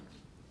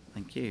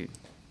 Thank you.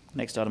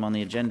 Next item on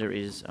the agenda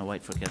is a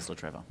wait for Councillor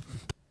Trevor.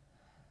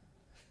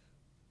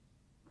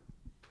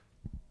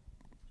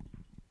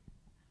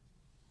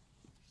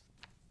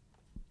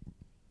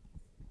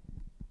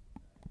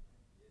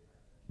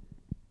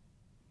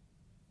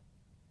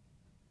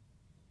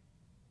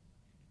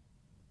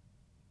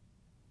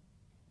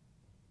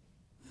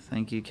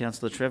 Thank you,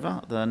 Councillor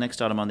Trevor. The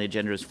next item on the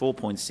agenda is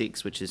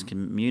 4.6, which is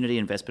Community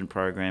Investment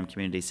Program,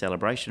 Community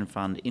Celebration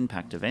Fund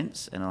Impact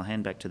Events. And I'll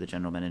hand back to the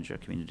General Manager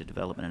of Community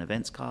Development and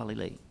Events, Kylie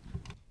Lee.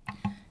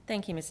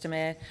 Thank you, Mr.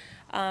 Mayor.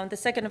 The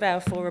second of our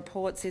 4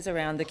 reports is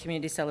around the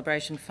Community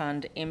Celebration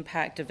Fund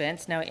Impact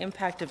Events. Now,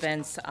 impact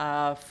events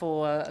are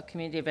for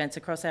community events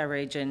across our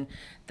region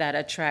that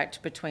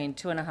attract between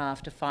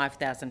 2,500 to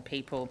 5,000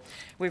 people.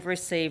 We've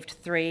received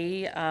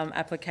 3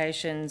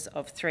 applications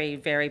of 3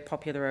 very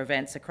popular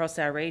events across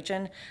our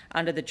region: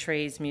 Under the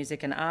Trees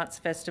Music and Arts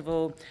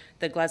Festival,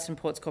 the Gladstone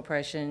Ports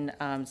Corporation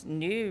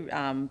new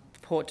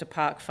Port to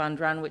Park Fund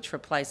Run, which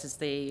replaces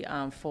the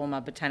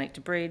former Botanic to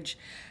Bridge,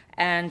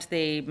 and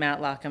the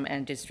Mount Larkham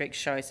and District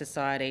Show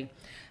Society.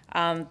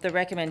 The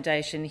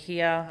recommendation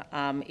here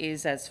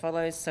is as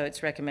follows. So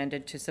it's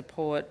recommended to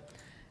support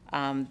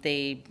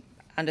the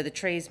Under the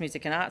Trees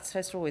Music and Arts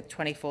Festival with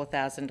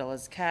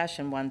 $24,000 cash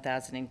and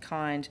 $1,000 in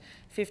kind,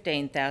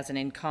 $15,000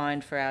 in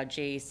kind for our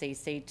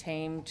GECC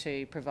team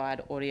to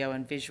provide audio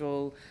and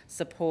visual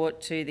support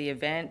to the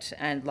event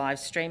and live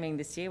streaming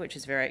this year, which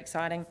is very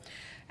exciting,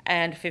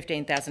 and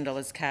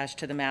 $15,000 cash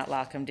to the Mount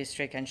Larkham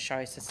District and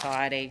Show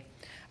Society.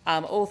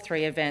 All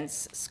three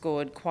events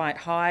scored quite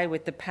high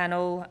with the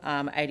panel,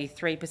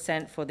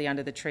 83% for the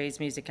Under the Trees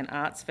Music and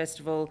Arts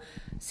Festival,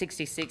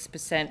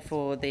 66%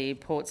 for the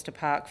Ports to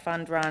Park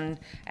Fund Run,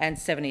 and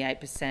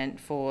 78%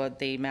 for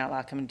the Mount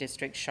Larkham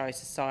District Show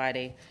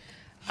Society.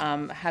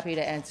 Happy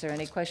to answer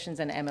any questions,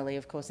 and Emily,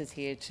 of course, is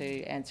here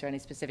to answer any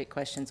specific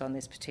questions on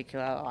this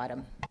particular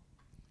item.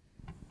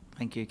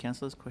 Thank you,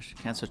 councillors.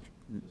 Councillor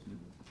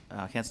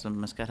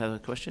Muscat has a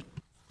question.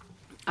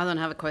 I don't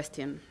have a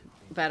question,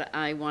 but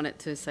I wanted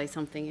to say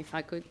something if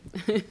I could.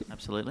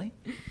 Absolutely.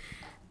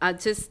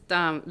 Just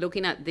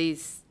looking at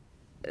these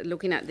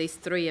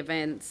three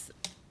events,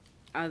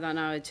 I don't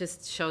know, it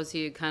just shows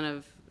you kind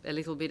of a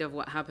little bit of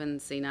what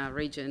happens in our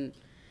region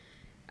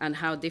and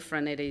how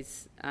different it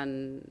is.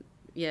 And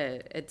yeah,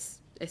 it's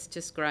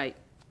just great.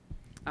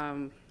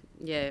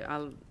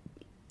 Yeah,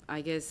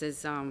 I guess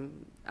it's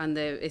and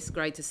it's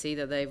great to see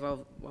that they've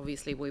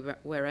obviously we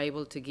were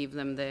able to give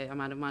them the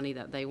amount of money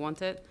that they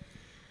wanted.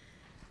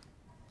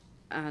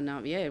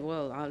 And yeah,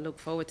 well, I look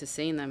forward to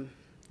seeing them.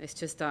 It's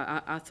just,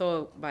 I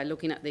thought by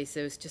looking at this,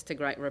 it was just a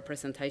great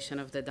representation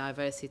of the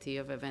diversity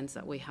of events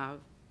that we have.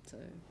 So,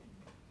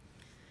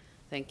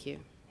 thank you.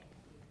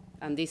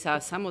 And these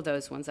are some of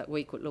those ones that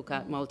we could look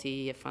at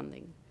multi-year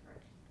funding.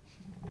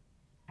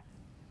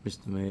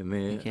 Mr.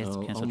 Mayor,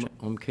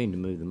 I'm keen to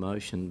move the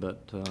motion,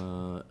 but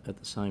at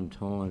the same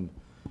time,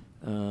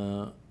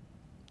 I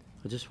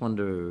just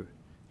wonder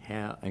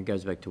how, and it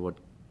goes back to what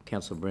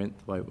Councillor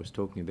Branthwaite was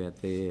talking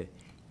about there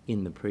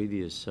in the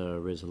previous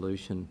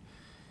resolution.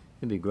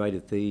 It'd be great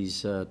if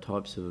these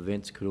types of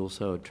events could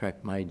also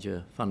attract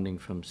major funding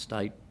from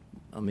state.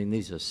 I mean,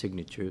 these are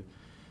signature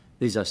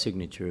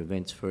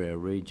events for our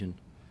region,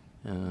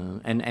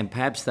 and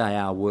perhaps they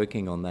are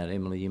working on that.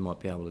 Emily, you might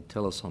be able to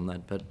tell us on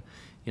that. But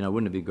you know,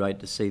 wouldn't it be great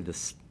to see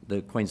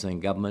the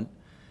Queensland government,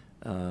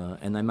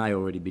 and they may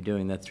already be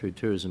doing that through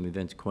Tourism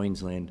Events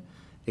Queensland,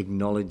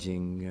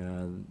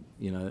 acknowledging,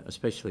 you know,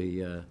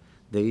 especially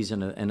these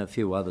and a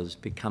few others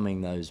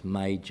becoming those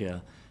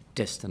major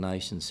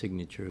destination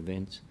signature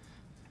events.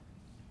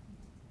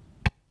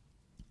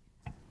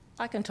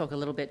 I can talk a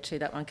little bit to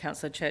that one,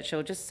 Councillor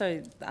Churchill, just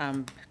so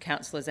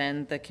councillors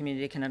and the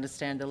community can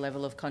understand the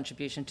level of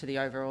contribution to the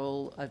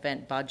overall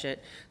event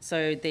budget.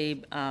 So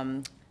the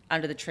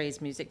Under the Trees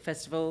Music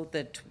Festival,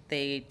 the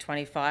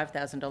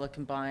 $25,000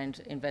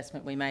 combined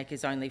investment we make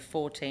is only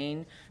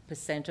 14%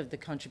 of the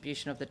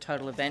contribution of the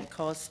total event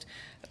cost.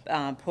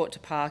 Port to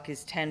Park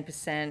is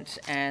 10%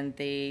 and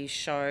the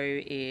show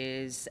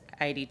is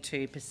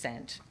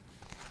 82%.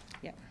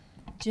 Yeah.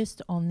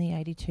 Just on the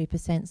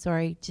 82%,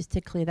 sorry, just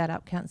to clear that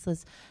up,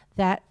 councillors,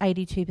 that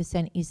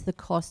 82% is the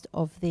cost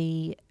of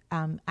the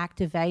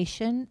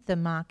activation, the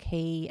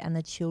marquee and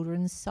the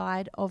children's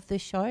side of the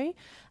show.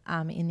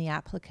 In the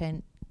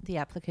applicant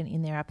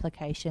in their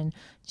application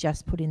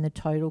just put in the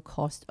total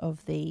cost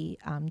of the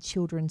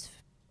children's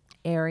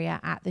area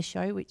at the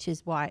show, which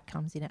is why it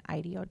comes in at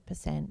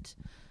 80%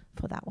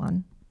 for that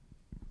one.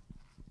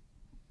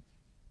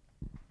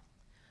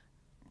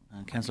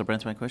 Councillor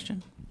Branthwaite,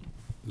 question?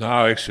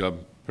 No, actually,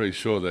 I'm pretty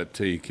sure that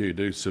TEQ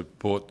do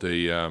support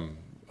the, I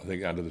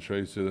think, Under the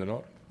Trees, do they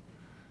not?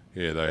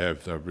 Yeah, they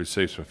have. They've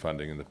received some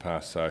funding in the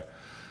past. So,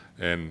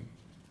 and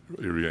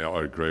I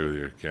agree with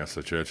you,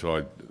 Councillor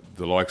Churchill.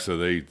 The likes of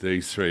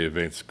these three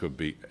events could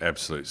be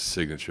absolute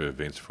signature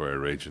events for our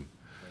region.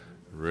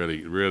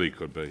 Really, really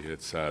could be.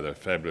 It's they're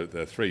fabulous.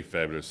 They're three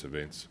fabulous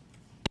events.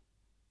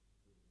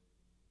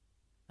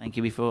 Thank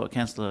you. Before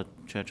Councillor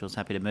Churchill's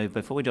happy to move,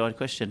 before we do a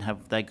question,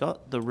 have they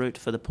got the route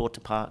for the Port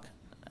to Park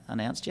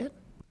announced yet?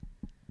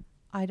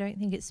 I don't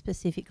think it's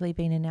specifically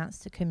been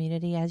announced to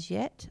community as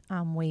yet.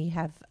 We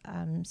have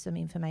some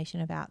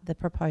information about the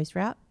proposed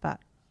route, but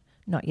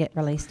not yet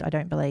released, I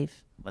don't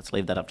believe. Let's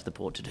leave that up to the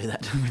Port to do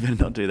that. We better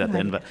not do that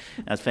then. But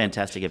it's a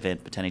fantastic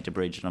event pertaining to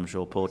Bridge, and I'm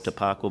sure Port to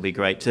Park will be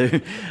great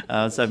too.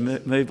 So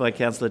moved by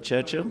Councillor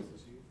Churchill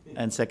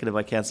and seconded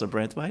by Councillor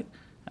Branthwaite.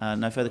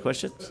 No further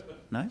questions?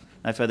 No?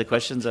 No further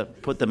questions?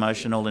 Put the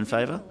motion. All in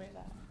favour?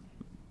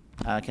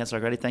 Councillor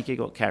O'Grady, thank you.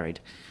 Got carried.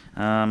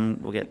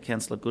 We'll get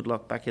Councillor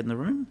Goodlock back in the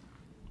room.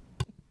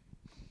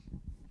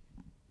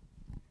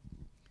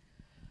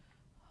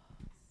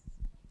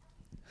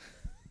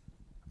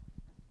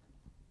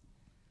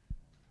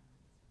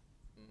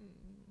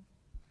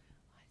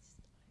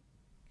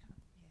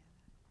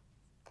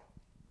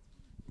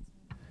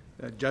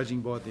 Judging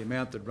by the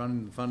amount that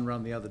fund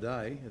run the other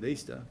day at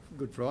Easter,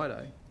 Good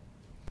Friday,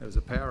 there was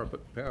a power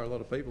a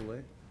lot of people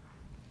there.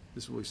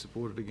 This will be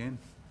supported again.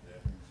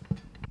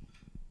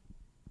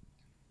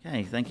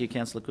 Okay, thank you,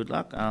 Councillor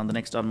Goodluck. The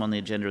next item on the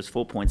agenda is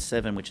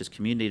 4.7, which is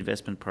Community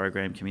Investment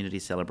Program, Community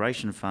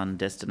Celebration Fund,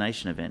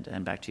 Destination Event.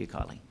 And back to you,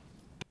 Kylie.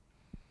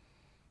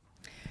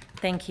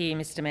 Thank you,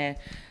 Mr Mayor.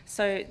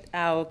 So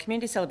our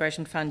Community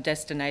Celebration Fund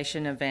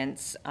destination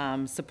events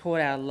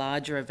support our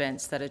larger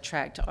events that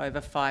attract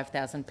over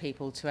 5,000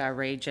 people to our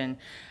region.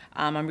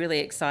 I'm really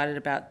excited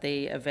about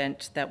the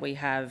event that we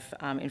have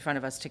in front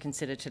of us to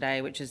consider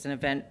today, which is an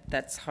event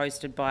that's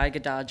hosted by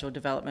Gladstone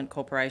Development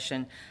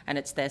Corporation, and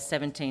it's their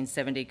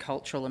 1770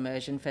 Cultural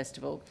Immersion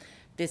Festival.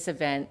 This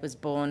event was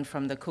born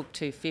from the Cook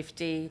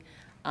 250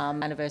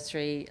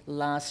 anniversary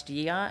last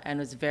year and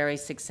was very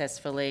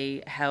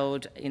successfully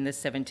held in the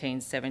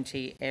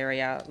 1770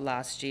 area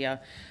last year,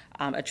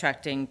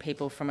 attracting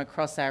people from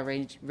across our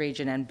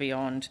region and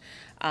beyond.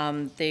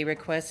 The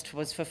request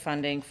was for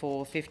funding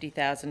for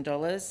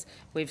 $50,000.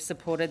 We've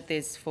supported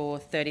this for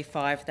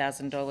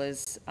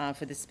 $35,000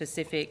 for this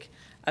specific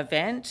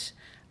event,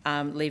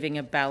 leaving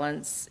a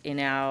balance in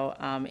our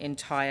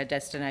entire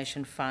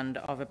destination fund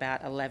of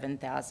about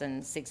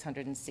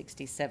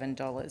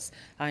 $11,667.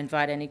 I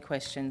invite any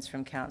questions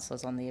from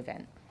councillors on the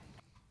event.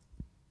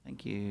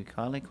 Thank you.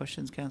 Kylie,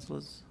 questions,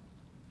 councillors?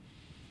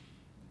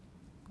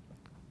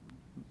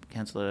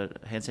 Councillor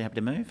Hanson, happy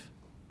to move?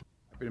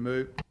 Happy to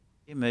move.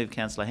 You move,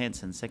 Councillor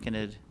Hanson.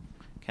 Seconded,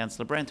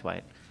 Councillor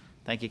Branthwaite.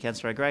 Thank you,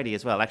 Councillor O'Grady,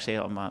 as well. Actually,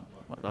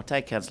 I'll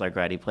take Councillor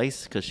O'Grady,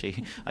 please, because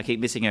I keep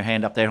missing her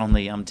hand up there on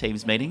the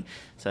Teams meeting.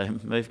 So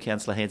move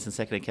Councillor Hanson,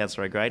 seconded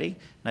Councillor O'Grady.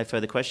 No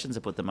further questions. I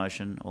put the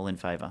motion. All in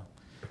favour.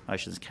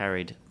 Motion's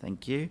carried.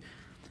 Thank you.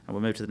 And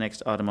we'll move to the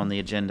next item on the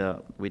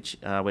agenda, which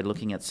we're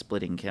looking at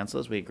splitting.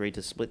 Councillors, we agreed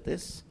to split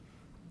this.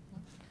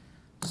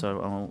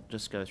 So I'll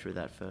just go through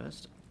that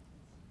first.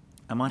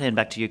 I might hand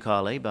back to you,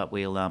 Kylie, but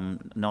we'll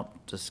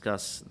not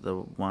discuss the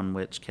one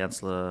which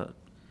Councillor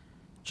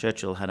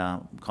Churchill had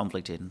a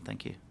conflict in.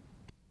 Thank you.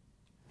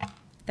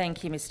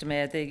 Thank you, Mr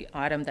Mayor. The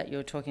item that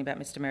you're talking about,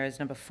 Mr Mayor, is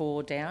number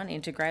 4 down,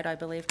 integrate, I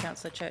believe,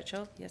 Councillor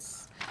Churchill.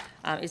 Yes.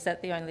 Is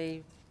that the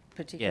only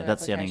particular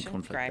that's application? The only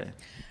conflict Great.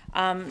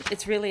 there.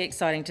 It's really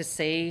exciting to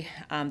see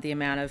the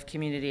amount of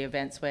community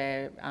events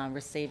we're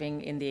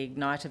receiving in the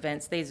Ignite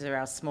events. These are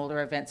our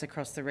smaller events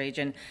across the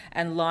region,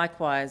 and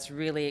likewise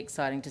really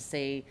exciting to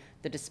see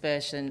the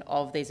dispersion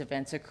of these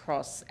events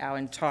across our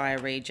entire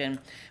region.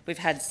 We've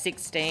had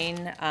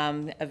 16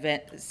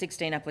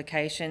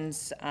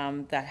 applications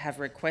that have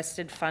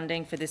requested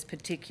funding for this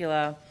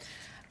particular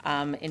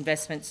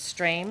investment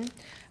stream.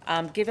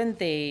 Given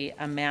the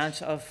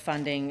amount of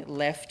funding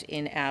left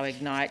in our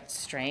Ignite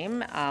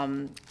stream,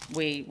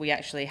 we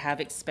actually have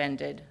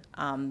expended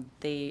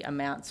the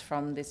amounts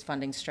from this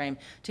funding stream.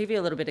 To give you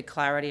a little bit of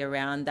clarity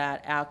around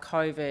that, our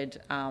COVID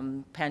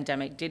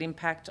pandemic did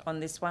impact on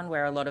this one,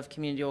 where a lot of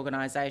community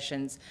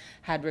organisations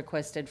had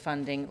requested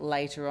funding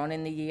later on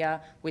in the year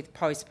with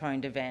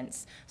postponed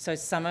events. So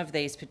some of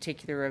these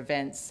particular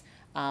events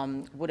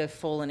would have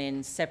fallen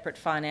in separate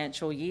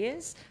financial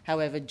years.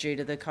 However, due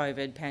to the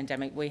COVID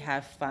pandemic, we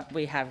have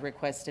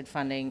requested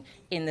funding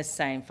in the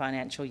same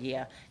financial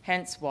year,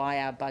 hence why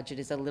our budget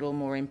is a little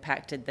more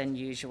impacted than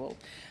usual.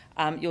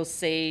 You'll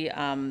see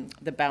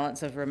the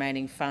balance of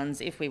remaining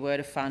funds, if we were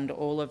to fund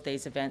all of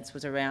these events,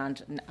 was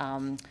around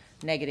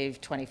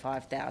negative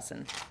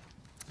 $25,000.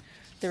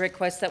 The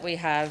request that we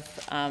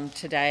have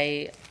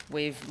today,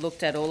 we've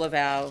looked at all of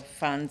our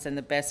funds and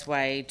the best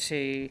way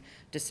to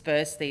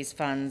disperse these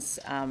funds,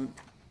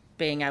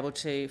 being able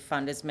to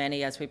fund as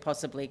many as we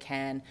possibly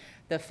can.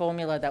 The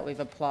formula that we've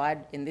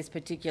applied in this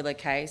particular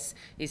case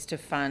is to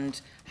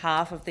fund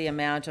half of the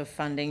amount of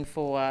funding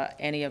for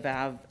any of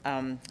our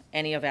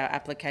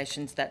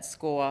applications that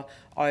score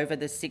over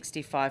the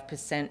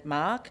 65%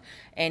 mark.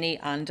 Any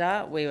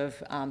under, we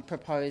have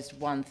proposed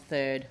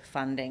 1/3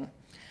 funding.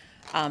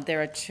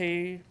 There are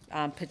 2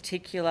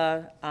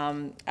 particular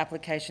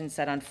applications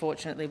that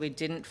unfortunately we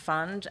didn't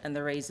fund, and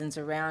the reasons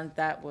around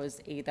that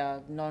was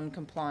either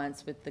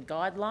non-compliance with the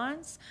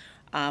guidelines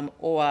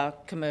or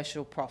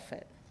commercial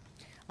profit.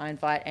 I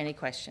invite any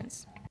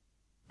questions.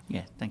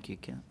 Yeah, thank you.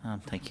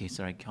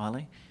 Sorry,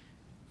 Kylie.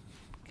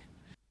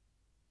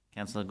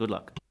 Councillor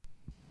Goodluck.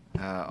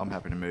 I'm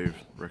happy to move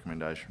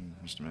recommendation,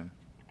 Mr Mayor.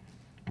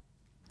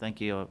 Thank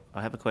you.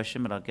 I have a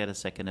question, but I'll get a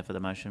seconder for the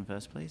motion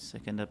first, please.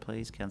 Seconder,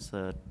 please,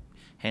 Councillor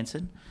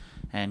Hanson.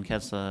 And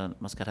Councillor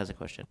Muscat has a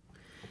question.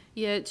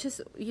 Yeah,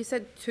 just you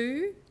said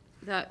 2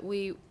 that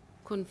we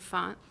couldn't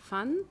fund,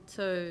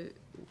 so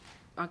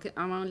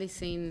I'm only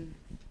seeing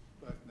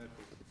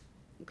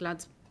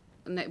Gladstone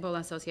Netball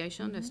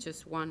Association. There's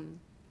just 1.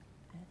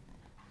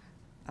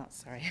 Oh,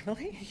 sorry,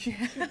 Emily.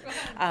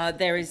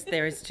 There is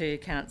 2,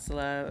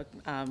 Councillor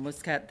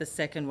Muscat. The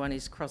second one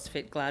is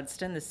CrossFit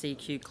Gladstone, the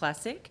CQ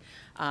Classic.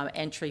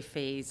 Entry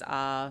fees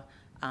are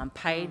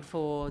paid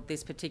for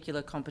this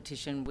particular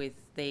competition,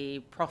 with the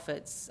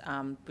profits,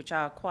 which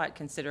are quite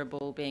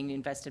considerable, being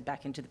invested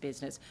back into the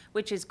business,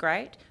 which is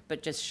great,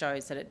 but just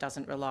shows that it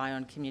doesn't rely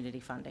on community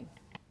funding.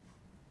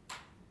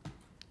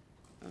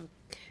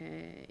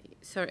 Okay,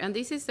 sorry, and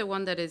this is the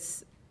one that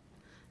is,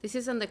 this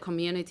isn't the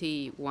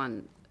community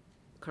one,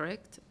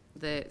 correct?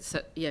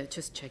 Yeah,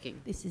 just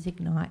checking. This is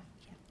Ignite.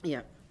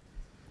 Yeah.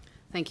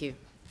 Thank you.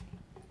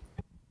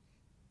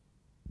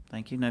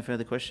 Thank you. No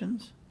further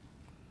questions?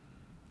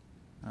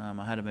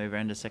 I had a mover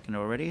and a second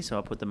already, so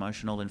I'll put the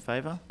motion. All in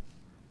favour?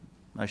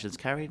 Motion's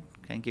carried.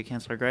 Thank you,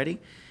 Councillor O'Grady.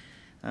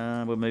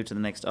 We'll move to the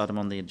next item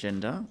on the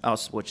agenda. Oh,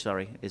 which,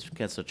 sorry, is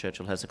Councillor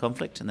Churchill has a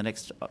conflict. And the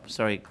next,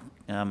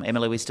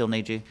 Emily, we still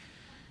need you.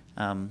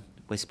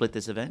 We split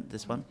this event,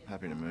 this one.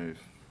 Happy to move.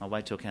 I'll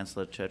wait till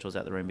Councillor Churchill's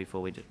out the room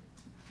before we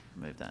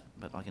move that,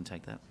 but I can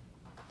take that.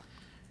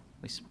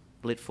 We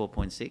split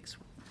 4.6.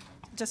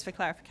 Just for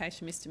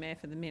clarification, Mr Mayor,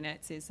 for the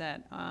minutes, is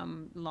that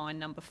line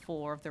number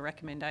 4 of the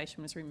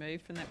recommendation was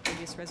removed from that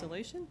previous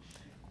resolution?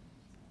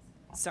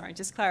 Sorry,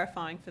 just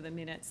clarifying for the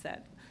minutes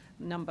that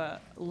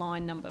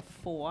line number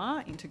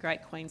 4,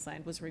 Integrate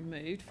Queensland, was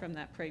removed from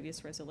that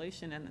previous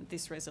resolution, and that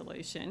this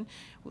resolution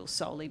will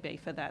solely be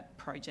for that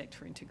project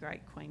for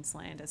Integrate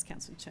Queensland, as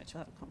Councillor Churchill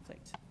had a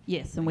conflict.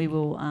 Yes, and we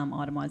will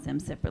itemise them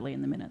separately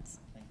in the minutes.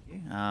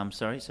 Thank you.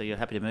 Sorry, so you're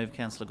happy to move,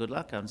 Councillor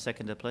Goodluck.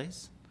 Seconder,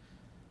 please.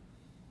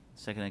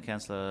 Seconder,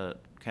 Councillor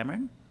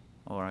Cameron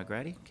or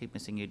O'Grady. Keep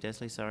missing you,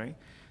 Desley, sorry.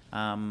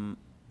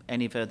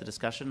 Any further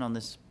discussion on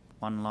this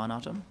one line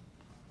item?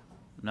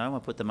 No, I'll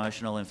put the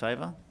motion. All in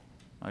favour?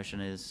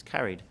 Motion is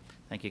carried.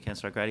 Thank you,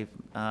 Councillor O'Grady.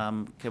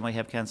 Can we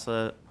have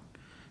Councillor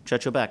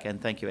Churchill back?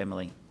 And thank you,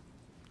 Emily.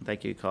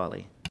 Thank you,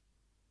 Kylie.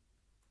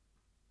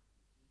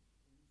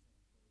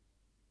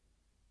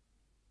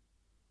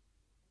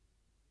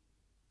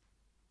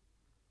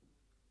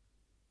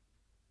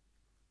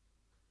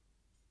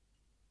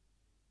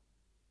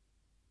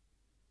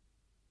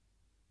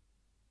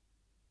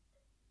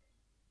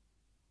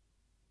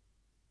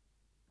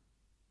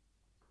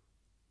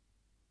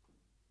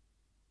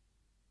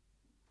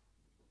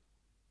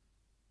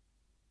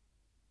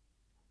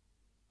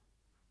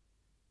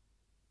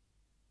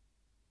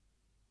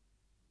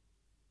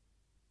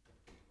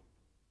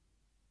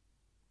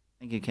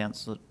 Thank you,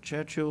 Councillor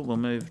Churchill. We'll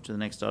move to the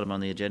next item on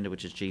the agenda,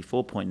 which is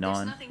G4.9.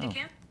 There's nothing to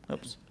count.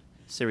 Oops.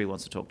 Siri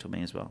wants to talk to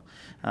me as well.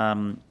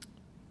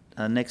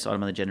 Next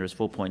item on the agenda is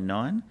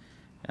 4.9,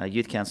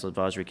 Youth Council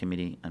Advisory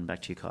Committee, and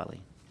back to you,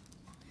 Kylie.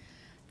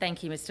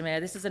 Thank you, Mr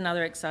Mayor. This is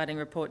another exciting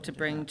report to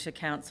bring to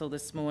Council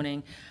this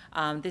morning.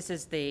 This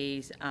is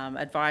the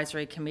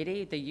Advisory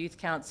Committee, the Youth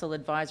Council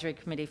Advisory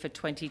Committee for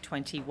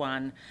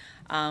 2021.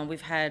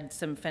 We've had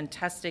some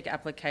fantastic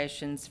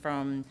applications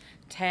from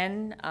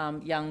 10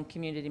 young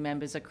community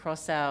members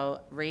across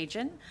our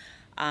region.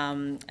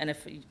 And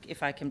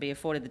if I can be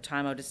afforded the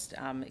time, I'll just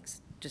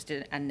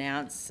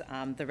announce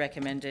the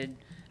recommended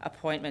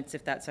appointments,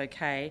 if that's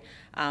okay.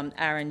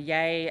 Aaron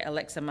Yeh,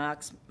 Alexa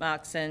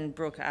Markson,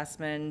 Brooke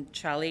Assman,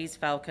 Charlize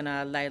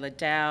Falconer, Layla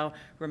Dow,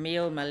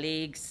 Ramil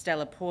Malig,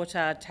 Stella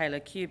Porter, Taylor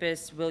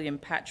Cubis, William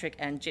Patrick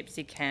and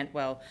Gypsy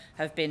Cantwell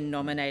have been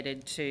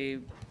nominated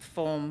to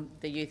form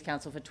the Youth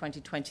Council for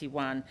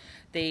 2021.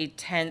 The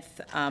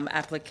 10th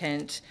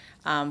applicant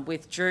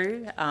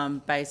withdrew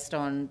based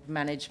on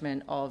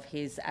management of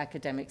his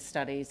academic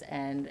studies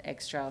and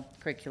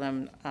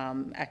extracurriculum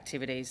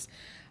activities.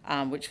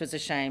 Which was a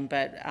shame,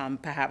 but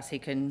perhaps he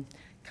can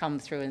come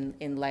through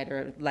in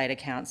later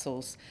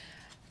councils.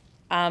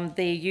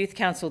 The Youth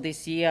Council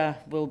this year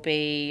will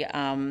be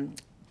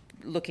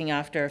looking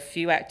after a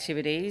few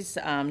activities,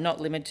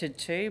 not limited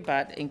to,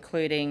 but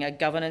including a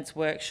governance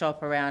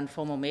workshop around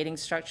formal meeting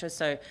structure,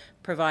 so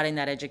providing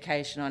that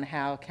education on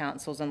how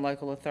councils and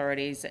local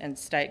authorities and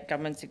state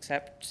governments,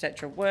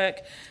 etc.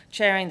 work,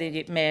 chairing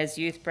the Mayor's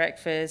Youth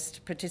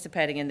Breakfast,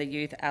 participating in the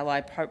Youth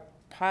Ally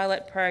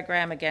pilot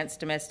program against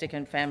domestic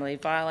and family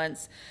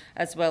violence,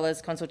 as well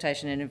as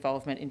consultation and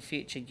involvement in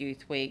future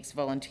Youth Weeks,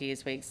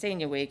 Volunteers Week,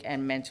 Senior Week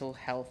and Mental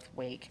Health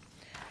Week.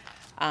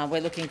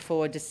 We're looking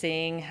forward to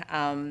seeing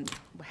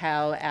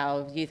how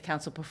our Youth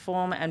Council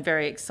perform, and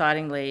very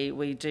excitingly,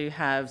 we do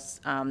have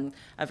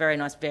a very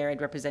nice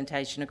varied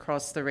representation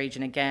across the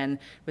region again,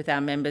 with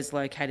our members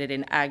located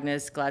in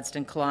Agnes,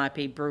 Gladstone,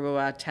 Calliope,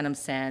 Brewer, Tennant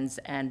Sands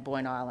and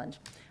Boyne Island.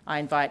 I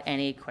invite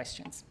any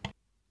questions.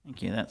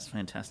 Thank you, that's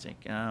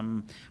fantastic.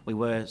 We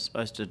were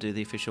supposed to do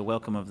the official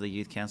welcome of the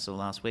Youth Council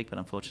last week, but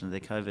unfortunately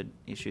the COVID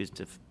issues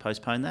to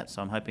postpone that,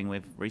 so I'm hoping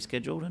we've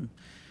rescheduled and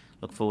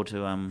look forward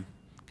to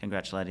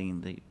congratulating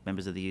the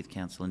members of the Youth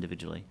Council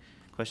individually.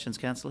 Questions,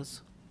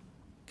 councillors?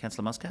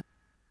 Councillor Muscat?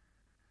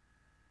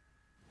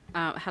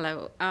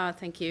 Hello,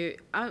 thank you.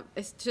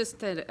 It's just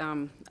that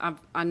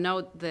I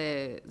know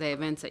the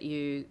events that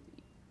you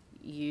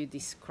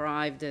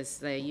described as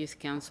the Youth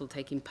Council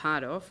taking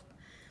part of.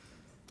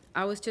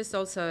 I was just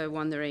also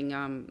wondering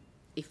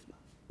if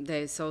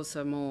there's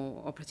also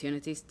more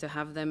opportunities to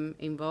have them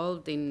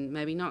involved in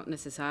maybe not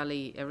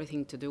necessarily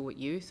everything to do with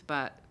youth,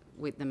 but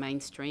with the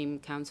mainstream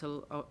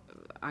council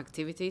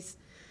activities.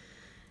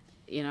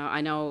 You know, I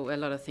know a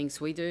lot of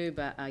things we do,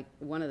 but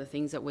one of the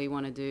things that we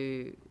want to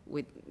do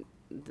with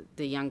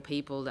the young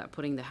people that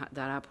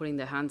are putting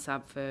their hands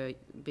up for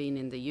being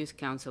in the youth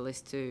council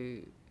is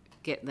to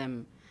get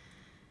them,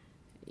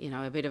 you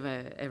know, a bit of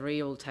a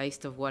real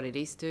taste of what it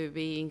is to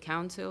be in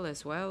council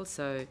as well.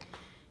 So,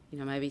 you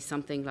know, maybe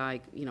something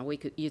like, you know, we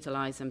could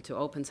utilise them to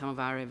open some of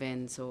our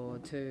events or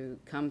to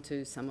come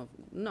to some of,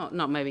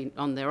 not maybe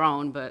on their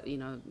own, but, you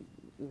know,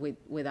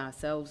 with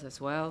ourselves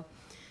as well.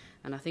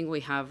 And I think we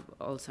have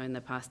also in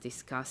the past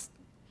discussed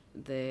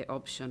the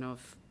option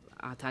of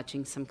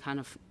attaching some kind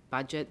of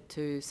budget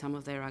to some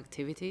of their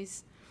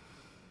activities.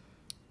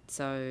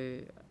 So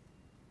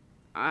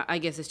I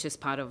guess it's just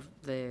part of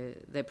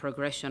the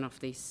progression of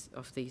this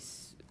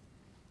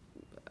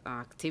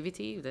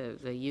activity,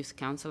 the youth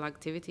council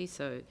activity.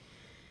 So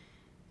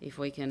if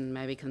we can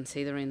maybe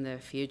consider in the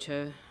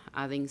future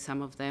adding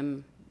some of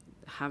them,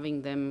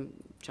 having them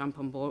jump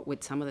on board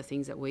with some of the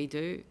things that we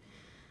do,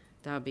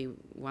 that would be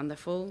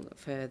wonderful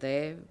for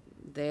their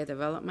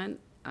development.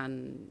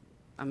 And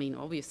I mean,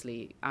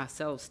 obviously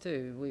ourselves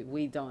too,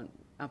 we don't,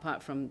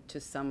 apart from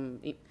just some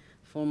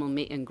formal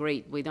meet and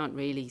greet, we don't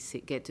really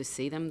get to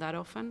see them that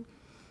often,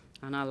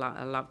 and I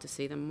love to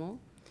see them more.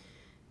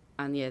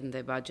 And yeah,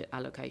 the budget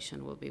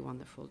allocation will be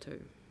wonderful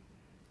too.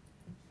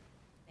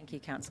 Thank you,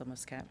 Councillor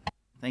Muscat.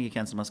 Thank you,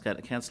 Councillor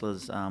Muscat.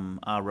 Councillors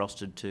are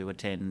rostered to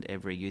attend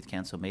every youth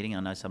council meeting. I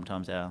know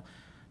sometimes our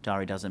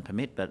diary doesn't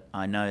permit, but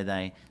I know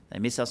they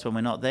miss us when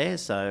we're not there,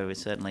 so we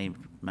certainly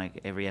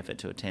make every effort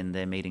to attend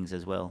their meetings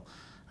as well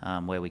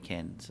where we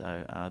can.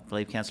 So I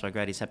believe Councillor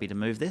O'Grady's happy to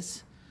move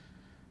this.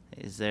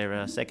 Is there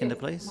a seconder,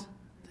 please?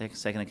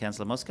 Seconder,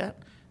 Councillor Muscat.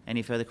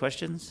 Any further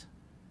questions?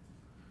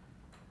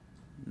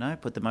 No?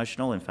 Put the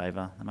motion. All in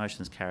favour. The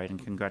motion is carried,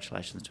 and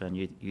congratulations to our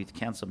youth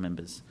council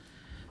members.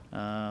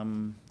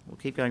 We'll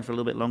keep going for a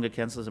little bit longer,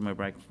 councillors, and we'll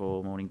break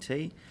for morning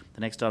tea.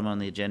 The next item on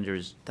the agenda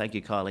is, thank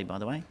you, Kylie, by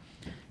the way,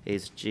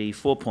 is G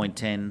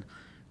 4.10,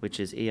 which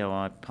is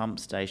EOI pump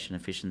station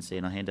efficiency,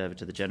 and I'll hand over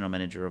to the General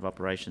Manager of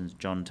Operations,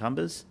 John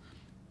Tumbers,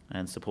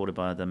 and supported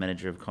by the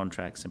Manager of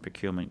Contracts and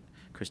Procurement,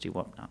 Christy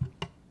Wapner.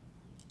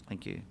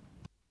 Thank you.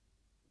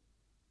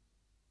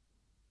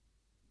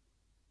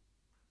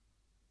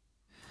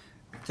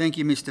 Thank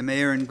you, Mr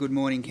Mayor, and good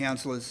morning,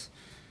 councillors.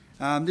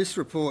 This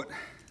report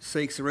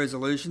seeks a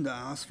resolution to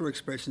ask for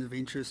expressions of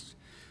interest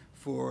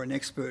for an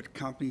expert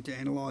company to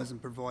analyse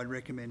and provide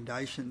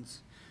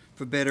recommendations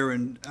for better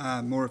and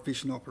more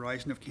efficient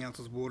operation of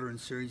council's water and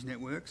sewage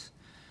networks.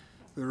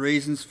 The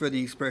reasons for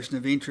the expression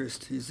of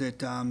interest is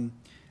that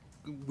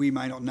we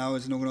may not know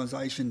as an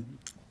organisation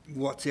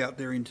what's out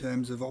there in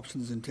terms of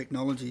options and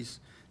technologies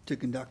to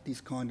conduct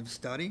this kind of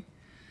study.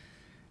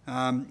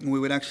 We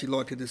would actually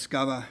like to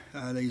discover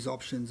these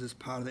options as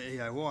part of the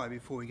EOI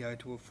before we go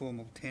to a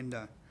formal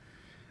tender.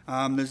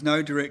 There's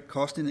no direct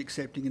cost in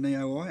accepting an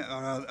EOI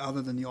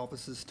other than the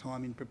officer's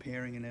time in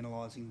preparing and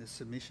analysing the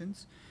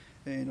submissions.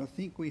 And I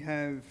think we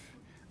have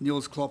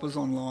Niels Kloppers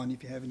online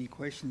if you have any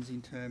questions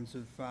in terms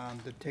of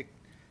the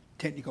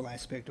technical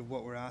aspect of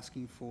what we're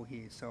asking for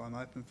here. So I'm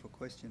open for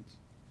questions.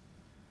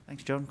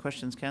 Thanks, John.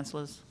 Questions,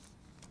 councillors?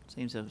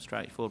 Seems a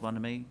straightforward one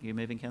to me. You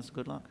moving,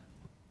 Councillor Goodluck?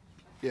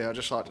 Yeah, I'd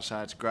just like to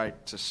say it's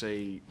great to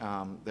see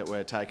that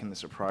we're taking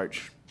this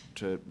approach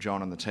to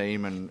John and the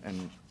team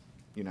and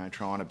you know,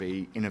 trying to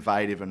be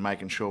innovative and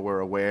making sure we're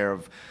aware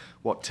of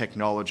what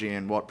technology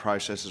and what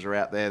processes are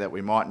out there that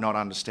we might not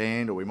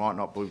understand or we might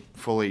not be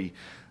fully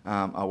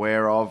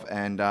aware of.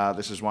 And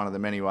this is one of the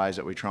many ways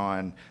that we try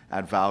and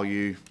add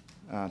value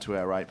to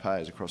our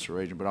ratepayers across the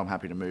region. But I'm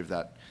happy to move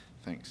that.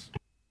 Thanks.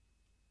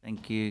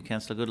 Thank you,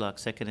 Councillor Goodluck.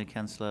 Seconded,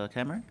 Councillor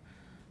Cameron.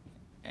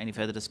 Any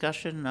further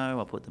discussion? No.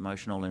 I'll put the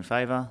motion. All in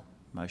favour.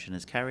 Motion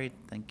is carried.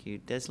 Thank you,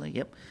 Desley.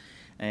 Yep.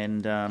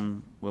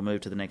 And we'll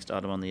move to the next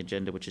item on the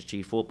agenda, which is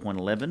G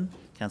 4.11.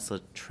 Councillor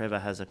Trevor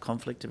has a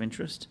conflict of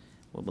interest.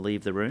 Will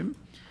leave the room,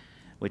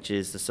 which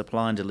is the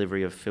supply and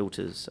delivery of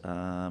filters.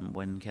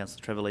 When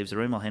Councillor Trevor leaves the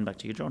room, I'll hand back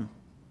to you, John.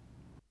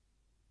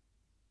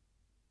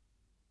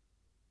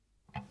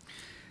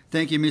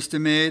 Thank you, Mr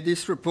Mayor.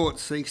 This report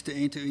seeks to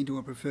enter into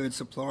a preferred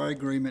supplier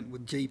agreement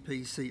with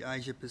GPC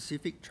Asia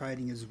Pacific,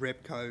 trading as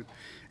Repco.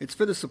 It's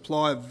for the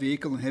supply of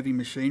vehicle and heavy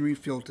machinery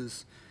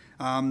filters.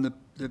 The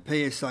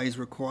PSA is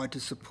required to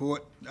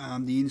support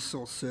the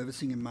in-source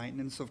servicing and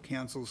maintenance of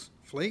Council's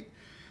fleet.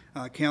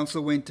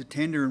 Council went to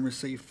tender and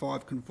received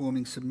 5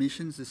 conforming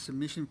submissions. The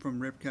submission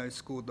from Repco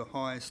scored the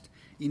highest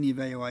in the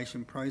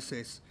evaluation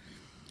process.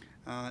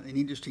 An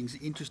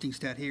interesting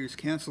stat here is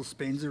Council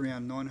spends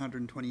around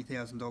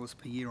 $920,000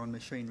 per year on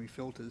machinery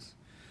filters.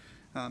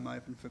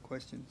 Open for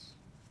questions.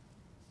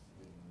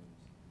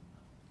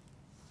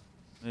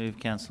 Move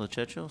Councillor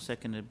Churchill,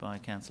 seconded by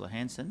Councillor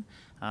Hanson.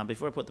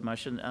 Before I put the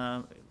motion,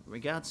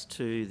 regards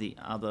to the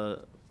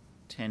other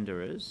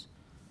tenderers,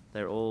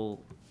 they're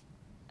all...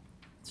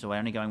 So we're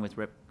only going with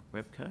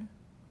Repco?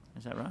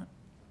 Is that right?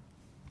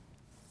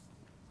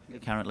 We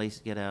currently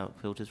get our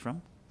filters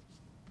from?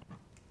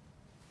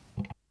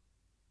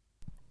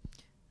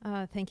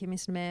 Thank you,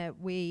 Mr Mayor.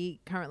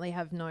 We currently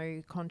have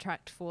no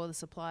contract for the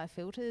supply of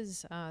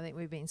filters. I think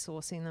we've been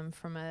sourcing them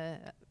from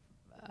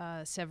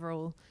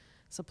several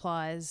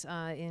suppliers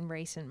in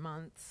recent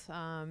months.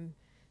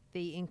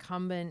 The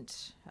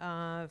incumbent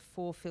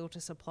for filter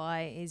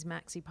supply is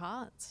Maxi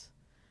Parts.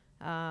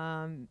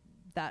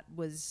 That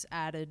was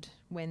added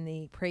when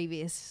the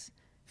previous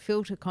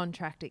filter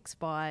contract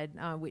expired,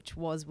 which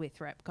was with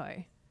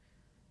Repco.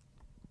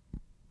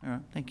 All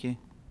right, thank you.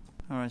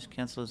 All right,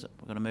 councillors,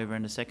 we're going to move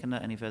around to seconder.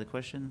 Any further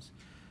questions?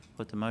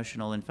 Put the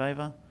motion. All in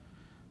favour.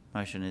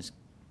 Motion is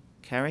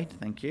Carried,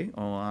 thank you.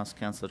 I'll ask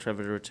Councillor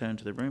Trevor to return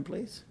to the room,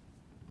 please.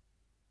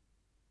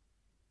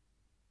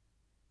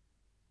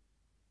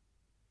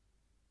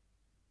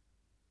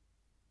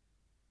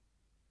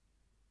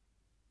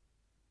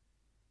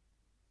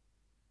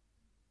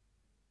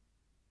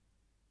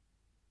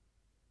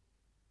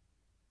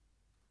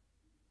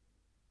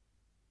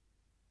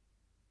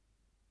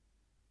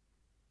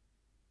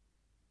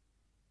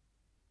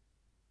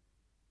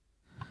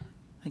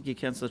 Thank you,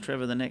 Councillor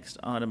Trevor. The next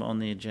item on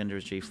the agenda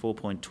is G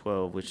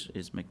 4.12, which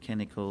is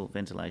mechanical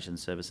ventilation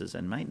services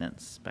and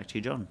maintenance. Back to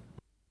you, John.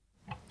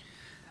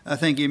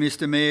 Thank you,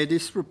 Mr Mayor.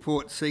 This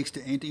report seeks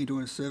to enter into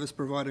a service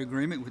provider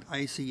agreement with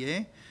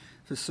ACAir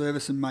for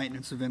service and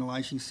maintenance of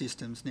ventilation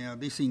systems. Now,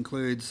 this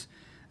includes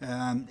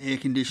air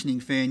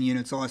conditioning, fan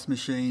units, ice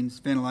machines,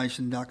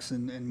 ventilation ducts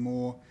and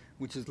more,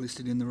 which is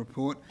listed in the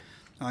report.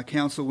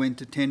 Council went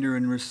to tender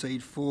and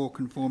received 4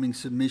 conforming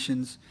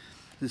submissions.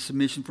 The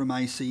submission from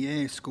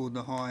ACAir scored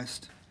the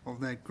highest of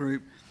that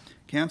group.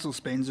 Council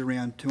spends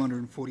around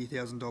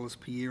 $240,000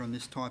 per year on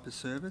this type of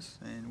service,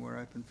 and we're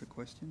open for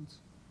questions.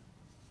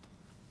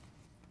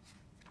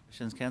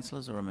 Questions,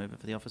 councillors, or a mover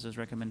for the officer's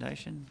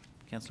recommendation?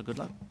 Councillor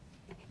Goodluck.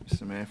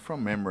 Mr Mayor,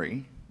 from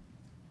memory,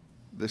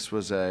 this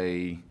was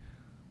a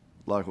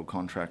local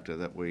contractor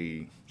that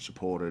we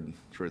supported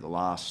through the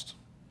last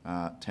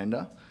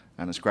tender,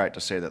 and it's great to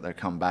see that they've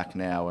come back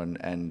now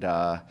and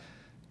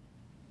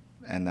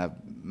they've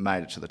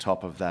made it to the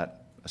top of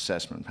that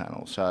assessment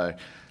panel. So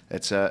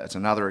it's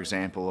another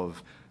example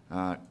of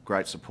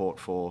great support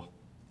for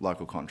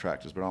local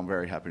contractors, but I'm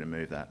very happy to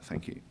move that.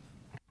 Thank you.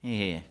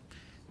 Yeah.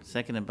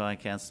 Seconded by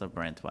Councillor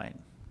Branthwaite.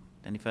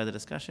 Any further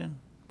discussion?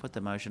 Put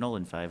the motion. All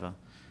in favour.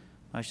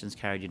 Motion's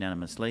carried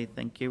unanimously.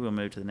 Thank you. We'll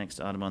move to the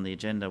next item on the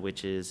agenda,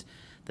 which is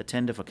the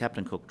tender for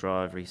Captain Cook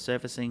Drive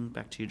resurfacing.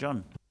 Back to you,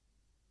 John.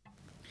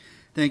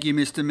 Thank you,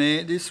 Mr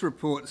Mayor. This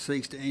report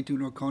seeks to enter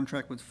into a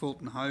contract with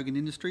Fulton Hogan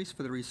Industries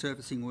for the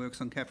resurfacing works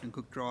on Captain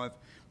Cook Drive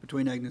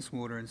between Agnes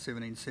Water and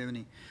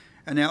 1770.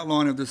 An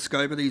outline of the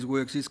scope of these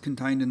works is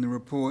contained in the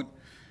report.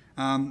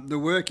 The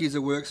work is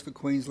a Works for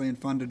Queensland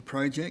funded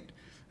project.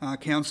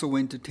 Council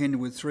went to tender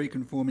with 3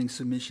 conforming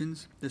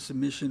submissions. The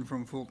submission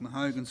from Fulton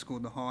Hogan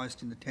scored the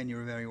highest in the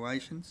tenure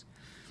evaluations.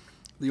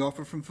 The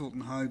offer from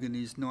Fulton Hogan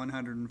is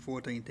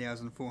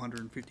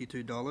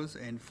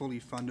 $914,452 and fully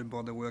funded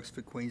by the Works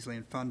for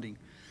Queensland funding.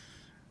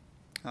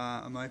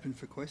 I'm open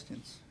for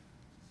questions.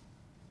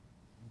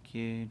 Thank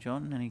you,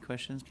 John. Any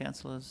questions,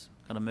 councillors?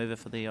 Got a mover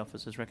for the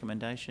officer's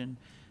recommendation.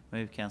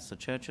 Move Councillor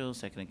Churchill,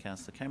 seconded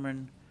Councillor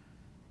Cameron.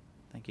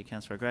 Thank you,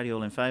 Councillor O'Grady.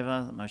 All in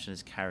favour. The motion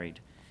is carried.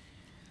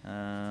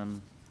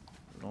 The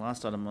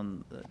last item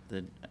on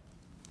the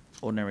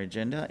ordinary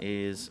agenda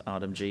is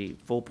item G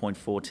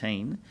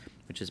 4.14,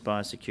 which is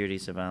biosecurity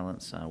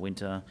surveillance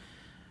winter.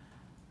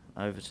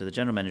 Over to the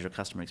General Manager of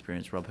Customer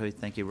Experience, Rob Huth.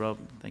 Thank you, Rob.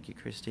 Thank you,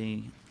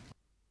 Christy.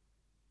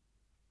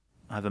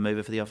 I have a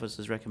mover for the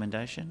officer's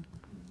recommendation.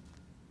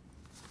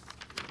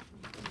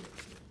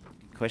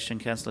 Question,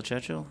 Councillor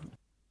Churchill?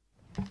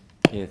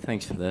 Yeah,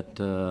 thanks for that.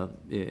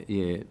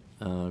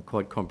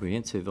 Quite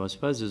comprehensive. I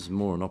suppose this is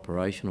more an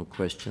operational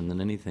question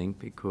than anything,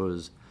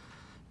 because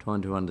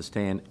trying to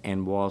understand,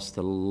 and whilst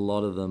a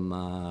lot of them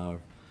are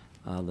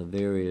the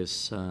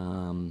various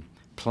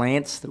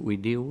plants that we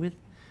deal with,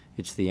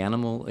 it's the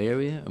animal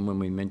area. And when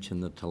we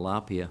mention the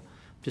tilapia,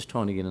 just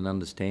trying to get an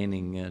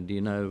understanding. Do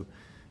you know,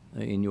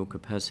 in your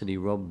capacity,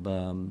 Rob,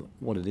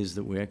 what it is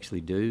that we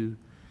actually do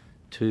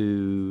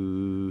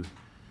to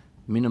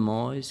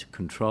minimise,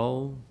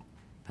 control,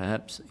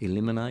 perhaps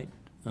eliminate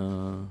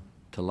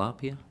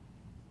tilapia?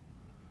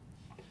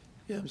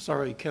 Yeah, I'm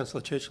sorry,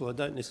 Councillor Churchill, I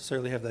don't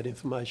necessarily have that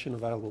information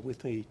available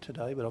with me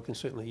today, but I can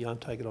certainly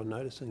take it on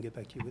notice and get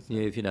back to you with that.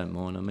 Yeah, if you don't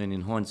mind. I mean,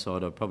 in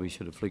hindsight, I probably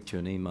should have flicked you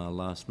an email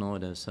last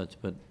night as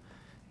such, but,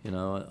 you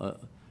know,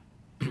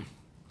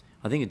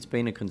 I think it's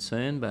been a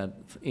concern, but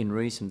in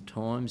recent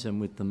times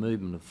and with the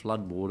movement of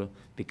floodwater,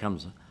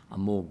 becomes a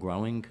more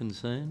growing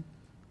concern,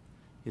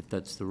 if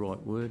that's the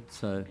right word.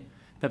 So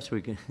perhaps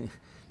we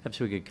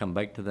could come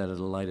back to that at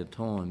a later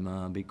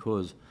time,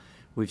 because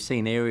we've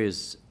seen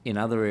areas in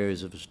other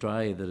areas of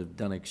Australia that have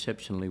done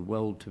exceptionally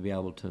well to be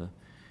able to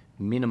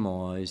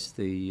minimise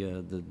the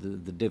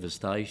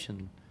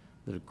devastation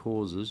that it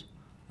causes,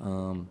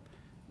 and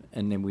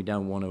then we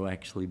don't want to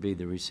actually be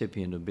the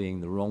recipient of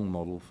being the wrong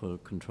model for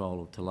control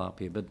of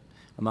tilapia. But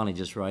I'm only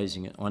just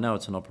raising it. I know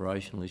it's an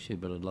operational issue,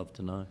 but I'd love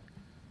to know.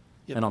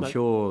 Yep, and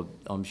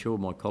I'm sure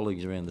my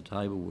colleagues around the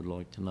table would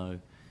like to know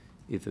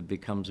if it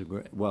becomes it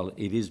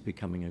is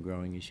becoming a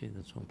growing issue.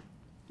 That's all.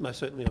 Most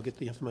certainly, I'll get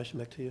the information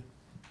back to you.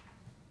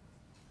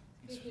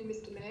 Thank you,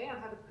 Mr Mayor. I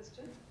have a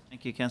question.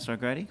 Thank you, Councillor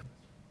O'Grady.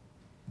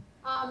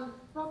 Rob,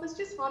 I was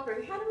just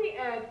wondering, how do we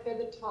add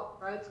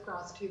feather-top rhodes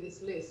grass to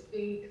this list?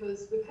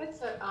 Because we've had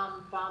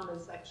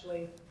farmers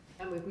actually,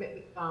 and we've met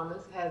with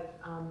farmers, are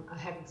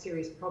having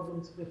serious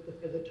problems with the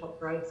feather-top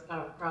rhodes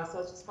grass. So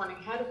I was just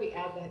wondering, how do we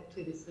add that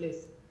to this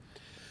list?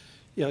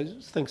 Yeah,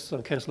 thanks,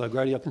 Councillor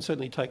O'Grady. I can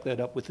certainly take that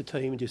up with the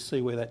team and just see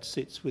where that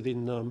sits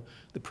within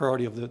the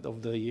priority of the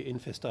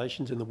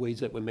infestations and the weeds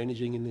that we're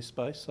managing in this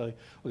space. So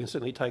I can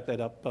certainly take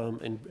that up,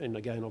 and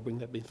again, I'll bring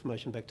that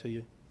information back to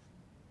you.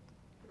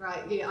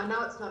 Right, yeah, I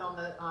know it's not on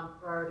the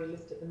priority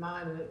list at the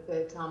moment, but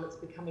it's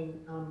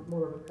becoming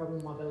more of a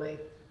problem, I believe.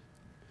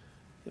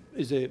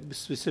 Is there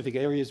specific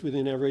areas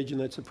within our region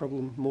that's a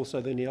problem more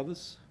so than the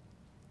others?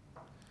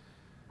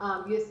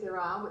 Yes, there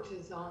are, which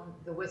is on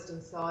the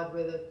western side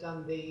where they've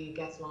done the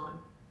gas line.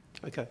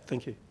 Okay,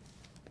 thank you.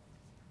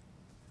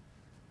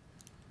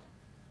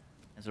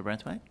 Councillor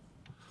Braithwaite.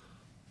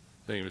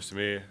 Thank you, Mr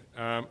Mayor.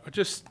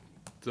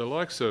 The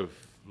likes of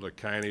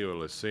Lacania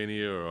or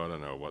Lacenia, or I don't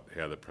know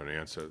how they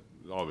pronounce it,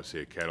 obviously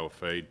a cattle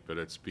feed, but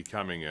it's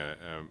becoming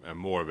a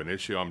more of an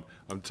issue. I'm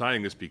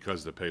saying this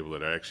because the people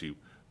that are actually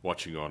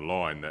watching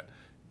online,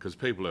 because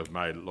people have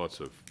made lots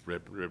of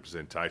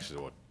representations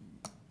or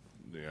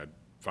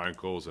phone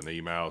calls and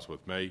emails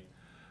with me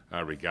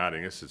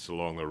regarding this. It's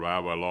along the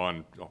railway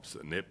line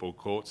opposite the netball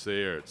courts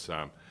there. It's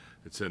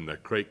in the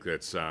creek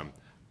that's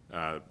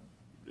as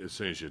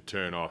soon as you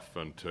turn off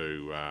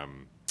into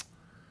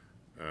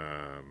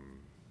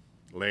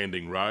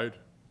Landing Road,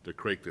 the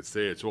creek that's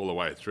there, it's all the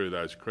way through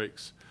those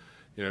creeks.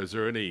 Is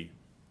there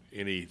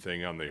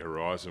anything on the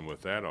horizon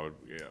with that? I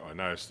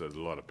noticed that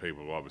a lot of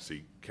people,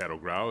 obviously cattle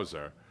growers,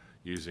 are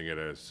using it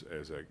as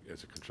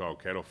a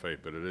controlled cattle feed,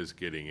 but it is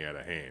getting out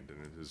of hand,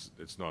 and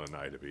it's not a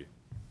native here.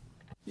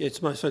 Yeah,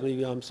 it's most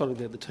certainly something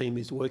that the team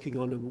is working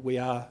on, and we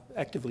are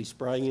actively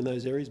spraying in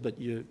those areas. But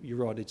you're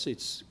right;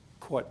 it's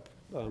quite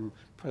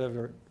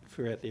prevalent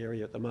throughout the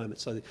area at the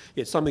moment. So yeah,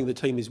 it's something the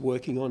team is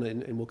working on,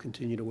 and will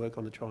continue to work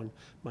on to try and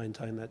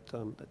maintain that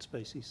that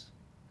species.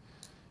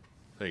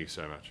 Thank you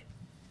so much.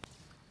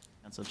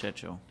 Councillor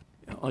Churchill.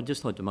 I'd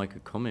just like to make a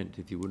comment,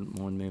 if you wouldn't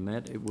mind me,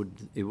 Matt.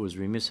 It was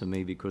remiss of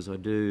me because I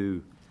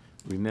do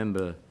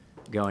remember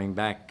going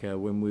back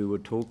when we were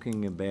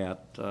talking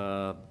about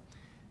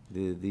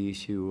the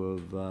issue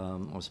of,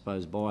 I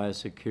suppose,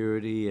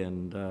 biosecurity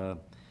and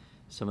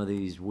some of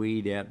these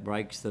weed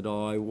outbreaks that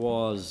I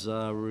was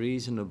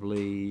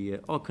reasonably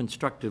or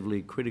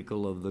constructively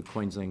critical of the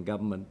Queensland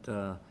Government,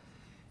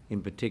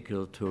 in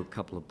particular to a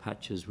couple of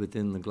patches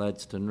within the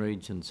Gladstone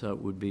region. So it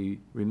would be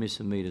remiss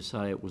of me to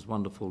say it was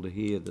wonderful to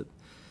hear that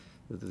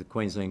the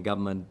Queensland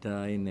Government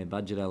in their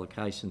budget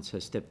allocations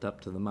has stepped up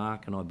to the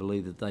mark, and I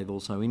believe that they've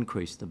also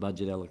increased the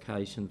budget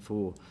allocation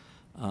for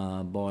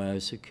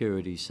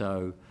biosecurity.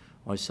 So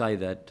I say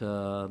that,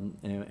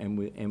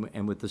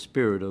 and with the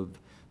spirit of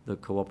the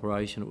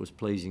cooperation, it was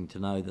pleasing to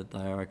know that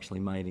they are actually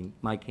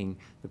making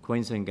the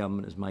Queensland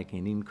Government is making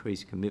an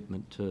increased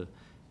commitment to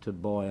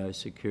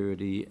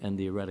biosecurity and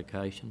the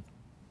eradication.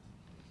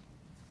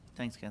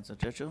 Thanks, Councillor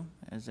Churchill.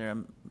 Is there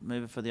a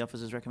mover for the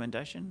officer's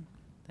recommendation?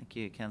 Thank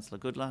you, Councillor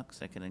Goodluck.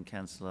 Second, and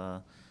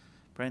Councillor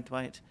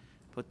Braithwaite.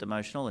 Put the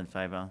motion. All in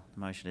favour. The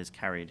motion is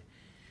carried.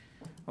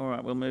 All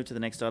right, we'll move to the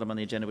next item on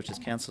the agenda, which is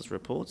councillors'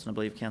 reports, and I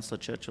believe Councillor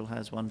Churchill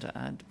has one to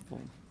add.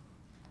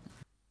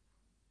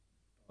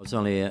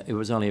 It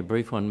was only a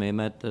brief one, Mayor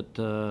Matt, that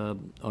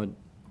I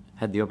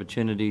had the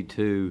opportunity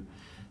to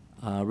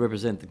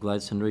represent the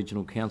Gladstone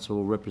Regional Council,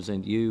 or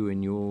represent you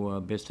in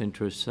your best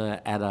interests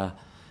at a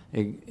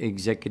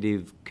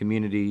executive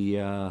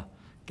community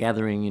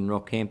gathering in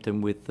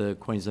Rockhampton with the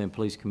Queensland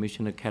Police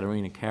Commissioner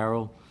Katarina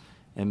Carroll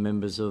and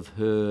members of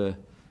her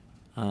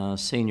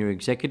senior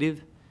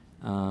executive.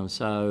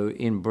 So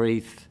in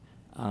brief,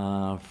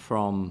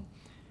 from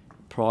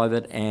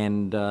private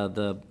and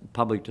the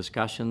public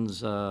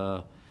discussions,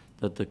 that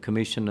the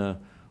Commissioner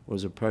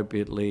was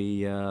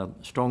appropriately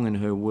strong in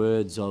her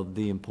words of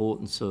the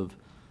importance of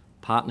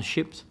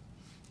partnerships,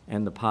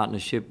 and the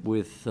partnership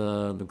with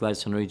the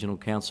Gladstone Regional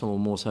Council, or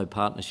more so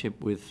partnership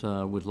with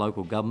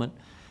local government,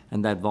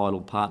 and that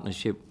vital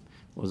partnership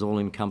was all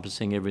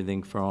encompassing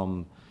everything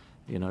from,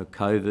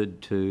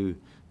 COVID to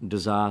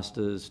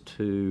disasters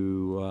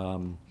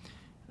to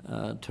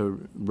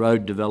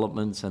road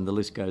developments, and the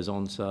list goes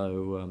on.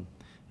 So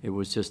it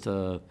was just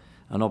an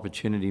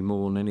opportunity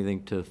more than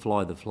anything to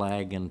fly the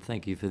flag, and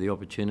thank you for the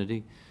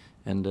opportunity.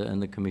 And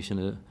the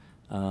Commissioner,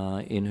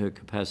 in her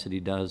capacity,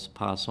 does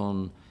pass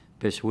on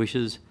best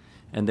wishes.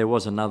 And there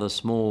was another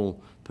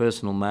small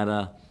personal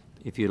matter,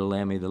 if you'd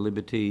allow me the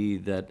liberty,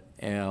 that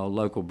our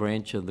local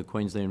branch of the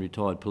Queensland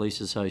Retired Police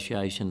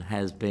Association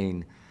has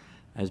been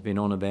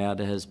on about.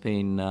 Has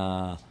been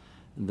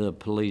the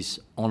police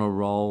honour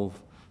roll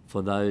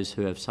for those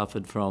who have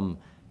suffered from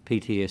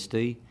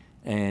PTSD,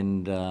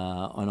 and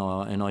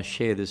I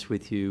share this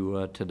with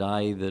you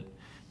today, that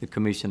the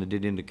Commissioner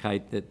did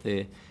indicate that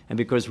and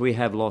because we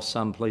have lost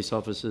some police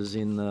officers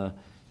in the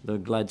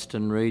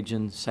Gladstone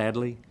region,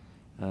 sadly,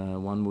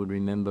 one would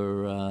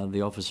remember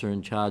the officer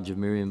in charge of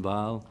Miriam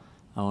Vale,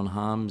 Owen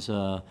Harms.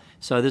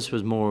 So this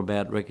was more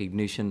about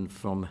recognition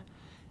from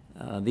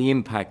the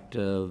impact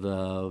of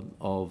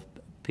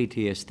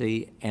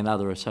PTSD and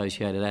other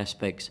associated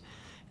aspects,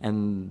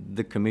 and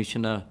the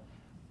Commissioner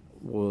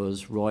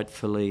was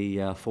rightfully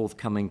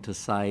forthcoming to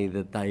say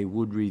that they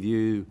would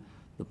review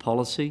the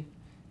policy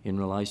in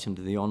relation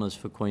to the honours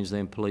for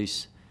Queensland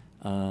Police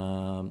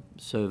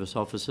service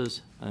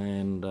officers,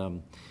 and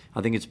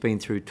I think it's been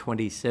through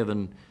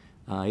 27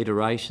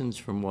 iterations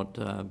from what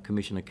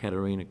Commissioner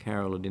Katarina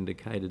Carroll had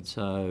indicated,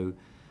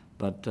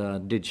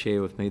 but did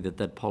share with me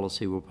that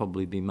policy will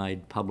probably be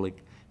made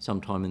public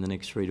sometime in the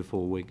next 3 to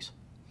 4 weeks.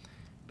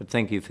 But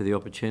thank you for the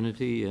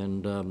opportunity,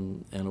 and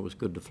it was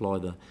good to fly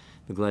the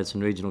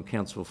Gladstone Regional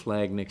Council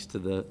flag next to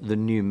the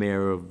new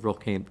Mayor of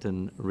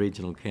Rockhampton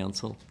Regional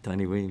Council,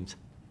 Tony Williams.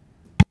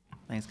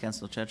 Thanks,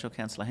 Councillor Churchill.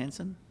 Councillor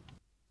Hanson.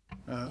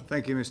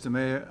 Thank you, Mr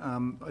Mayor.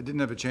 I didn't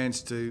have a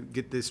chance to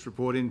get this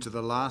report into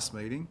the last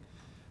meeting,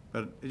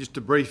 but just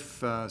a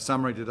brief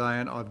summary today,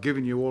 and I've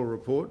given you all a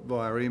report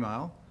via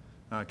email,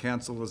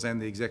 councillors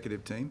and the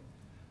executive team,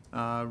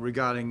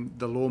 regarding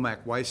the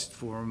Lawmac Waste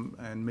Forum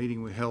and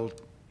meeting we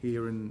held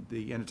here in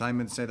the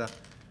Entertainment Centre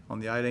on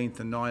the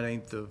 18th and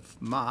 19th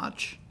of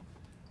March.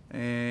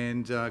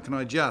 And can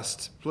I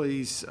just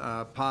please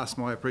pass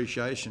my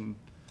appreciation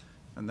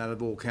and that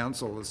of all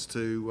councillors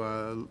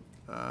to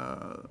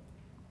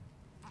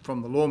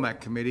from the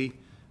Lawmac Committee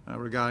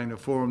regarding the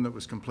forum that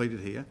was completed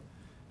here.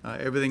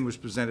 Everything was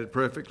presented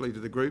perfectly to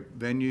the group: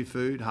 venue,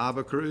 food,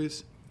 harbour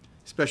crews.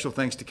 Special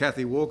thanks to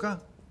Kathy Walker,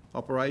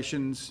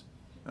 operations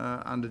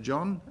under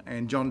John,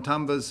 and John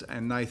Tumbers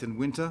and Nathan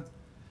Winter,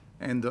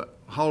 and the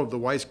whole of the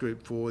waste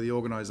group for the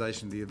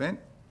organisation of the event.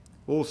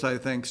 Also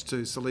thanks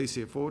to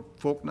Celicia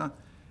Faulkner,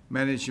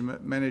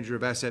 Manager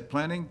of Asset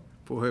Planning,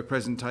 for her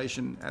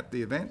presentation at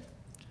the event.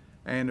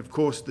 And of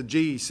course the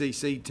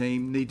GECC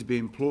team need to be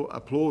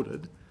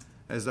applauded,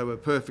 as they were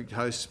perfect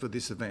hosts for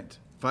this event.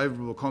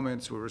 Favourable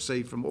comments were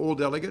received from all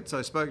delegates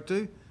I spoke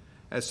to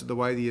as to the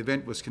way the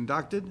event was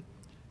conducted,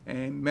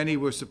 and many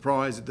were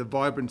surprised at the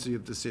vibrancy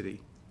of the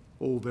city.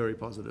 All very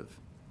positive.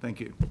 Thank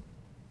you.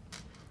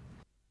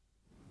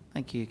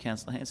 Thank you,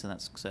 Councillor Hanson.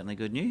 That's certainly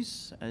good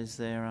news. Is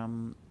there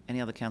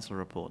any other councillor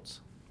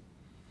reports?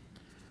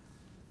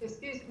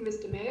 Excuse me,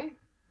 Mr Mayor.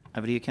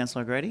 Over to you,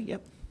 Councillor Grady.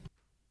 Yep.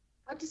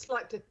 I'd just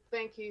like to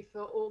thank you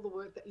for all the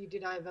work that you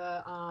did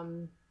over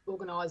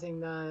organising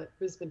the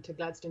Brisbane to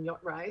Gladstone yacht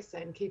race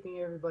and keeping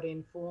everybody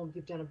informed.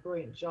 You've done a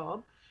brilliant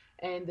job,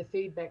 and the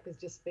feedback has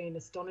just been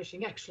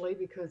astonishing, actually,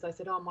 because they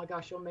said, "Oh my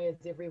gosh, your mayor's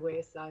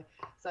everywhere."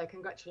 So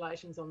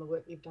congratulations on the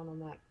work you've done on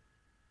that.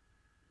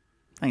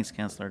 Thanks,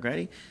 Councillor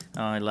Grady.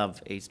 I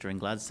love Easter in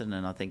Gladstone,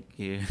 and I think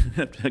you're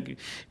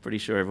pretty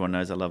sure everyone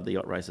knows I love the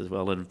yacht race as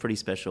well, and pretty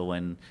special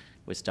when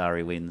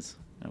Starry wins.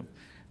 Oh,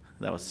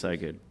 that was so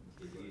good.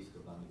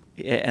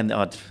 Yeah, and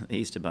the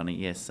Easter Bunny,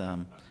 yes.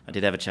 I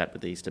did have a chat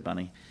with the Easter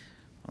Bunny.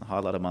 The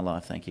highlight of my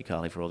life. Thank you,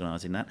 Carly, for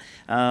organising that.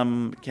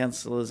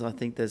 Councillors, I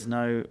think there's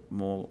no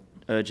more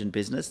urgent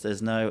business.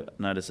 There's no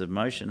notice of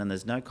motion, and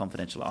there's no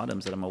confidential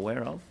items that I'm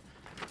aware of.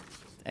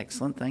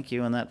 Excellent, thank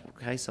you. In that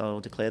case, I'll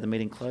declare the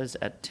meeting closed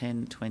at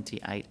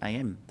 10:28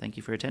 a.m. Thank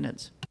you for your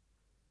attendance.